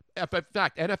know, in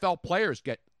fact, NFL players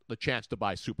get the chance to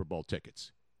buy Super Bowl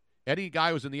tickets. Any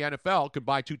guy who's in the NFL can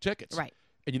buy 2 tickets. Right.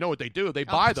 And you know what they do? They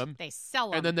buy them. They sell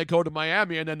them. And then they go to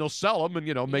Miami, and then they'll sell them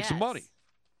and, make some money.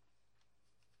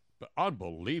 But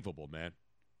unbelievable, man.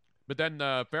 But then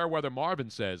Fairweather Marvin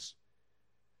says,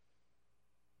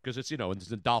 because it's, it's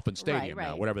the Dolphin Stadium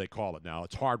now, whatever they call it now.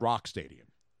 It's Hard Rock Stadium,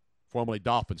 formerly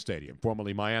Dolphin Stadium,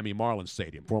 formerly Miami Marlins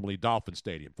Stadium, formerly Dolphin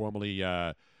Stadium, formerly,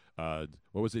 what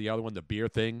was the other one, the beer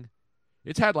thing?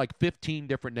 It's had like 15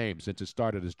 different names since it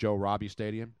started as Joe Robbie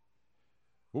Stadium.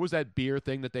 What was that beer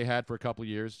thing that they had for a couple of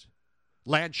years?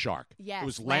 Land Shark. Yes. It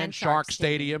was Land Shark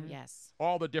Stadium. Yes.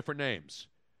 All the different names.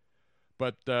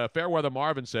 But Fairweather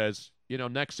Marvin says,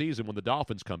 next season when the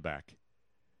Dolphins come back,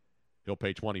 he'll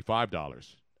pay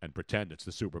 $25 and pretend it's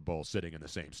the Super Bowl sitting in the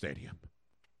same stadium.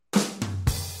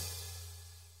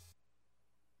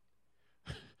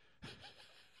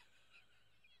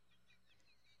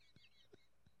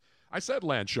 I said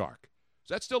Land Shark. Is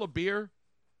that still a beer?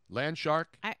 Land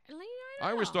Shark? I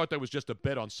always thought that was just a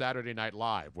bit on Saturday Night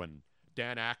Live when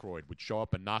Dan Aykroyd would show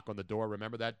up and knock on the door.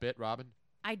 Remember that bit, Robin?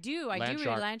 I do. I Land do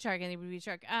Shark. read Land Shark and they would be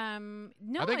Shark. No,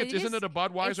 I think isn't it a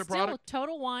Budweiser product?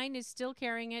 Total Wine is still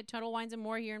carrying it. Total Wines and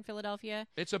More here in Philadelphia.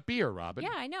 It's a beer, Robin.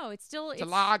 Yeah, I know. It's a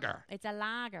lager. It's a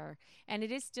lager, and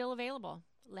it is still available.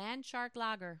 Land Shark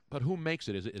Lager. But who makes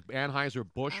it? Is it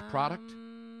Anheuser-Busch product?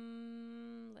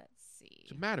 Let's see.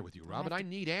 What's the matter with you, Robin? I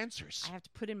need answers. I have to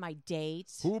put in my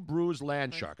date. Who brews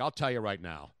Land Shark? I'll tell you right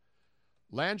now.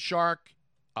 Land Shark,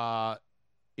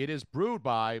 it is brewed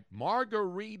by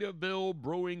Margaritaville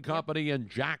Brewing Company in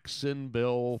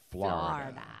Jacksonville,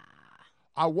 Florida.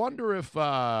 I wonder if,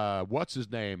 what's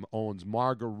his name, owns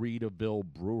Margaritaville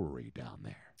Brewery down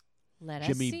there. Let us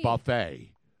Jimmy see.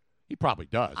 Buffet. He probably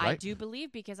does, right? I do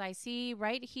believe because I see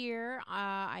right here,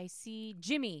 I see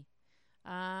Jimmy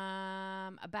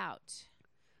about.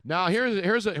 Now,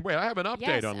 here's a wait, I have an update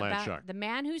Yes, on Land about Shark. the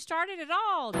man who started it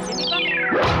all, Jimmy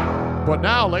Buffett. But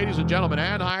now, ladies and gentlemen,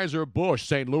 Anheuser-Busch,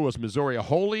 St. Louis, Missouri, a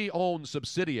wholly owned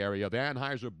subsidiary of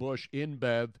Anheuser-Busch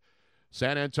InBev,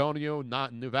 San Antonio,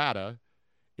 Nevada,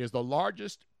 is the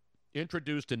largest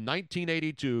introduced in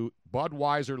 1982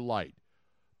 Budweiser Light.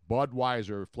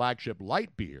 Budweiser flagship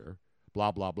light beer,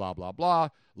 blah, blah, blah, blah, blah.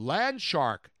 Land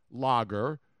Shark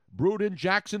Lager, brewed in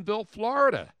Jacksonville,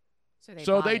 Florida.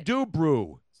 So they do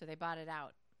brew. So they bought it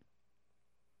out.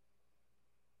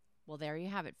 Well, there you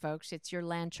have it, folks. It's your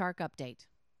Land Shark update.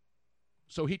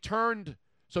 So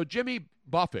Jimmy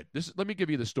Buffett, let me give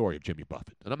you the story of Jimmy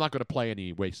Buffett, and I'm not going to play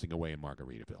any wasting away in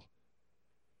Margaritaville.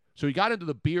 So he got into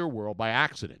the beer world by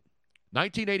accident.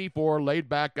 1984,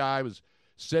 laid-back guy, was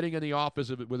sitting in the office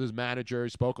with his manager. He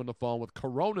spoke on the phone with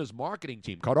Corona's marketing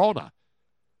team, Corona,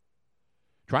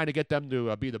 trying to get them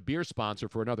to be the beer sponsor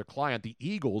for another client, the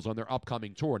Eagles, on their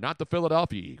upcoming tour, not the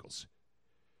Philadelphia Eagles.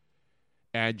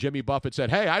 And Jimmy Buffett said,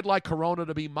 hey, I'd like Corona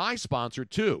to be my sponsor,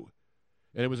 too.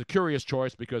 And it was a curious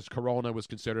choice because Corona was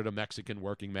considered a Mexican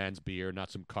working man's beer,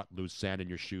 not some cut-loose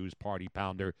sand-in-your-shoes party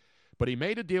pounder. But he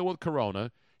made a deal with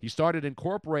Corona. He started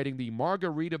incorporating the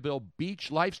Margaritaville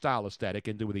beach lifestyle aesthetic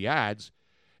into the ads.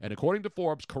 And according to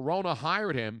Forbes, Corona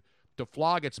hired him to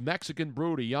flog its Mexican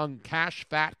brew to young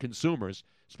cash-fat consumers,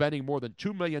 spending more than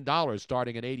 $2 million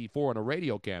starting in '84 in a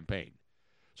radio campaign.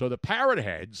 So the parrot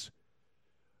heads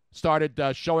started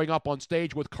showing up on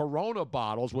stage with Corona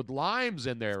bottles with limes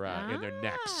in their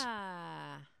necks.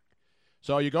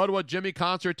 So you go to a Jimmy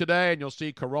concert today, and you'll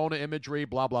see Corona imagery,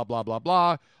 blah, blah, blah, blah,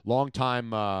 blah.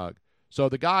 So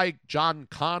the guy, John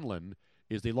Conlon,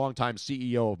 is the longtime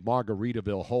CEO of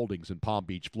Margaritaville Holdings in Palm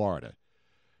Beach, Florida.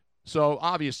 So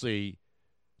obviously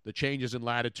the changes in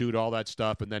latitude, all that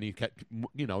stuff, and then he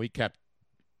kept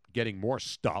getting more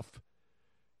stuff,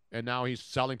 and now he's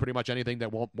selling pretty much anything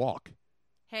that won't walk.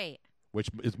 Hey. Which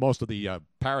is most of the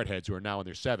parrot heads who are now in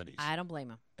their 70s. I don't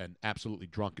blame him. And absolutely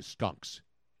drunk as skunks.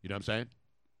 You know what I'm saying?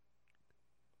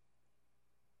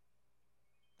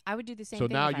 I would do the same so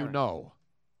thing. now if I you were. know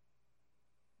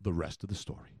the rest of the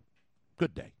story.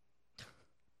 Good day.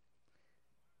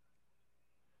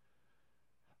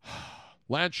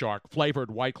 Land Shark flavored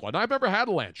White Claw. Now, I've never had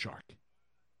a Land Shark.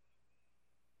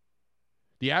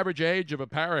 The average age of a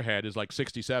parrothead is like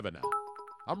 67 now.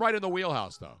 I'm right in the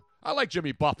wheelhouse, though. I like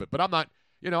Jimmy Buffett, but I'm not,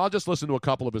 I'll just listen to a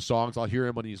couple of his songs. I'll hear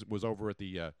him when he was over at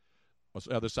the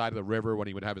other side of the river when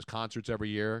he would have his concerts every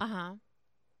year. Uh-huh.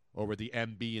 Over at the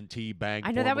MB&T Bank.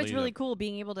 I know that was really cool,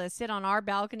 being able to sit on our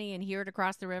balcony and hear it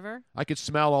across the river. I could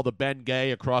smell all the Ben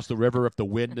Gay across the river if the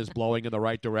wind is blowing in the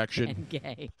right direction. Ben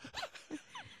Gay.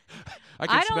 I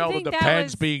could smell the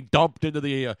depends being dumped into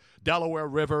the Delaware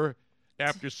River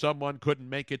after someone couldn't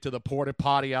make it to the porta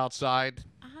potty outside.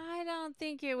 I don't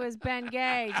think it was Ben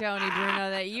Gay, Tony Bruno,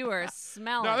 that you were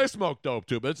smelling. No, they smoke dope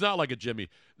too, but it's not like a Jimmy.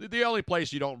 The only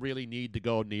place you don't really need to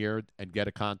go near and get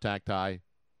a contact high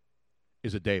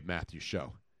is a Dave Matthews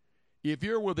show. If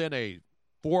you're within a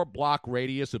 4-block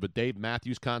radius of a Dave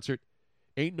Matthews concert,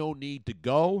 ain't no need to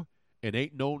go and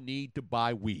ain't no need to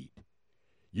buy weed.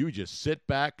 You just sit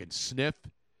back and sniff,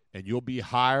 and you'll be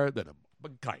higher than a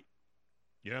kite.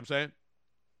 You know what I'm saying?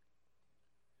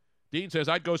 Dean says,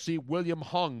 I'd go see William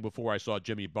Hung before I saw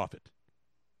Jimmy Buffett.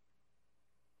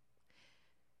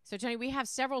 So, Tony, we have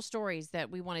several stories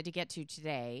that we wanted to get to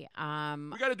today.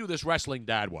 We got to do this wrestling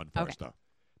dad one first, though.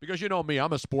 Because you know me,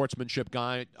 I'm a sportsmanship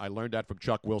guy. I learned that from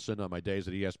Chuck Wilson on my days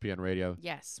at ESPN Radio.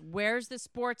 Yes. Where's the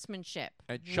sportsmanship?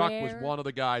 And Chuck was one of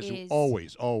the guys who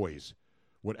always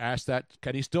would ask that,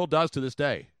 and he still does to this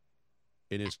day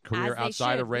in his career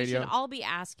outside of radio. We should all be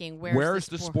asking, where's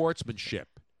the sportsmanship?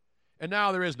 And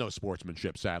now there is no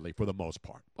sportsmanship, sadly, for the most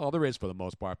part. Well, there is for the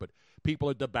most part, but people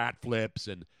are the bat flips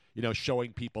and,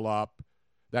 showing people up,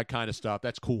 that kind of stuff.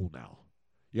 That's cool now.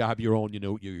 You have your own,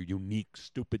 your unique,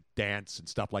 stupid dance and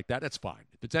stuff like that. That's fine.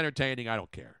 If it's entertaining, I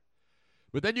don't care.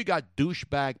 But then you got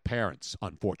douchebag parents,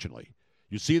 unfortunately.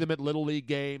 You see them at Little League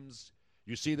games.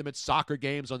 You see them at soccer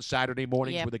games on Saturday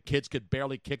mornings where the kids could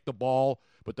barely kick the ball,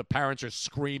 but the parents are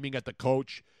screaming at the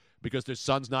coach because their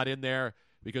son's not in there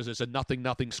because it's a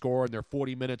 0-0 score and they're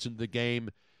 40 minutes into the game.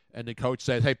 And the coach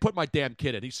says, hey, put my damn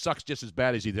kid in. He sucks just as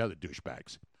bad as the other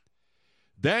douchebags.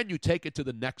 Then you take it to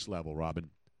the next level, Robin.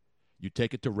 You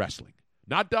take it to wrestling.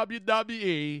 Not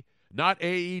WWE, not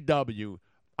AEW.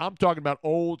 I'm talking about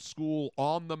old school,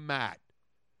 on the mat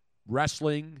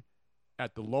wrestling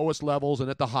at the lowest levels and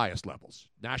at the highest levels.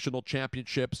 National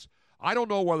championships. I don't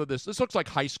know whether this looks like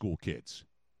high school kids.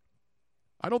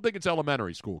 I don't think it's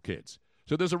elementary school kids.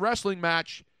 So there's a wrestling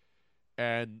match,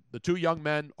 and the two young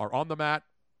men are on the mat.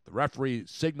 The referee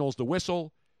signals the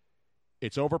whistle.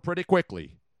 It's over pretty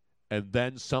quickly, and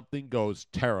then something goes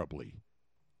terribly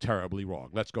wrong.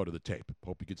 Let's go to the tape.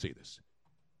 Hope you can see this.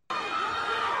 And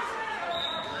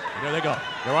there they go.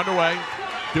 They're underway.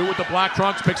 Dude with the black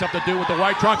trunks picks up the dude with the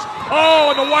white trunks.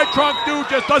 Oh, and the white trunk dude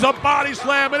just does a body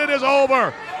slam, and it is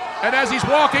over. And as he's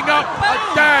walking up,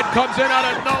 a dad comes in out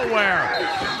of nowhere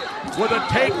with a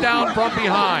takedown from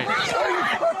behind.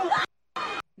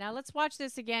 Now let's watch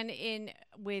this again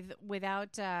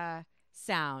without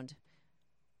sound.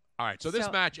 All right, so this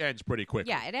match ends pretty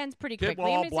quickly. Yeah, it ends pretty kid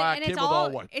quickly. All black, kid with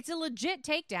all white. It's a legit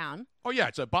takedown. Oh, yeah,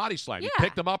 it's a body slam. Yeah. He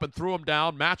picked him up and threw him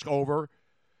down, match over.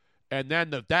 And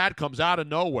then the dad comes out of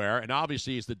nowhere, and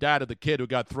obviously he's the dad of the kid who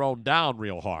got thrown down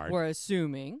real hard. We're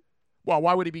assuming. Well,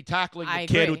 why would he be tackling the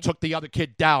kid who took the other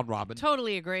kid down, Robin?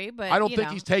 Totally agree, but I don't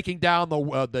think he's taking down the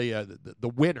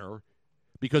winner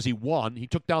because he won. He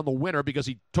took down the winner because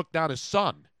he took down his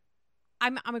son.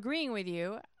 I'm agreeing with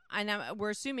you. And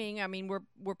we're assuming,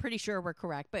 we're pretty sure we're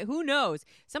correct. But who knows?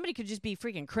 Somebody could just be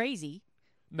freaking crazy.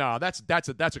 No, that's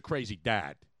a crazy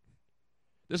dad.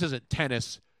 This isn't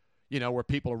tennis, where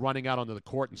people are running out onto the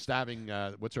court and stabbing,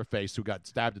 what's her face, who got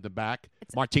stabbed in the back?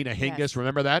 Martina Hingis, yes.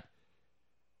 Remember that?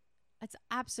 That's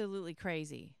absolutely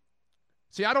crazy.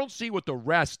 See, I don't see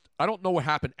I don't know what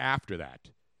happened after that.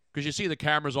 Because you see the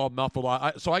cameras all muffled.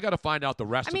 So I got to find out the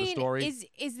rest of the story.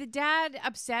 Is the dad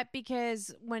upset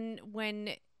because when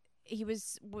he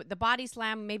was the body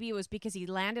slam, maybe it was because he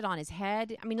landed on his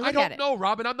head? I don't know,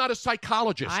 Robin. I'm not a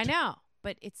psychologist. I know,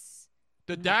 but it's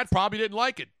the dad probably didn't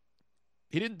like it.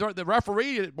 He didn't. The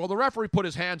referee put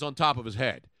his hands on top of his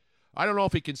head. I don't know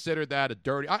if he considered that a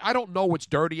dirty. I don't know what's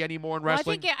dirty anymore in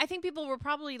wrestling. I think people were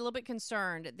probably a little bit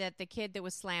concerned that the kid that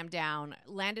was slammed down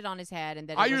landed on his head, and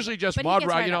that I usually just mud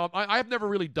right. I've never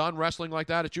really done wrestling like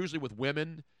that. It's usually with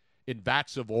women in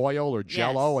vats of oil or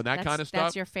Jello and that kind of stuff.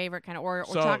 That's your favorite kind of, or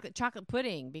chocolate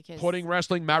pudding because pudding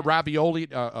wrestling, ravioli.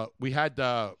 We had.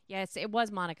 Yes, it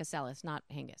was Monica Seles, not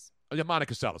Hingis. Yeah,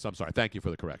 Monica Seles. I'm sorry. Thank you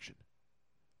for the correction.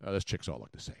 Those chicks all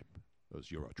look the same. Those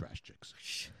Euro trash chicks.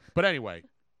 But anyway.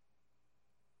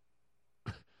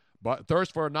 But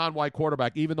thirst for a non-white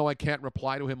quarterback, even though I can't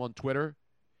reply to him on Twitter,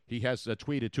 he has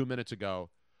tweeted 2 minutes ago,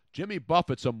 Jimmy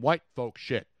Buffett, some white folk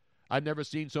shit. I've never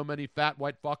seen so many fat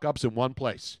white fuck-ups in one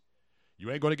place.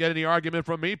 You ain't going to get any argument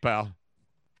from me, pal.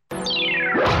 In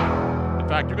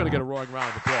fact, you're going to get a roaring round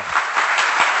of applause.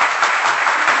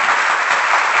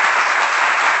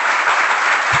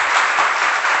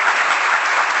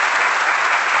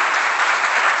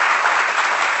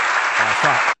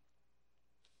 Stop.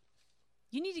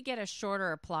 You need to get a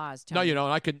shorter applause, Tony. No, you know,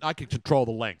 I can control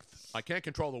the length. I can't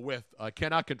control the width. I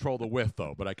cannot control the width,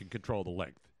 though, but I can control the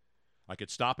length. I could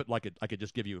stop it like I could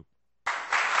just give you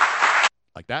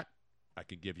like that. I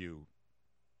give you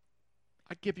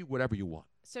whatever you want.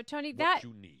 So, Tony, what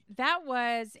you need. that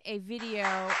was a video,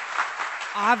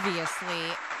 obviously,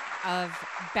 of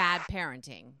bad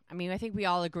parenting. I mean, I think we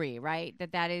all agree, right?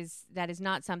 That is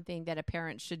not something that a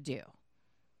parent should do.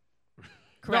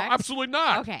 Correct? No, absolutely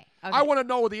not. Okay. I want to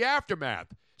know the aftermath.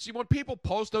 See, when people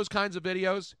post those kinds of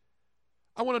videos,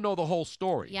 I want to know the whole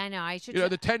story. Yeah, I know. I should. You know,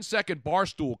 the 10-second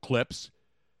Barstool clips.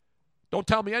 Don't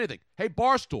tell me anything. Hey,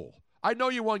 Barstool, I know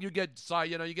you get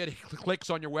clicks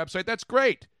on your website. That's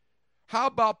great. How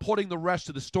about putting the rest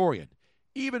of the story in?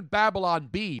 Even Babylon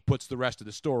Bee puts the rest of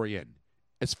the story in.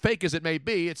 As fake as it may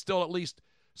be, it's still at least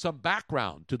some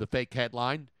background to the fake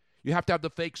headline. You have to have the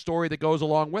fake story that goes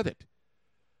along with it.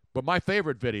 But my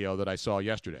favorite video that I saw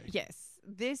yesterday. Yes.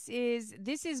 This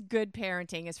is good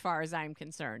parenting as far as I'm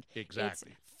concerned.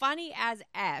 Exactly. It's funny as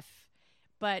F,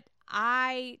 but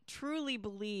I truly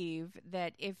believe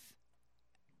that if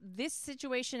this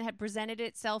situation had presented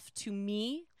itself to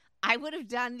me, I would have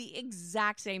done the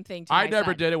exact same thing to my son. I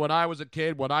never did it when I was a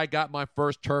kid. When I got my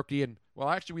first turkey, and well,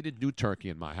 actually, we didn't do turkey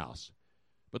in my house.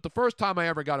 But the first time I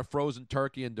ever got a frozen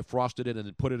turkey and defrosted it and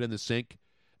then put it in the sink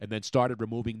and then started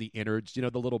removing the innards, you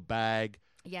know, the little bag.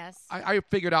 Yes. I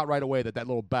figured out right away that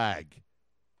little bag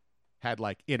had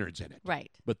like innards in it.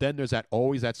 Right. But then there's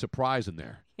always that surprise in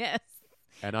there. Yes.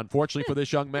 And unfortunately for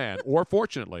this young man, or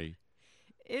fortunately,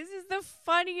 this is the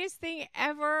funniest thing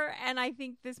ever, and I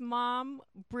think this mom,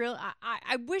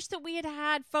 I wish that we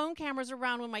had phone cameras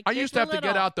around when my kids were I used to have little. to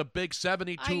get out the big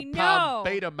 72-pound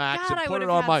Betamax and put it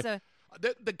on my.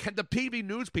 The TV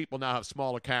news people now have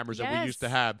smaller cameras than we used to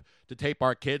have to tape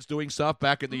our kids doing stuff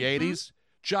back in the 80s.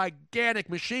 Gigantic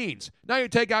machines. Now you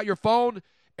take out your phone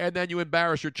and then you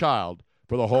embarrass your child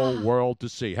for the whole world to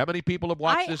see. How many people have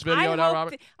watched this video now,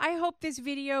 Robert? I hope this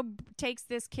video takes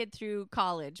this kid through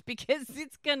college because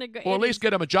it's going to go. Or at least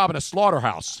get him a job in a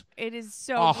slaughterhouse. It is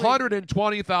so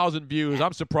 120,000 views. Yeah.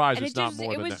 I'm surprised and it's not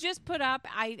more than that. It was just put up.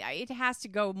 It has to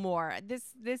go more.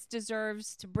 This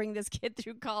deserves to bring this kid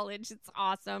through college. It's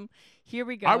awesome. Here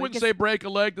we go. I wouldn't say break a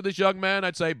leg to this young man.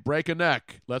 I'd say break a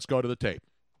neck. Let's go to the tape.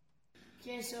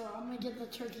 Okay, so I'm going to get the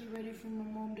turkey ready for my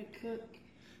mom to cook.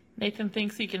 Nathan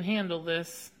thinks he can handle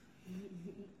this.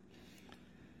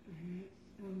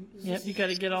 Yep, you got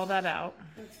to get all that out.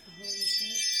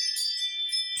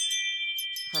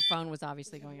 Her phone was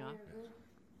obviously going off.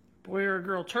 Boy or a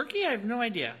girl turkey? I have no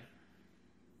idea.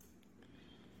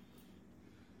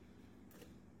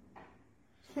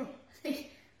 I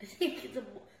think it's a...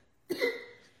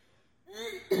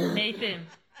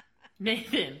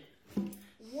 Nathan.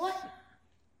 What?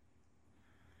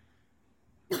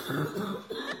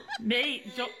 Nathan.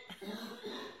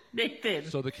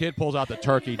 So the kid pulls out the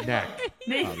turkey neck.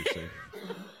 Obviously.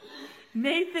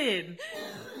 Nathan.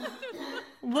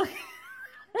 Look.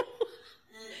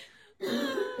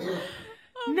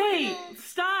 Nate,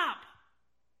 stop.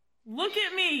 Look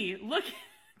at me. Look.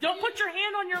 Don't put your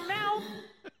hand on your mouth.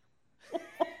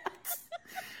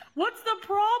 What's the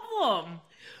problem?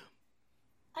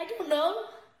 I don't know.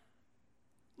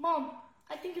 Mom,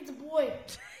 I think it's a boy.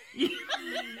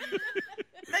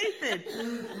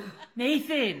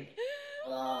 Nathan,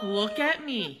 look at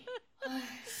me.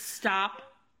 Stop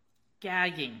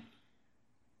gagging.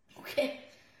 Okay.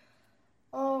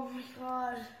 Oh my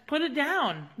God. Put it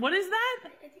down. What is that?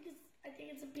 I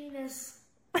think it's a penis.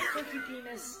 Turkey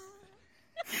penis.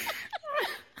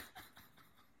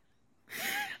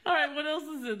 All right, what else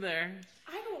is in there?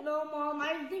 I don't know, Mom.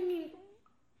 I'm thinking.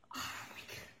 Oh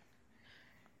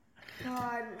my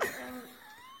God.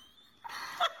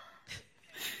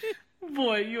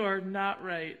 Boy, you are not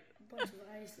right. A bunch of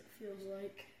ice, it feels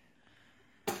like.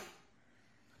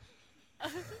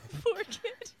 Poor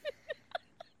kid.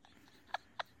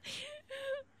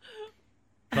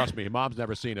 Trust me, Mom's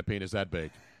never seen a penis that big.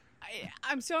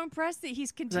 I'm so impressed that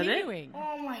he's continuing.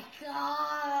 Oh my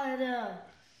God.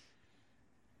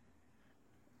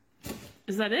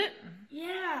 Is that it?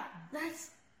 Yeah, that's...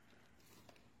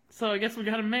 So I guess we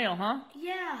got a male, huh?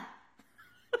 Yeah.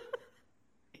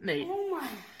 Nate. Oh my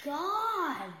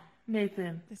God.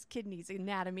 Nathan. This kid needs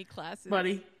anatomy classes.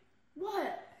 Buddy.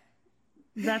 What?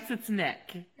 That's its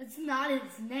neck. It's not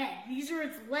its neck. These are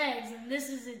its legs, and this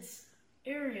is its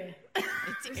area.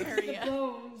 It's This is the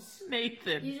bones.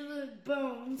 Nathan. These are the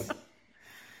bones.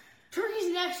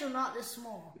 Turkeys' necks are not this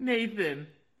small. Nathan.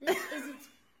 This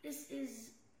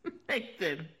is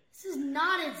Nathan. This is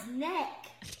not its neck.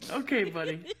 Okay,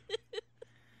 buddy.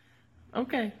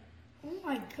 Okay. Oh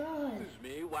my God.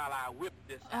 Me while I whip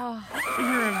this. Oh,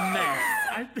 You're a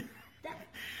mess.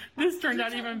 This turned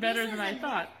out even better than I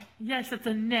thought. Yes, it's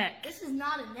a neck. This is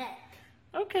not a neck.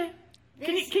 Okay.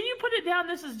 Can you put it down?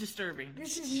 This is disturbing.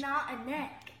 This is not a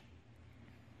neck.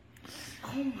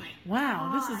 Oh my God.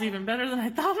 Wow, this is even better than I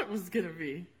thought it was going to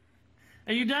be.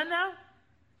 Are you done now?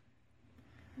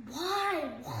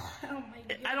 Why? Oh my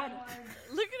God. I don't...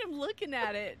 look at him looking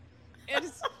at it.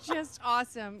 It's just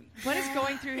awesome. What is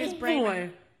going through his brain? Boy.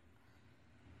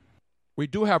 We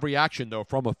do have reaction, though,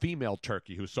 from a female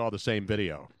turkey who saw the same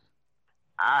video.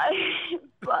 Ay,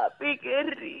 papi, qué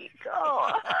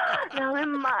rico.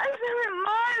 Dame más.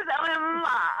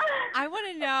 I want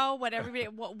to know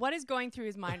what is going through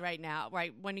his mind right now,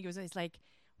 right? When he's like,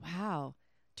 wow,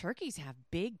 turkeys have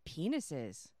big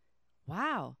penises.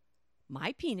 Wow,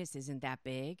 my penis isn't that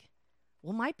big.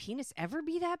 Will my penis ever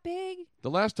be that big? The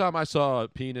last time I saw a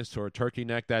penis or a turkey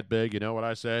neck that big, you know what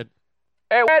I said?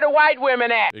 Hey, where the white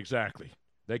women at? Exactly.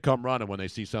 They come running when they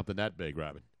see something that big,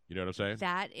 Robin. You know what I'm saying?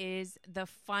 That is the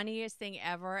funniest thing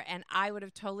ever, and I would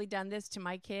have totally done this to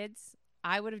my kids.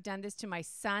 I would have done this to my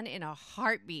son in a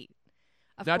heartbeat.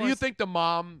 Now, do you think the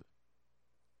mom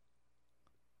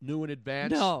knew in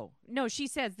advance? No, she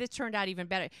says this turned out even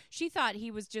better. She thought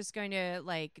he was just going to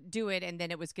like do it and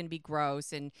then it was going to be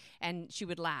gross and she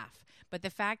would laugh. But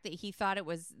the fact that he thought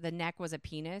the neck was a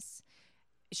penis,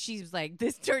 she was like,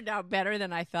 this turned out better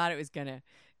than I thought it was going to.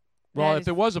 Well, if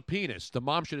it was a penis, the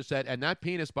mom should have said, and that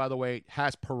penis, by the way,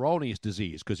 has Peyronie's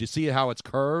disease because you see how it's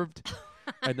curved?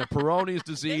 And the Peyronie's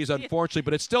disease, unfortunately,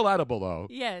 but it's still edible, though.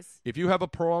 Yes. If you have a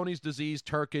Peyronie's disease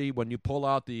turkey, when you pull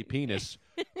out the penis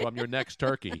from your next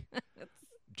turkey,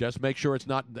 just make sure it's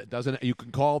not, you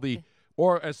can call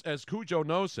or as Cujo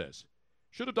knows says,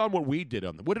 should have done what we did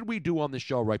what did we do on the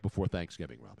show right before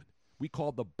Thanksgiving, Robin? We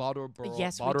called the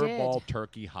Butterball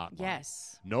Turkey Hotline.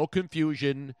 Yes. No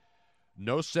confusion,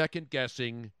 no second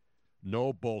guessing,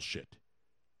 no bullshit.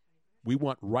 We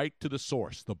went right to the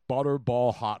source, the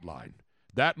Butterball Hotline.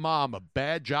 That mom, a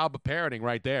bad job of parenting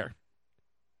right there.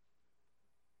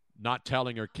 Not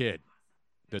telling her kid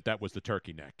that was the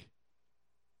turkey neck.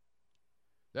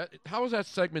 How is that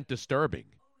segment disturbing?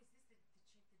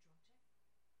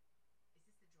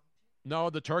 No,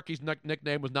 the turkey's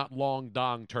nickname was not Long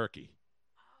Dong Turkey.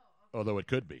 Although it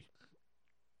could be.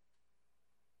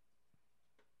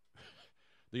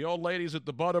 The old ladies at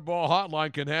the Butterball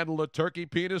Hotline can handle a turkey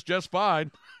penis just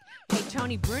fine. Hey,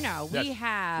 Tony Bruno, Yes. we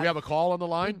have a call on the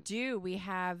line? We do. We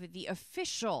have the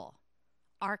official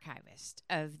archivist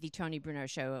of the Tony Bruno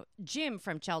Show, Jim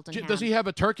from Cheltenham. Does he have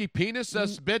a turkey penis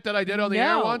bit that I did on the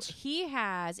air once? He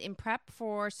has, in prep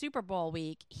for Super Bowl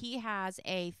week, he has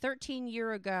a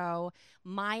 13-year ago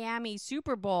Miami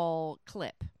Super Bowl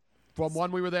clip. From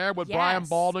when we were there with Brian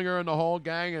Baldinger and the whole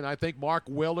gang, and I think Mark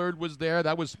Willard was there.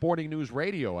 That was Sporting News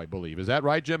Radio, I believe. Is that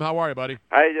right, Jim? How are you, buddy?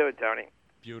 How you doing, Tony?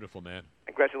 Beautiful, man.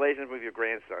 Congratulations with your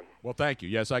grandson. Well, thank you.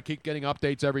 Yes, I keep getting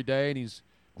updates every day, and he's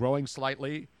growing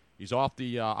slightly. He's off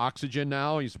the oxygen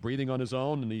now. He's breathing on his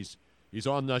own, and he's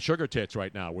on sugar tits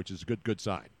right now, which is a good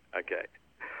sign. Okay.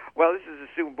 Well, this is the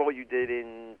Super Bowl you did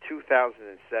in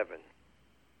 2007.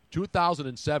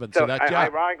 2007. So that's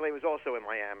ironically, it was also in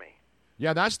Miami.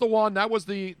 Yeah, that's the one. That was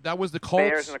the Colts.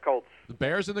 Bears and the Colts. The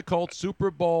Bears and the Colts. Super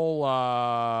Bowl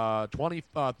 20.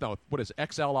 No, what is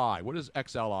XLI? What is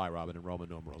XLI, Robin, in Roman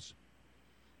numerals?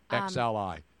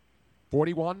 XLI.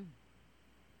 41.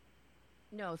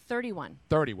 No, 31.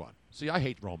 31. See, I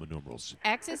hate Roman numerals.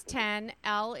 X is 10,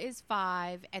 L is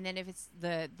 5, and then if it's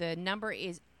the number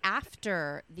is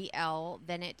after the L,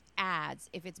 then it adds.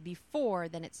 If it's before,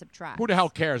 then it subtracts. Who the hell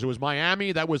cares? It was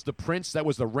Miami. That was the Prince. That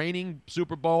was the reigning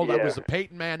Super Bowl. Yeah. That was the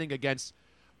Peyton Manning against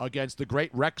the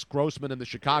great Rex Grossman in the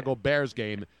Chicago Bears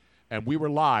game, and we were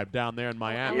live down there in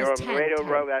Miami. You're on Radio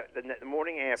Row the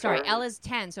morning after. Sorry, L is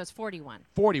 10, so it's 41.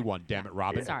 41, damn it,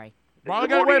 Robin. Sorry. Well,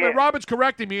 wait a minute. Robin's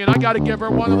correcting me, and I got to give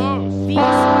her one of those. V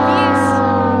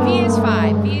is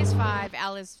 5. V is 5.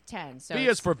 L is 10. So V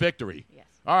is for victory. Yes.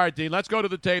 All right, Dean, let's go to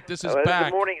the tape. This is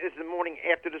back. This is the morning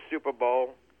after the Super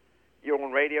Bowl. You're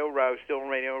on Radio Row, still on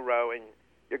Radio Row, and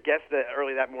your guest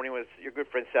early that morning was your good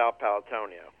friend Sal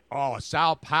Paolantonio. Oh,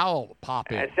 Sal Powell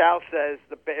pop in. And Sal says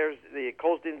the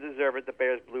Colts didn't deserve it. The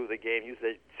Bears blew the game. You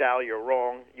said, Sal, you're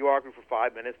wrong. You argued for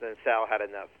 5 minutes, then Sal had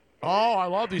enough. Oh, I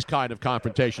love these kind of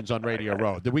confrontations on Radio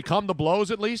Row. Did we come to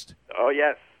blows at least? Oh,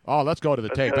 yes. Oh, let's go to the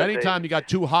tape. go to the Anytime tape. you got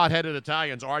two hot-headed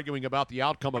Italians arguing about the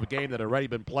outcome of a game that had already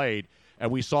been played,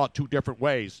 and we saw it two different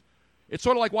ways, it's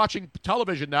sort of like watching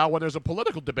television now when there's a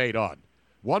political debate on.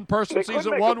 One person sees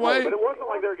it one way. But it wasn't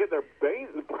like they were getting their brains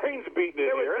beaten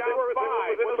in here. They were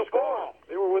within the ball.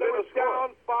 They were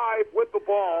down 5 with the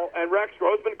ball, and Rex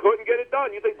Grossman couldn't get it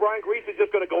done. You think Brian Grease is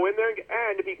just going to go in there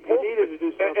and if he pulls,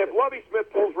 if Lovie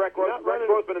Smith pulls Rex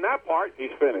Grossman in that part,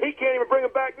 he's finished. He can't even bring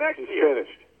him back next year.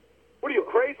 Finished. What are you,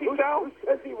 crazy, Sal?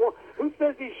 Who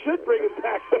says he should bring him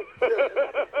back next year?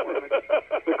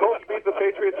 The Colts beat the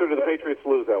Patriots, or did the Patriots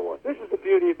lose that one? This is the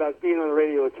beauty about being on the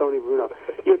radio with Tony Bruno.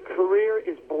 Your career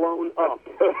is blown up.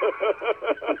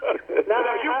 Now,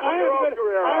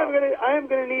 I am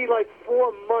going to need like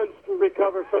 4 months to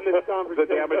recover from this conversation.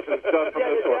 The damage is done from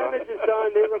this one. The damage is done.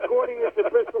 They're recording this in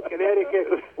Bristol,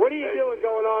 Connecticut. What are you doing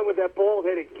going on with that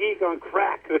bald-headed geek on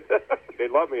crack? They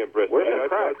love me in Bristol. Where's the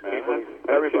crack, man?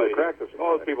 Everybody.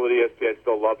 All those people at ESPN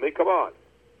still love me. Come on.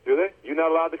 Do they? You not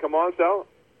allowed to come on, Sal?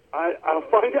 I'll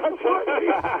find out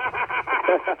shortly.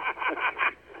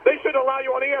 They should allow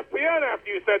you on ESPN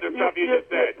after you said the stuff you just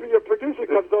said. Your producer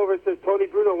comes over and says, Tony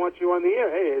Bruno wants you on the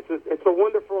air. Hey, it's a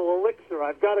wonderful elixir.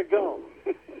 I've got to go.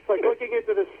 It's like looking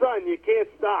into the sun. You can't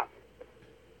stop.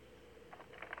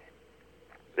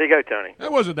 There you go, Tony.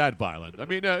 It wasn't that violent. I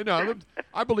mean, no,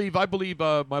 I believe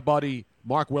my buddy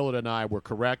Mark Willett and I were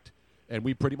correct, and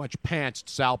we pretty much pantsed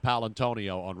Sal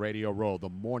Paolantonio on Radio Row the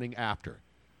morning after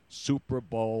Super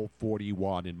Bowl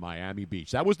 41 in Miami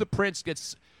Beach. That was the Prince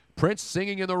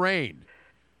singing in the rain,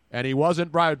 and he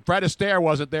wasn't. Fred Astaire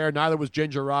wasn't there. Neither was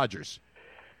Ginger Rogers.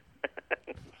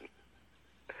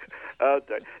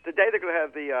 Today they're going to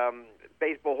have the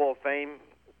Baseball Hall of Fame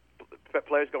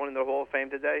players going into the Hall of Fame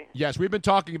today. Yes, we've been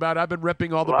talking about it. I've been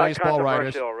ripping all the baseball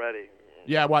writers already.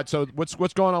 Yeah, what? So what's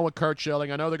going on with Kurt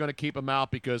Schilling? I know they're going to keep him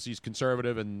out because he's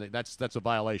conservative, and that's a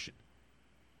violation.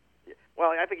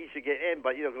 Well, I think he should get in,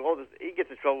 but he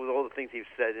gets in trouble with all the things he's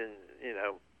said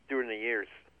during the years.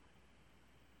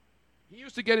 He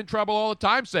used to get in trouble all the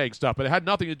time saying stuff, but it had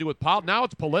nothing to do with politics. Now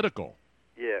it's political.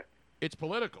 Yeah, it's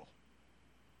political.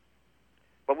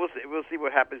 But we'll see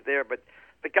what happens there. But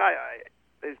the guy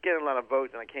is getting a lot of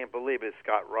votes, and I can't believe it is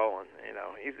Scott Rowland.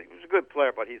 He's a good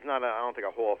player, but he's not. I don't think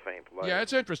a Hall of Fame player. Yeah,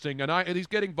 it's interesting, and he's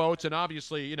getting votes, and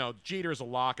obviously, Jeter's a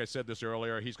lock. I said this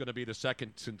earlier. He's going to be the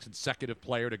second consecutive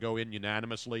player to go in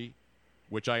unanimously,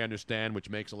 which I understand, which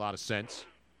makes a lot of sense,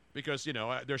 because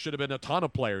there should have been a ton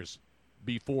of players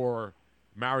before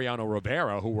Mariano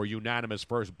Rivera who were unanimous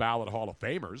first ballot Hall of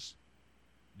Famers.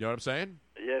 You know what I'm saying?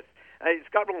 Yes.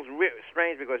 Scott Rowland's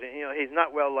strange because he's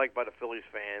not well liked by the Phillies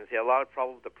fans. He had a lot of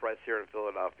trouble with the press here in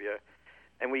Philadelphia,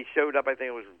 and we showed up. I think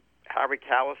it was Harry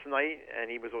Kalas night, and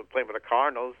he was playing for the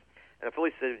Cardinals. And the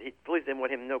Phillies said Phillies didn't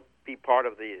want him to be part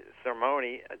of the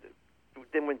ceremony.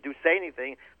 Didn't want to say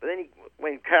anything. But then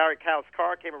when Harry Kalas'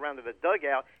 car came around to the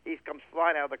dugout, he comes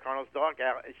flying out of the Cardinals'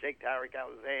 dugout and shakes Harry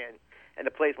Kalas' hand, and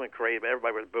the place went crazy. But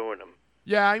everybody was booing him.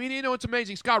 Yeah, I mean, it's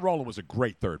amazing. Scott Rowland was a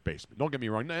great third baseman. Don't get me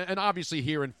wrong. And obviously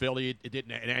here in Philly, it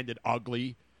ended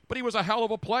ugly. But he was a hell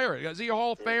of a player. Is he a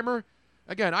Hall of Famer?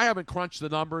 Again, I haven't crunched the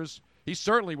numbers. He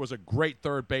certainly was a great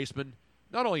third baseman,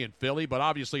 not only in Philly, but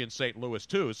obviously in St. Louis,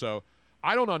 too. So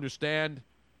I don't understand,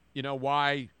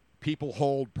 why people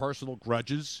hold personal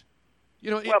grudges.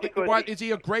 Is he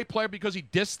a great player because he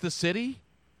dissed the city?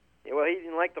 Well, he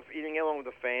didn't get along with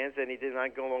the fans, and he did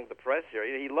not go along with the press here.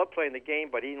 He loved playing the game,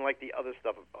 but he didn't like the other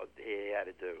stuff he had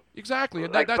to do. Exactly.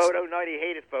 And that's photo night. He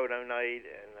hated photo night.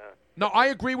 No, I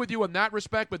agree with you in that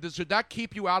respect, but should that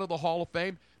keep you out of the Hall of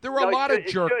Fame? There were a lot of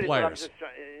jerk players.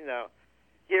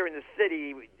 Here in the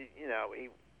city,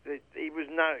 he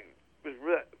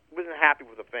wasn't happy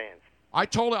with the fans.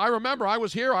 I remember. I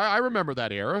was here. I remember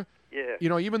that era.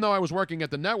 Yeah. Even though I was working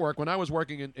at the network, when I was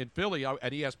working in Philly at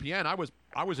ESPN,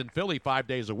 I was in Philly 5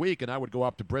 days a week, and I would go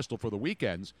up to Bristol for the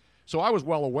weekends. So I was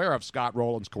well aware of Scott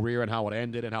Rowland's career and how it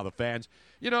ended and how the fans,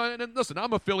 and listen,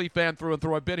 I'm a Philly fan through and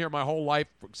through. I've been here my whole life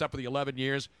except for the 11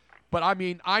 years. But, I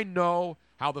mean, I know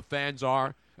how the fans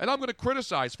are, and I'm going to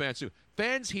criticize fans too.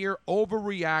 Fans here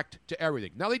overreact to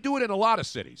everything. Now, they do it in a lot of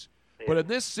cities. Yeah. But in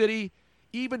this city,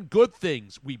 even good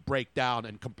things we break down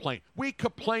and complain. We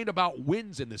complain about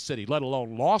wins in the city, let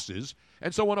alone losses.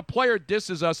 And so when a player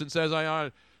disses us and says,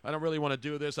 I don't really want to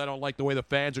do this, I don't like the way the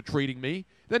fans are treating me,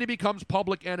 then he becomes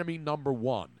public enemy number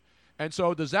one. And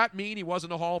so does that mean he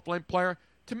wasn't a Hall of Fame player?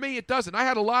 to me, it doesn't. I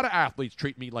had a lot of athletes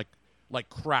treat me like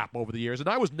crap over the years, and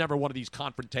I was never one of these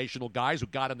confrontational guys who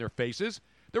got in their faces.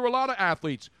 There were a lot of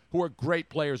athletes who were great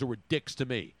players who were dicks to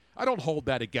me. I don't hold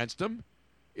that against them.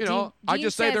 You know, I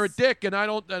just say they're a dick, and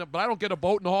but I don't get a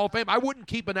vote in the Hall of Fame. I wouldn't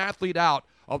keep an athlete out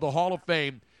of the Hall of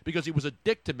Fame because he was a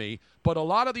dick to me. But a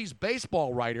lot of these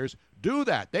baseball writers do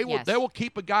that. They will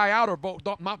keep a guy out or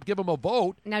not give him a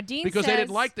vote because they didn't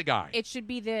like the guy. It shouldn't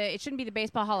be the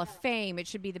Baseball Hall of Fame. It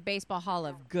should be the Baseball Hall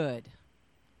of Good.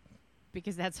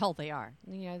 Because that's all they are.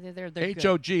 You know, they're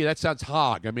H-O-G, that sounds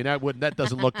hog. I mean, that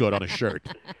doesn't look good on a shirt.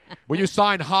 When you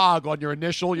sign hog on your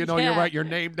initial, you write your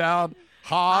name down.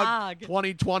 Hog.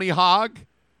 2020 hog.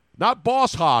 Not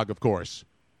boss hog, of course.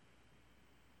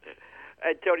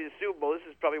 And Tony, the Super Bowl, this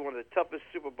is probably one of the toughest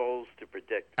Super Bowls to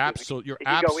predict. Absolutely. It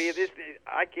can go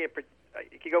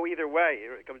either way.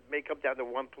 It may come down to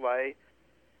one play.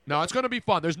 No, it's going to be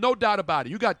fun. There's no doubt about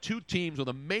it. You got two teams with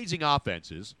amazing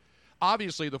offenses.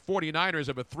 Obviously, the 49ers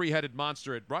have a three-headed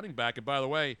monster at running back. And by the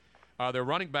way, their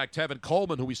running back, Tevin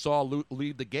Coleman, who we saw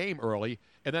lead the game early.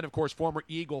 And then, of course, former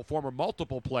Eagle, former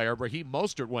multiple player, Raheem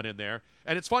Mostert went in there.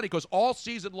 And it's funny because all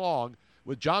season long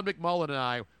with John McMullen and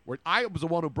I was the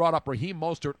one who brought up Raheem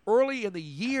Mostert early in the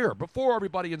year before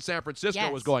everybody in San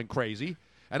Francisco was going crazy.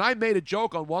 And I made a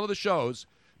joke on one of the shows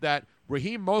that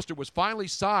Raheem Mostert was finally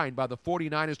signed by the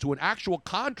 49ers to an actual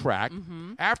contract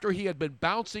after he had been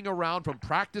bouncing around from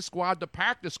practice squad to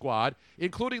practice squad,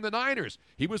 including the Niners.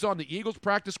 He was on the Eagles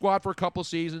practice squad for a couple of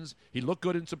seasons. He looked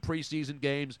good in some preseason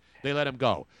games. They let him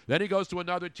go. Then he goes to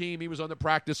another team. He was on the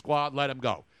practice squad, let him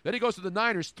go. Then he goes to the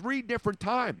Niners 3 different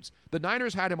times. The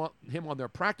Niners had him on their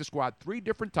practice squad 3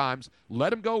 different times,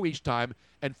 let him go each time,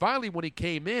 and finally when he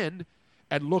came in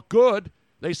and looked good,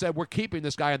 they said, we're keeping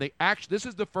this guy. And this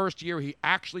is the first year he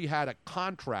actually had a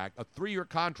 3-year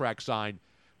contract signed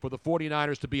for the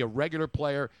 49ers to be a regular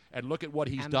player. And look at what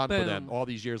he's done for them all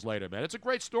these years later, man. It's a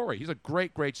great story. He's a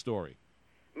great, great story.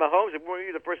 Mahomes, were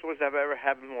you the first ones to ever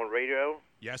have him on radio?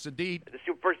 Yes, indeed. The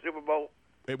first Super Bowl?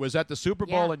 It was at the Super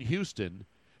Bowl in Houston.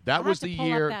 That was the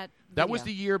year. That was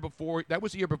the year before.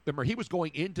 Remember, he was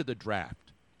going into the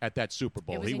draft at that Super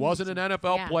Bowl. He wasn't an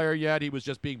NFL player yet. He was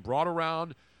just being brought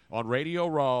around on Radio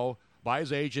Row by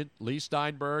his agent, Lee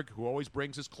Steinberg, who always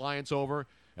brings his clients over.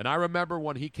 And I remember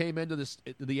when he came into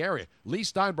the area, Lee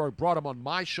Steinberg brought him on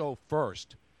my show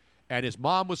first. And his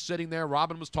mom was sitting there.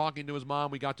 Robin was talking to his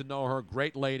mom. We got to know her.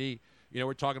 Great lady. You know,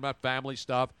 we're talking about family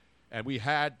stuff. And we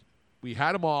had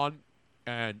him on,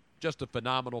 and just a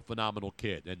phenomenal, phenomenal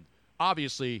kid. And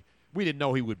obviously, we didn't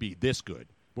know he would be this good,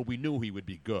 but we knew he would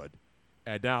be good.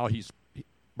 And now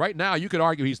right now, you could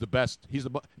argue he's the best.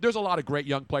 There's a lot of great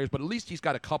young players, but at least he's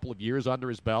got a couple of years under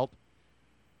his belt.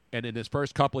 And in his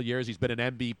first couple of years, he's been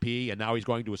an MVP, and now he's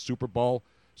going to a Super Bowl.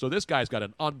 So this guy's got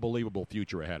an unbelievable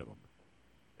future ahead of him.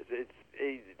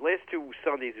 Last 2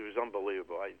 Sundays, it was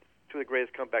unbelievable. 2 of the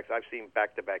greatest comebacks I've seen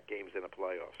back-to-back games in the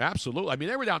playoffs. Absolutely. I mean,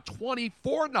 they were down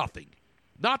 24-0.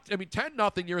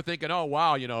 10-0, you're thinking, oh,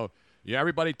 wow,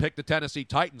 everybody picked the Tennessee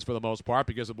Titans for the most part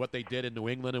because of what they did in New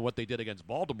England and what they did against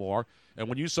Baltimore. And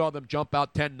when you saw them jump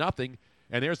out 10-0,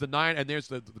 and there's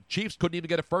the Chiefs couldn't even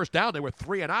get a first down. They were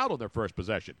 3 and out on their first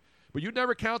possession. But you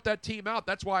never count that team out.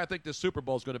 That's why I think this Super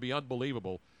Bowl is going to be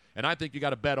unbelievable. And I think you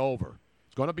got to bet over.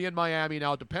 It's going to be in Miami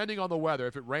now, depending on the weather.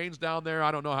 If it rains down there,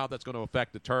 I don't know how that's going to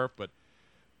affect the turf. But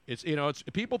it's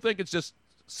people think it's just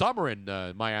summer in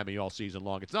Miami all season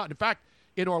long. It's not. In fact,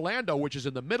 in Orlando, which is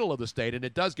in the middle of the state, and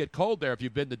it does get cold there if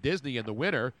you've been to Disney in the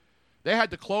winter, they had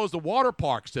to close the water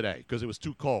parks today because it was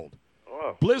too cold.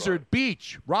 Oh, Blizzard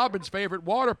Beach, Robin's favorite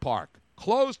water park,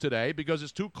 closed today because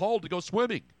it's too cold to go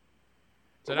swimming.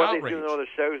 It's an outrage. They're doing all the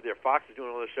shows there. Fox is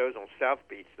doing all the shows on South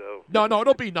Beach, though. No,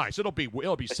 it'll be nice. It'll be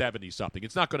 70-something.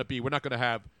 It's not going to be. We're not going to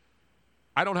have.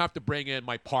 I don't have to bring in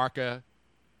my parka.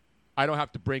 I don't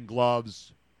have to bring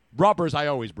gloves. Rubbers. I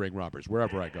always bring rubbers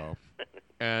wherever I go.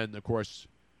 And of course,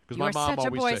 because my mom such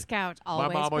always a Boy said, Scout. My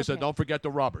mom always said, "Don't forget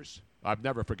the rubbers." I've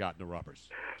never forgotten the rubbers.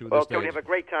 Well, Tony, have a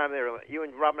great time there. You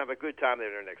and Robin have a good time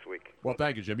there next week. Well,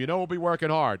 thank you, Jim. We'll be working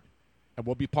hard, and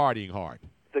we'll be partying hard.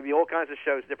 There'll be all kinds of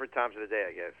shows, different times of the day,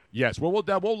 I guess. Yes, we'll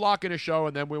lock in a show,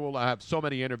 and then we will have so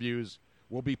many interviews.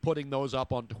 We'll be putting those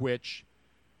up on Twitch.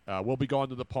 We'll be going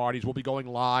to the parties. We'll be going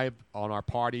live on our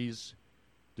parties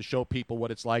to show people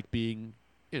what it's like being,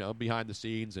 behind the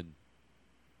scenes and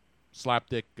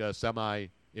slapdick,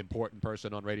 semi-important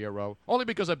person on Radio Row. Only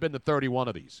because I've been to 31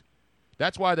 of these.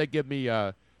 That's why they give me,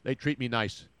 they treat me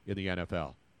nice in the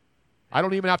NFL. I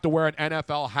don't even have to wear an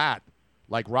NFL hat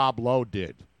like Rob Lowe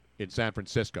did in San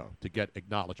Francisco to get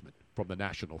acknowledgement from the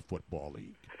National Football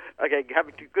League. Okay, have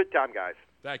a good time, guys.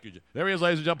 Thank you. There he is,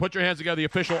 ladies and gentlemen. Put your hands together, the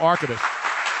official archivist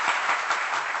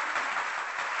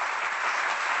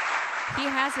He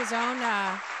has his own.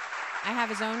 I have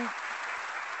his own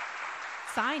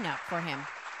sign up for him.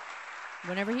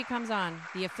 Whenever he comes on,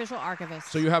 the official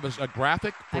archivist. So you have a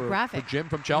graphic for Jim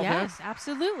from Cheltenham? Yes,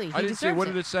 absolutely. I didn't see. What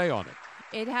did it say on it?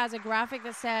 It has a graphic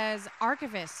that says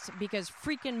archivist because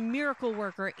freaking miracle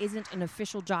worker isn't an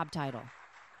official job title.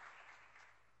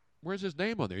 Where's his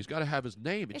name on there? He's got to have his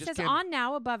name. It says on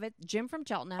now above it, Jim from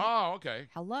Cheltenham. Oh, okay.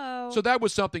 Hello. So that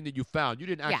was something that you found. You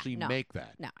didn't actually make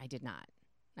that. No, I did not.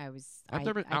 I've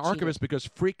never archivist because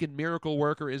freaking miracle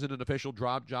worker isn't an official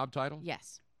job title?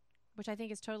 Yes. Which I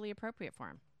think is totally appropriate for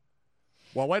him.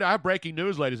 Well, wait, I have breaking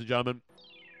news, ladies and gentlemen,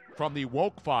 from the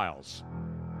woke files.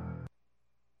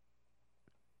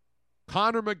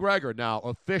 Conor McGregor now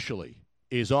officially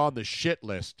is on the shit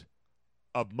list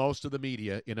of most of the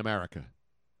media in America.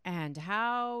 And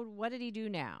what did he do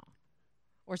now?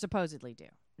 Or supposedly do?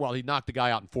 Well, he knocked the guy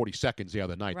out in 40 seconds the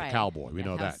other night, the Cowboy. We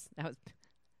know that.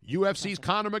 UFC's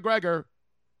Conor McGregor,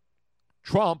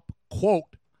 Trump,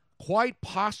 quote, quite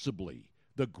possibly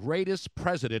the greatest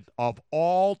president of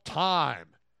all time.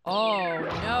 Oh,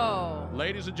 no.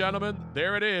 Ladies and gentlemen,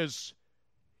 there it is.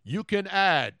 You can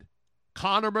add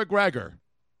Conor McGregor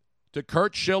to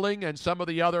Kurt Schilling and some of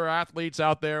the other athletes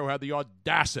out there who have the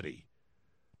audacity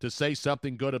to say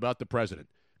something good about the president.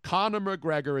 Conor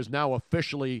McGregor is now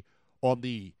officially on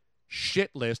the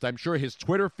shit list. I'm sure his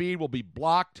Twitter feed will be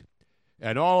blocked,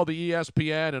 and all the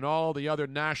ESPN and all the other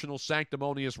national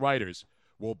sanctimonious writers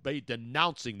will be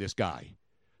denouncing this guy.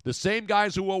 The same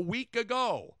guys who a week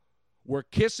ago were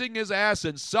kissing his ass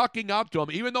and sucking up to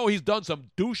him, even though he's done some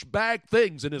douchebag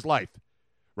things in his life.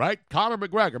 Right? Conor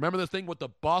McGregor. Remember the thing with the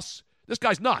bus? This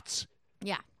guy's nuts.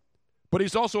 Yeah. But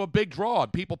he's also a big draw,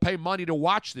 and people pay money to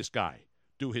watch this guy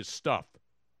do his stuff.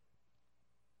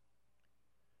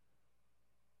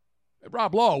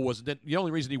 Rob Lowe was the only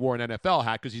reason he wore an NFL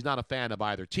hat because he's not a fan of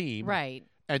either team. Right.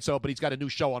 And so, but he's got a new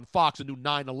show on Fox, a new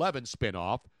 9/11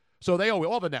 spinoff. So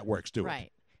all the networks do it.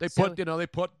 Right. They put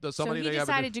somebody. So he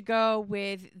decided to go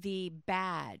with the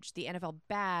badge, the NFL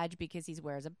badge, because he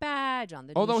wears a badge on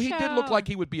the. Although new he show. did look like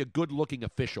he would be a good-looking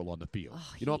official on the field.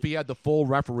 If he had the full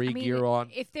referee gear on.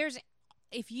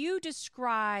 If you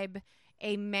describe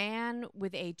a man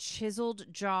with a chiseled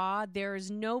jaw, there is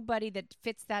nobody that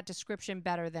fits that description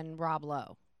better than Rob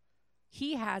Lowe.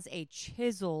 He has a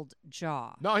chiseled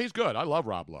jaw. No, he's good. I love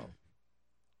Rob Lowe.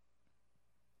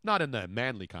 Not in the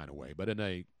manly kind of way, but in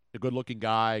a good-looking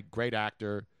guy, great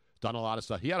actor, done a lot of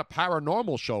stuff. He had a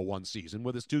paranormal show one season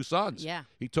with his two sons. Yeah.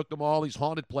 He took them all these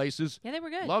haunted places. Yeah, they were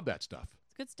good. Love that stuff.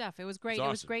 It's good stuff. It was great. Awesome. It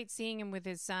was great seeing him with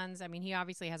his sons. I mean, he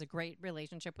obviously has a great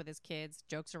relationship with his kids,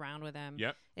 jokes around with them.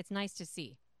 Yep. It's nice to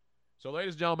see. So,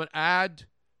 ladies and gentlemen, add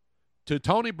to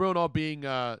Tony Bruno being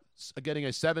getting a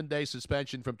 7-day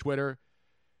suspension from Twitter.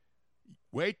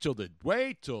 Wait till the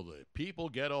people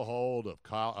get a hold of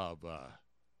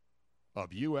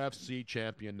UFC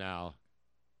champion now,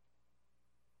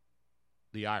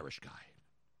 the Irish guy.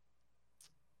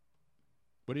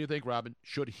 What do you think, Robin?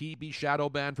 Should he be shadow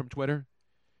banned from Twitter?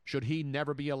 Should he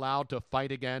never be allowed to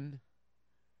fight again?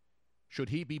 Should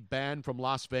he be banned from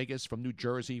Las Vegas, from New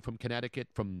Jersey, from Connecticut,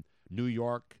 from New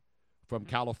York, from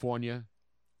California?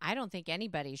 I don't think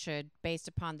anybody should, based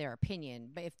upon their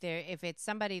opinion. But if it's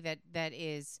somebody that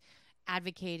is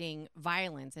advocating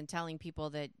violence and telling people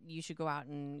that you should go out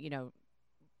and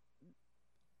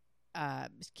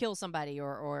kill somebody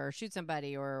or shoot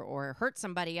somebody or hurt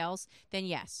somebody else, then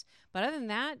yes. But other than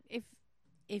that,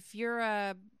 if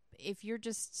you're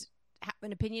just have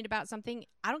an opinion about something,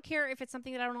 I don't care if it's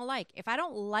something that I don't like. If I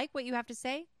don't like what you have to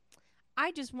say,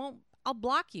 I just won't. I'll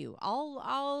block you.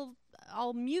 I'll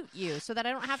mute you so that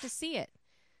I don't have to see it.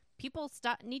 People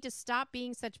need to stop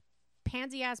being such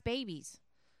pansy-ass babies.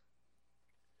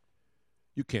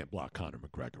 You can't block Conor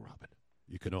McGregor, Robin.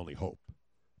 You can only hope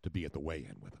to be at the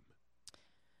weigh-in with him.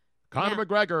 Conor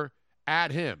McGregor,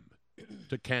 add him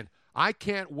to Ken. I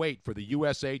can't wait for the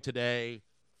USA Today,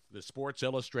 the Sports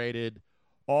Illustrated,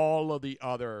 all of the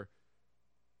other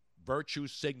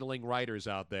virtue-signaling writers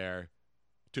out there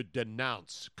to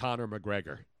denounce Conor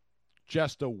McGregor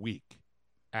just a week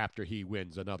after he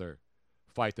wins another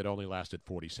fight that only lasted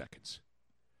 40 seconds.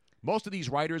 Most of these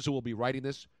writers who will be writing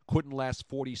this couldn't last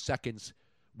 40 seconds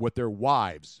with their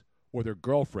wives or their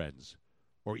girlfriends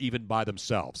or even by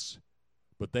themselves.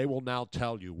 But they will now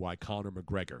tell you why Conor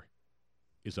McGregor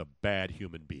is a bad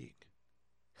human being.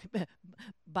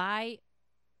 By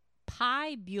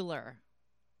Pie Bueller.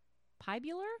 Pie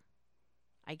Bueller?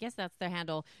 I guess that's their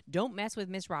handle. Don't mess with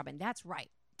Miss Robin. That's right.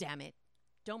 Damn it.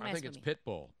 Don't mess with me. I think it's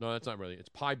Pitbull. No, that's not really. It's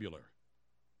Pie Bueller.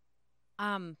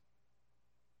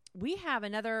 We have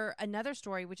another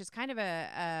story, which is kind of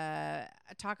a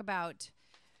talk about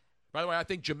By the way, I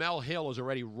think Jamel Hill is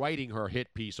already writing her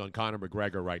hit piece on Conor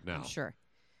McGregor right now. I'm sure.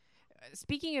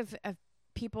 Speaking of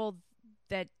people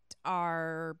that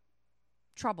are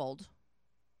troubled.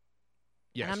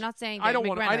 Yes. And I'm not saying that I don't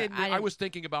want. I was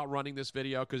thinking about running this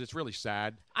video because it's really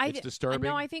sad. It's disturbing.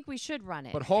 No, I think we should run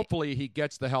it. But hopefully he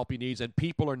gets the help he needs. And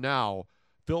people are now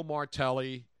Phil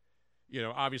Martelli,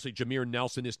 obviously Jameer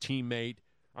Nelson, his teammate.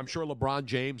 I'm sure LeBron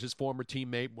James, his former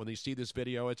teammate, when they see this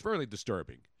video, it's really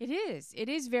disturbing. It is. It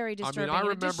is very disturbing. I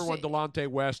remember when Delonte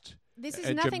West. This is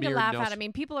and nothing Jameer to laugh Nelson, at. I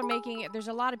mean, people are making. There's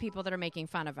a lot of people that are making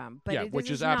fun of him, but which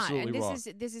is not. absolutely And wrong.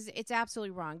 It's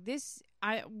absolutely wrong.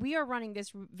 We are running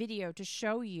this video to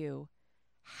show you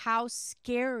how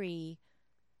scary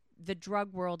the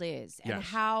drug world is, and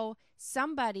how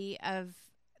somebody of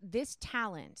this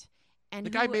talent. And the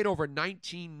guy made over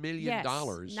 $19 million. Yes,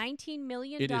 $19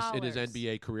 million in his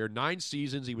NBA career. 9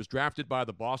 seasons. He was drafted by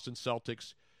the Boston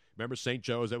Celtics. Remember St.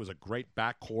 Joe's? That was a great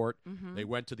backcourt. Mm-hmm. They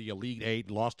went to the Elite Eight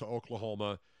and lost to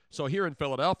Oklahoma. So here in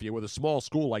Philadelphia, with a small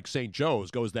school like St.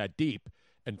 Joe's goes that deep,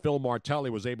 and Phil Martelli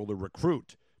was able to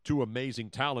recruit 2 amazing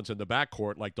talents in the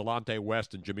backcourt like Delonte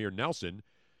West and Jameer Nelson.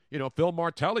 Phil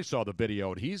Martelli saw the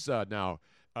video, and he's now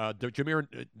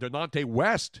Delonte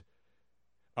West.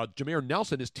 Jameer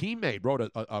Nelson, his teammate, wrote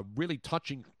a really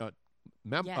touching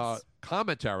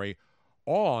commentary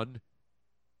on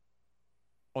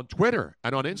Twitter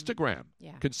and on Instagram,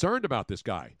 concerned about this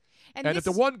guy. And if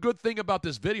the one good thing about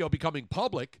this video becoming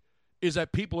public is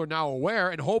that people are now aware,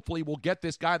 and hopefully will get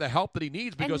this guy the help that he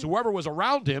needs, because whoever was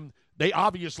around him, they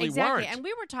obviously weren't. And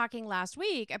we were talking last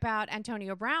week about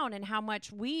Antonio Brown and how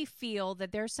much we feel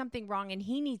that there's something wrong and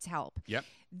he needs help. Yep.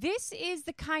 This is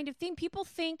the kind of thing people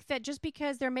think that just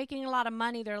because they're making a lot of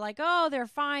money, they're like, oh, they're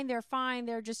fine,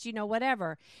 they're just,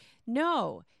 whatever.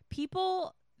 No,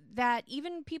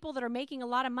 even people that are making a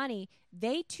lot of money,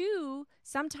 they too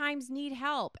sometimes need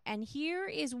help. And here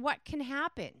is what can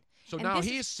happen. So now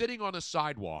he is sitting on a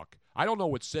sidewalk. I don't know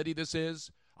what city this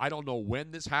is. I don't know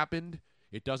when this happened.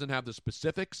 It doesn't have the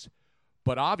specifics.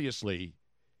 But obviously,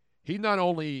 he not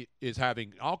only is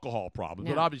having alcohol problems,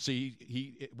 but obviously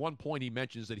he at one point he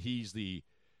mentions that he's the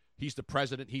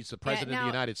president. He's the president of the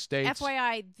United States.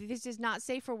 FYI, this is not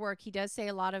safe for work. He does say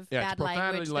a lot of bad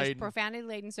language. There's profanity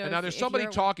laden. So and now there's somebody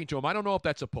talking to him. I don't know if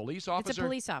that's a police officer. It's a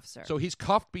police officer. So he's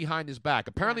cuffed behind his back.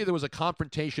 Apparently there was a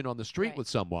confrontation on the street with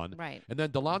someone. Right. And then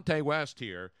Delonte West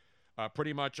here,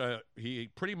 pretty much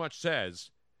says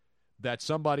that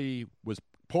somebody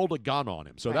pulled a gun on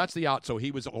him. So that's the out. So he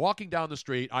was walking down the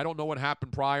street. I don't know what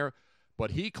happened prior,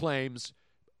 but he claims,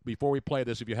 before we play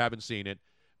this, if you haven't seen it,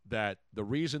 that the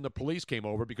reason the police came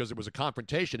over because there was a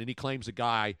confrontation, and he claims a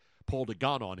guy pulled a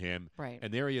gun on him. Right.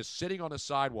 And there he is sitting on a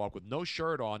sidewalk with no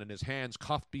shirt on and his hands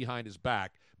cuffed behind his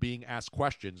back, being asked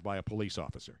questions by a police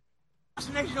officer.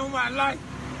 Snakes on my life.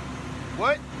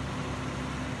 What?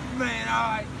 Man,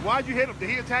 all right. Why'd you hit him? Did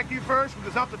he attack you first with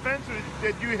the self-defense, or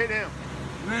did you hit him?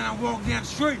 Man, I walked down the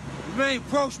street. The man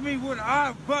approached me with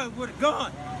a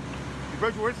gun.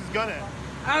 Where's his gun at?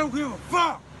 I don't give a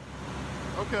fuck.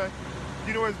 Okay. Do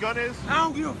you know where his gun is? I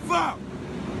don't give a fuck.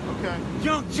 Okay.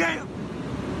 Young champ.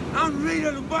 I'm the leader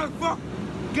of the motherfucker.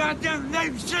 Goddamn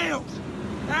Navy SEALs.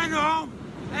 And the Army.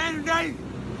 And the Navy.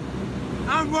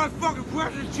 I'm motherfucking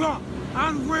President Trump.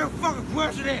 I'm the real fucking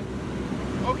president.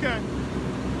 Okay.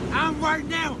 I'm right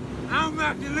now. I'm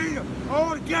out the leader of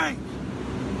all the gangs.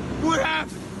 What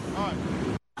happened? All right.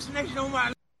 Snakes on my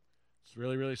life. It's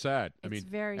really, really sad. It's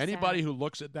very anybody sad. who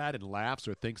looks at that and laughs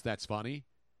or thinks that's funny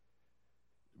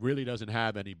really doesn't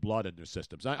have any blood in their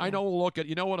systems. I know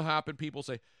what'll happen? People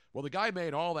say, well, the guy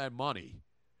made all that money,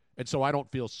 and so I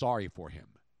don't feel sorry for him.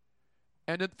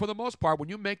 And for the most part, when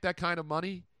you make that kind of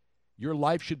money, your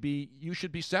life should be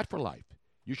set for life.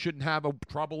 You shouldn't have a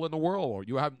trouble in the world, or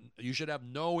you should have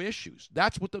no issues.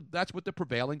 That's what the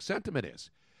prevailing sentiment is.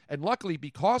 And luckily,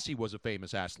 because he was a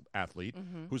famous athlete,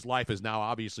 whose life is now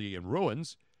obviously in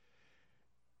ruins,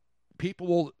 people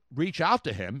will reach out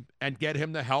to him and get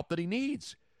him the help that he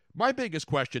needs. My biggest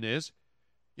question is,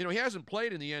 he hasn't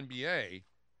played in the NBA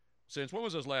since, when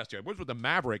was his last year? He was with the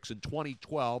Mavericks in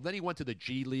 2012. Then he went to the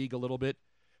G League a little bit.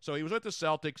 So he was with the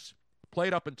Celtics,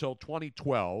 played up until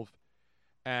 2012,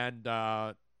 and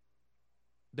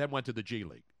then went to the G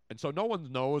League. And so no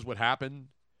one knows what happened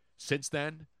since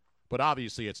then, but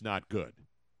obviously it's not good.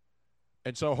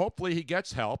 And so hopefully he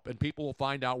gets help and people will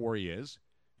find out where he is,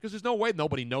 because there's no way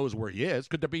nobody knows where he is.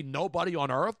 Could there be nobody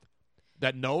on earth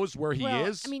that knows where he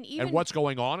is and what's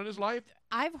going on in his life?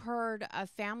 I've heard of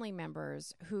family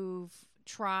members who've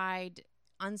tried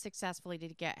unsuccessfully to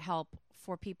get help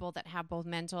for people that have both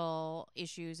mental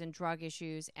issues and drug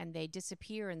issues, and they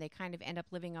disappear and they kind of end up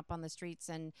living up on the streets,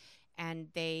 and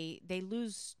they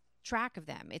lose track of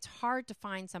them. It's hard to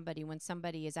find somebody when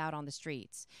somebody is out on the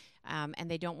streets,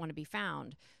 and they don't want to be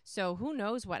found. So who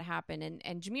knows what happened?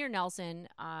 And Jameer Nelson,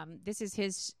 this is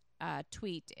his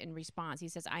tweet in response. He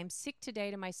says, "I'm sick today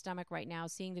to my stomach right now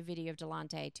seeing the video of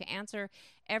Delonte. To answer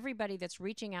everybody that's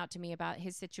reaching out to me about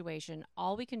his situation,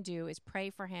 all we can do is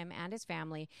pray for him and his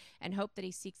family and hope that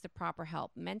he seeks the proper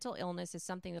help. Mental illness is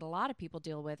something that a lot of people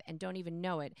deal with and don't even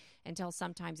know it until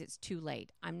sometimes it's too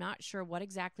late. I'm not sure what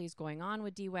exactly is going on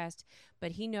with D West,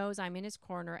 but he knows I'm in his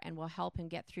corner and will help him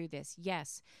get through this.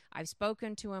 Yes, I've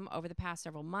spoken to him over the past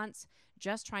several months,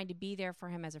 just trying to be there for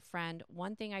him as a friend.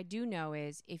 One thing I do know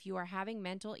is if you are having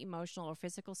mental, emotional, or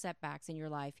physical setbacks in your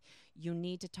life, you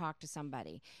need to talk to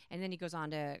somebody." And then he goes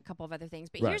on to a couple of other things.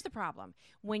 But here's the problem.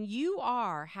 When you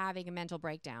are having a mental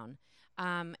breakdown,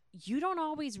 you don't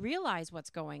always realize what's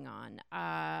going on.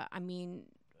 I mean,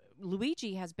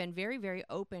 Luigi has been very, very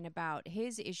open about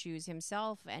his issues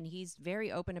himself, and he's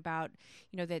very open about,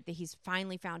 that he's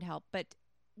finally found help. But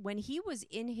when he was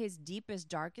in his deepest,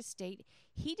 darkest state,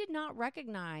 he did not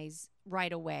recognize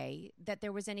right away that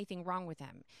there was anything wrong with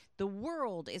him. The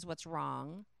world is what's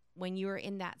wrong when you're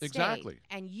in that state. Exactly.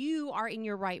 And you are in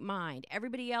your right mind.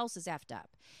 Everybody else is effed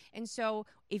up. And so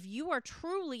if you are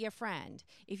truly a friend,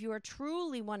 if you are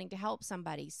truly wanting to help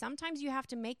somebody, sometimes you have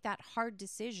to make that hard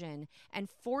decision and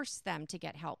force them to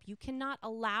get help. You cannot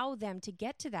allow them to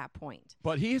get to that point.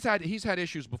 But he's had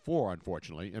issues before,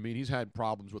 unfortunately. I mean, he's had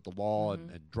problems with the law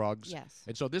and drugs. Yes.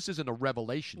 And so this isn't a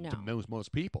revelation to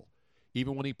most people.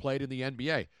 Even when he played in the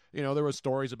NBA. There were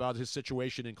stories about his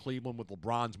situation in Cleveland with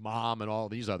LeBron's mom and all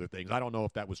these other things. I don't know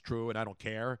if that was true, and I don't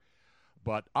care.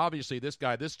 But obviously this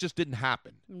just didn't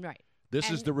happen. Right. This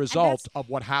is the result of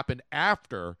what happened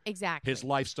after his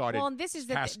life started Well, and this is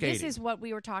cascading. This is what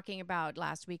we were talking about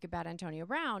last week about Antonio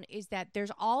Brown, is that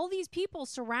there's all these people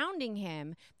surrounding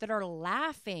him that are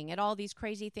laughing at all these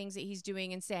crazy things that he's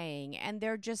doing and saying, and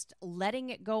they're just letting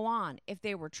it go on. If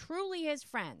they were truly his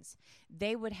friends,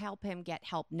 they would help him get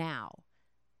help now.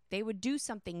 They would do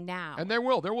something now. And there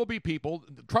will be people,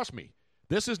 trust me,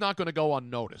 this is not going to go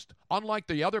unnoticed. Unlike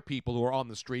the other people who are on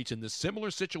the streets in this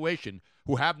similar situation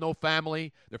who have no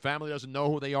family, their family doesn't know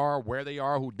who they are, where they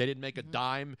are, who they didn't make a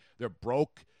dime, they're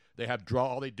broke, they have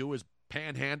all they do is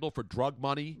panhandle for drug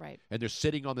money, and they're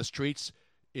sitting on the streets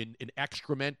in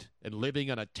excrement and living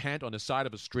in a tent on the side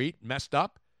of a street, messed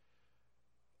up.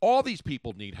 All these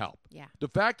people need help. Yeah. The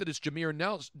fact that it's Jameer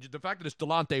Nelson, the fact that it's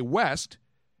Delonte West,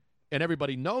 and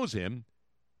everybody knows him,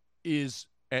 is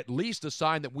at least a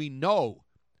sign that we know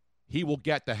he will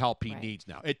get the help he needs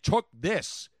now. It took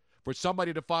this for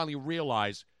somebody to finally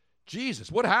realize, Jesus,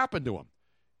 what happened to him?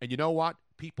 And you know what?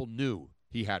 People knew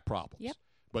he had problems,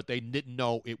 but they didn't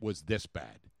know it was this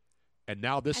bad. And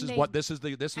now this is what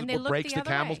breaks the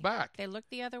camel's back. They looked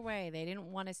the other way. They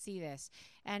didn't want to see this.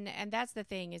 And that's the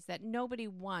thing, is that nobody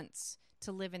wants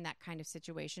to live in that kind of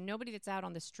situation. Nobody that's out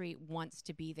on the street wants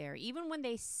to be there. Even when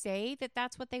they say that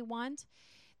that's what they want,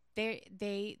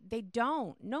 they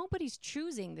don't. Nobody's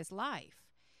choosing this life.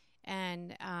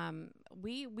 And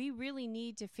we really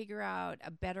need to figure out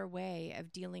a better way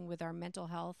of dealing with our mental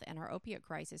health and our opiate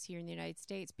crisis here in the United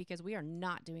States, because we are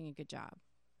not doing a good job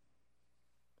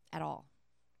at all.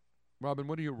 Robin,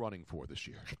 what are you running for this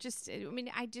year? It's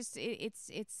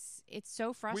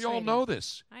so frustrating. We all know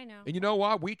this. I know. And you know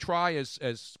what? We try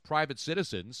as private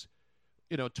citizens.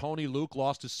 Tony Luke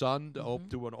lost his son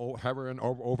to an heroin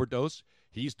overdose.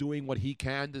 He's doing what he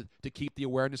can to keep the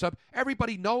awareness up.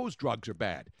 Everybody knows drugs are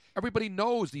bad. Everybody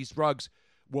knows these drugs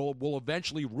will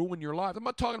eventually ruin your life. I'm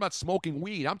not talking about smoking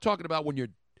weed. I'm talking about when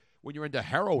you're into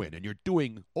heroin and you're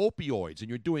doing opioids and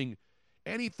you're doing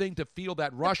anything to feel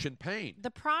that rush and pain. The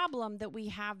problem that we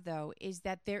have, though, is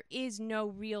that there is no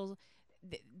real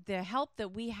the help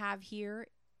that we have here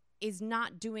is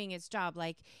not doing its job.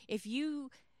 Like, if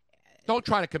you don't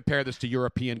try to compare this to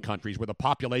European countries where the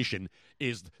population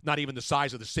is not even the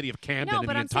size of the city of Camden in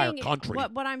the entire country.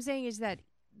 What I'm saying is that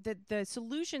the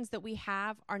solutions that we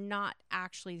have are not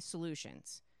actually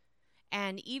solutions.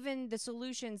 And even the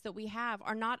solutions that we have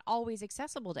are not always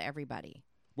accessible to everybody.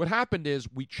 What happened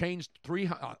is we changed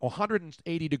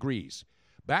 180 degrees.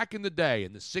 Back in the day,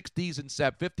 in the 60s and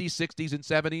 50s, 60s, and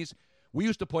 70s, we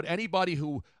used to put anybody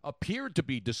who appeared to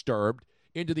be disturbed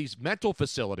into these mental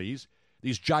facilities,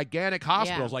 these gigantic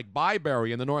hospitals like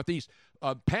Byberry in the Northeast,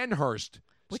 Penhurst,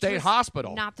 state was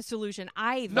hospital. Not the solution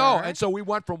either. No, and so we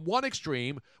went from one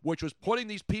extreme, which was putting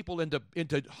these people into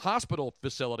hospital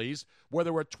facilities where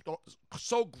they were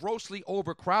so grossly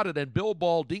overcrowded, and Bill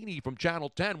Baldini from Channel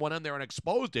 10 went in there and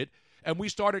exposed it, and we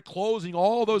started closing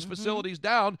all those facilities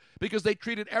down because they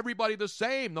treated everybody the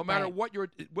same, no matter what your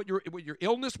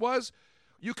illness was.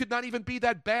 You could not even be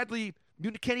that badly.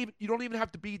 You don't even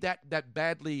have to be that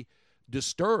badly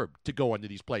disturbed to go into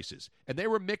these places. And they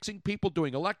were mixing people,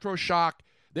 doing electroshock.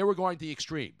 They were going to the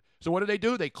extreme. So what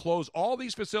do? They close all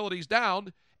these facilities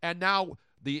down, and now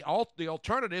the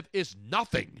alternative is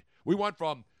nothing. We went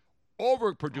from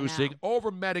overproducing,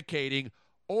 over-medicating,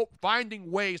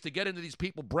 finding ways to get into these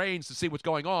people's brains to see what's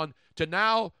going on, to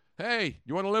now, hey,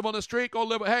 you want to live on the street? Go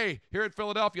live. Hey, here in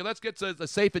Philadelphia, let's get the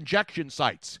safe injection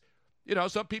sites. You know,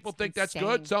 some people think that's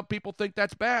good. Some people think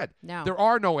that's bad. No. There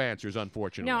are no answers,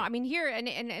 unfortunately. No, I mean, here,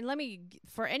 and let me,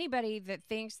 for anybody that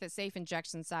thinks that safe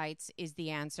injection sites is the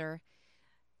answer,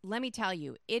 let me tell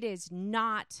you, it is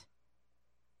not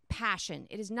passion.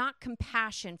 It is not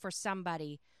compassion for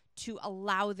somebody to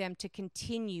allow them to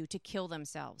continue to kill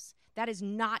themselves. That is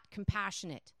not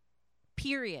compassionate,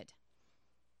 period.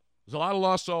 There's a lot of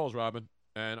lost souls, Robin.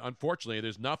 And unfortunately,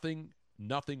 there's nothing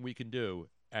we can do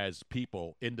as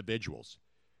people, individuals.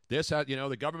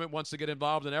 The government wants to get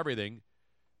involved in everything,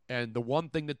 and the one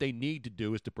thing that they need to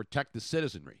do is to protect the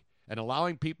citizenry. And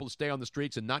allowing people to stay on the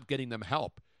streets and not getting them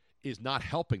help is not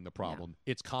helping the problem.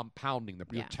 Yeah. It's compounding the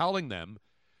problem. You're telling them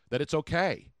that it's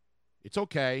okay. It's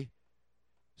okay.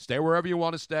 Stay wherever you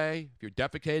want to stay. If you're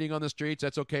defecating on the streets,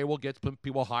 that's okay. We'll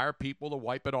hire people to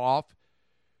wipe it off.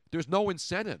 There's no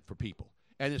incentive for people,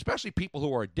 and especially people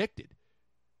who are addicted.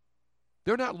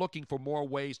 They're not looking for more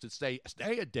ways to stay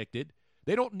addicted.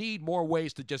 They don't need more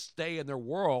ways to just stay in their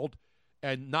world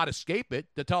and not escape it,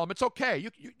 to tell them it's okay.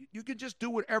 You can just do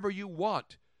whatever you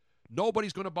want.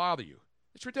 Nobody's going to bother you.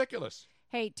 It's ridiculous.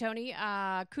 Hey, Tony,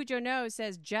 Cujo Knows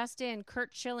says Justin Kurt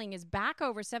Schilling is back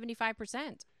over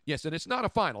 75%. Yes, and it's not a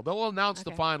final. They'll announce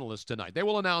the finalists tonight. They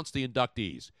will announce the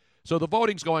inductees. So the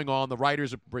voting's going on. The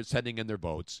writers are sending in their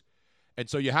votes. And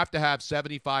so you have to have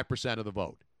 75% of the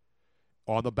vote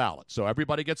on the ballot. So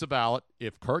everybody gets a ballot.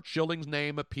 If Kurt Schilling's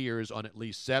name appears on at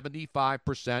least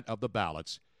 75% of the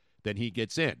ballots, then he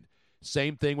gets in.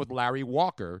 Same thing with Larry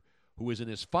Walker, who is in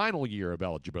his final year of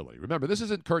eligibility. Remember, this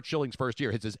isn't Kurt Schilling's first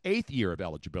year. It's his 8th year of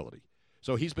eligibility.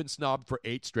 So he's been snubbed for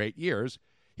 8 straight years.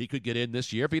 He could get in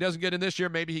this year. If he doesn't get in this year,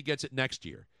 maybe he gets it next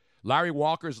year. Larry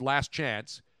Walker's last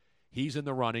chance. He's in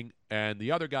the running. And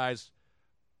the other guys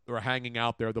who are hanging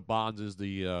out there, the Bonds,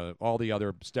 all the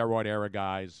other steroid-era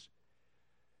guys,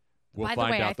 we'll By the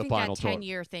find way, out the final that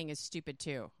 10-year thing is stupid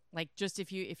too. Like, just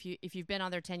if you've been on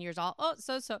there 10 years,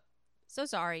 so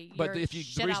sorry. But the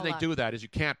reason they do that is you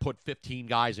can't put 15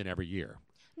 guys in every year.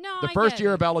 No, the first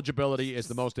year of eligibility is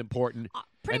the most important.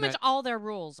 Pretty much all their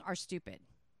rules are stupid.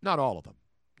 Not all of them,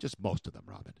 just most of them,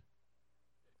 Robin.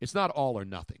 It's not all or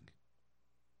nothing.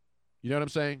 You know what I'm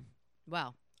saying?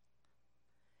 Well,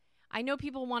 I know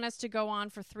people want us to go on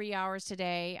for 3 hours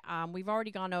today. We've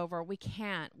already gone over. We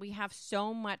can't. We have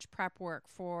so much prep work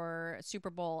for Super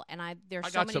Bowl, and I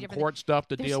got some court stuff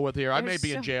to deal with here. I may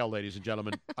be in jail, ladies and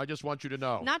gentlemen. I just want you to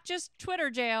know. Not just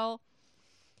Twitter jail.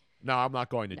 No, I'm not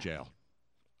going to jail.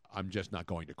 I'm just not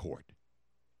going to court.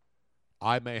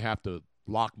 I may have to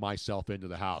lock myself into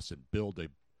the house and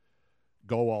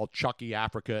go all Chucky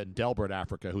Africa and Delbert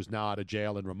Africa, who's now out of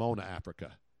jail in Ramona,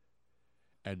 Africa,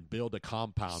 and build a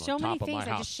compound on top of my house. So many things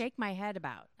I just shake my head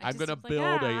about. I'm going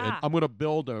to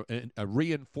build a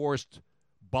reinforced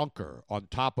bunker on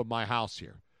top of my house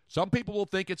here. Some people will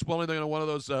think it's one of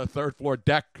those third-floor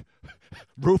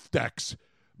roof decks.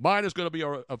 Mine is going to be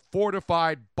a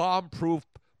fortified, bomb-proof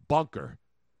bunker,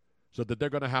 so that they're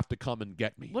going to have to come and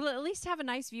get me. Will it at least have a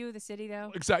nice view of the city, though?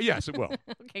 Exactly. Yes, it will.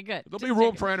 Okay, good. There'll be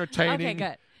room for entertaining. Okay,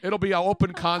 good. It'll be an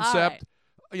open concept.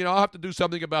 Right. I'll have to do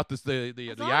something about this. The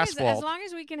asphalt. As long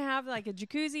as we can have like a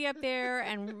jacuzzi up there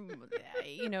and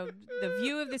the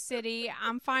view of the city,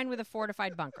 I'm fine with a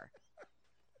fortified bunker.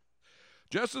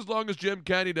 Just as long as Jim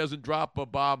Kennedy doesn't drop a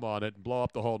bomb on it and blow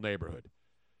up the whole neighborhood.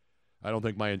 I don't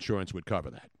think my insurance would cover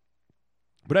that.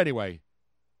 But anyway.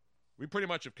 We pretty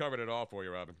much have covered it all for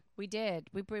you, Robin. We did.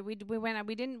 We went.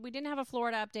 We didn't have a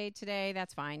Florida update today.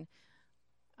 That's fine.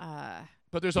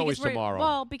 But there's always tomorrow.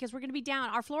 Well, because we're going to be down.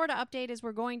 Our Florida update is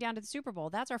we're going down to the Super Bowl.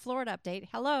 That's our Florida update.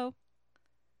 Hello.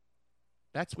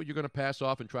 That's what you're going to pass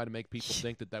off and try to make people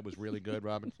think that was really good,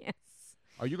 Robin? Yes.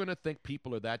 Are you going to think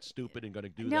people are that stupid and going to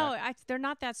do that? No, they're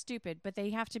not that stupid, but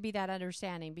they have to be that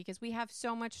understanding because we have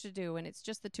so much to do, and it's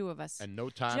just the two of us. And no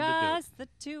time to do. Just the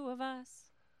two of us.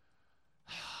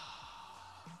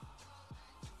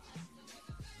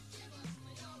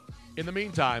 In the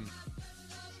meantime,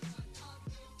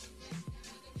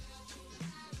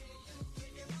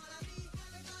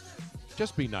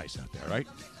 just be nice out there, right?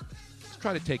 Just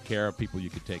try to take care of people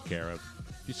you can take care of.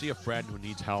 If you see a friend who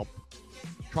needs help,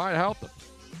 try to help them.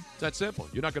 It's that simple.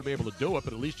 You're not going to be able to do it,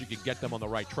 but at least you can get them on the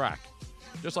right track.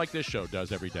 Just like this show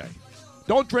does every day.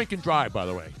 Don't drink and drive, by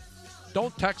the way.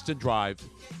 Don't text and drive.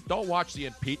 Don't watch the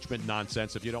impeachment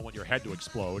nonsense if you don't want your head to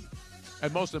explode.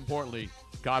 And most importantly,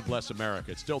 God bless America.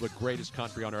 It's still the greatest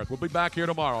country on earth. We'll be back here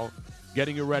tomorrow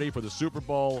getting you ready for the Super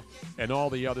Bowl and all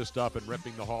the other stuff and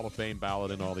ripping the Hall of Fame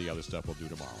ballot and all the other stuff we'll do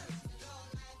tomorrow.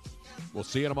 We'll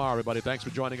see you tomorrow, everybody. Thanks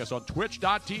for joining us on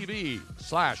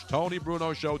twitch.tv/Tony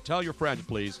Bruno Show. Tell your friends,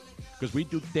 please, because we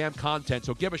do damn content,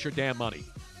 so give us your damn money.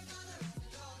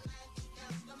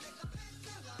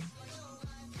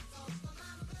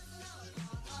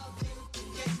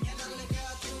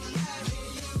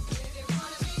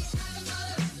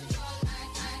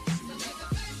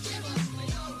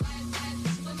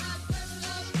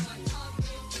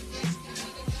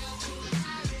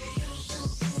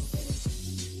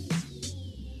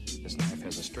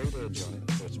 Straight edge on it,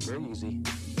 so it's very easy.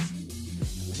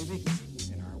 Maybe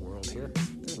in our world here,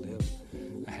 they live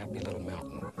a happy little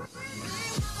mountain.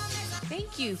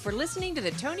 Thank you for listening to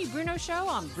the Tony Bruno Show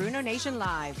on Bruno Nation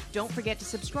Live. Don't forget to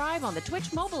subscribe on the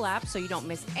Twitch mobile app so you don't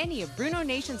miss any of Bruno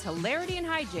Nation's hilarity and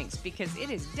hijinks, because it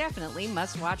is definitely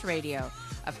must-watch radio.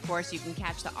 Of course, you can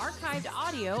catch the archived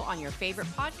audio on your favorite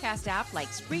podcast app like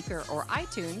Spreaker or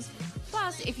iTunes.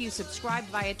 Plus, if you subscribe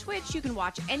via Twitch, you can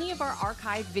watch any of our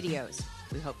archived videos.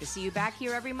 We hope to see you back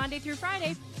here every Monday through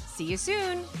Friday. See you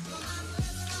soon.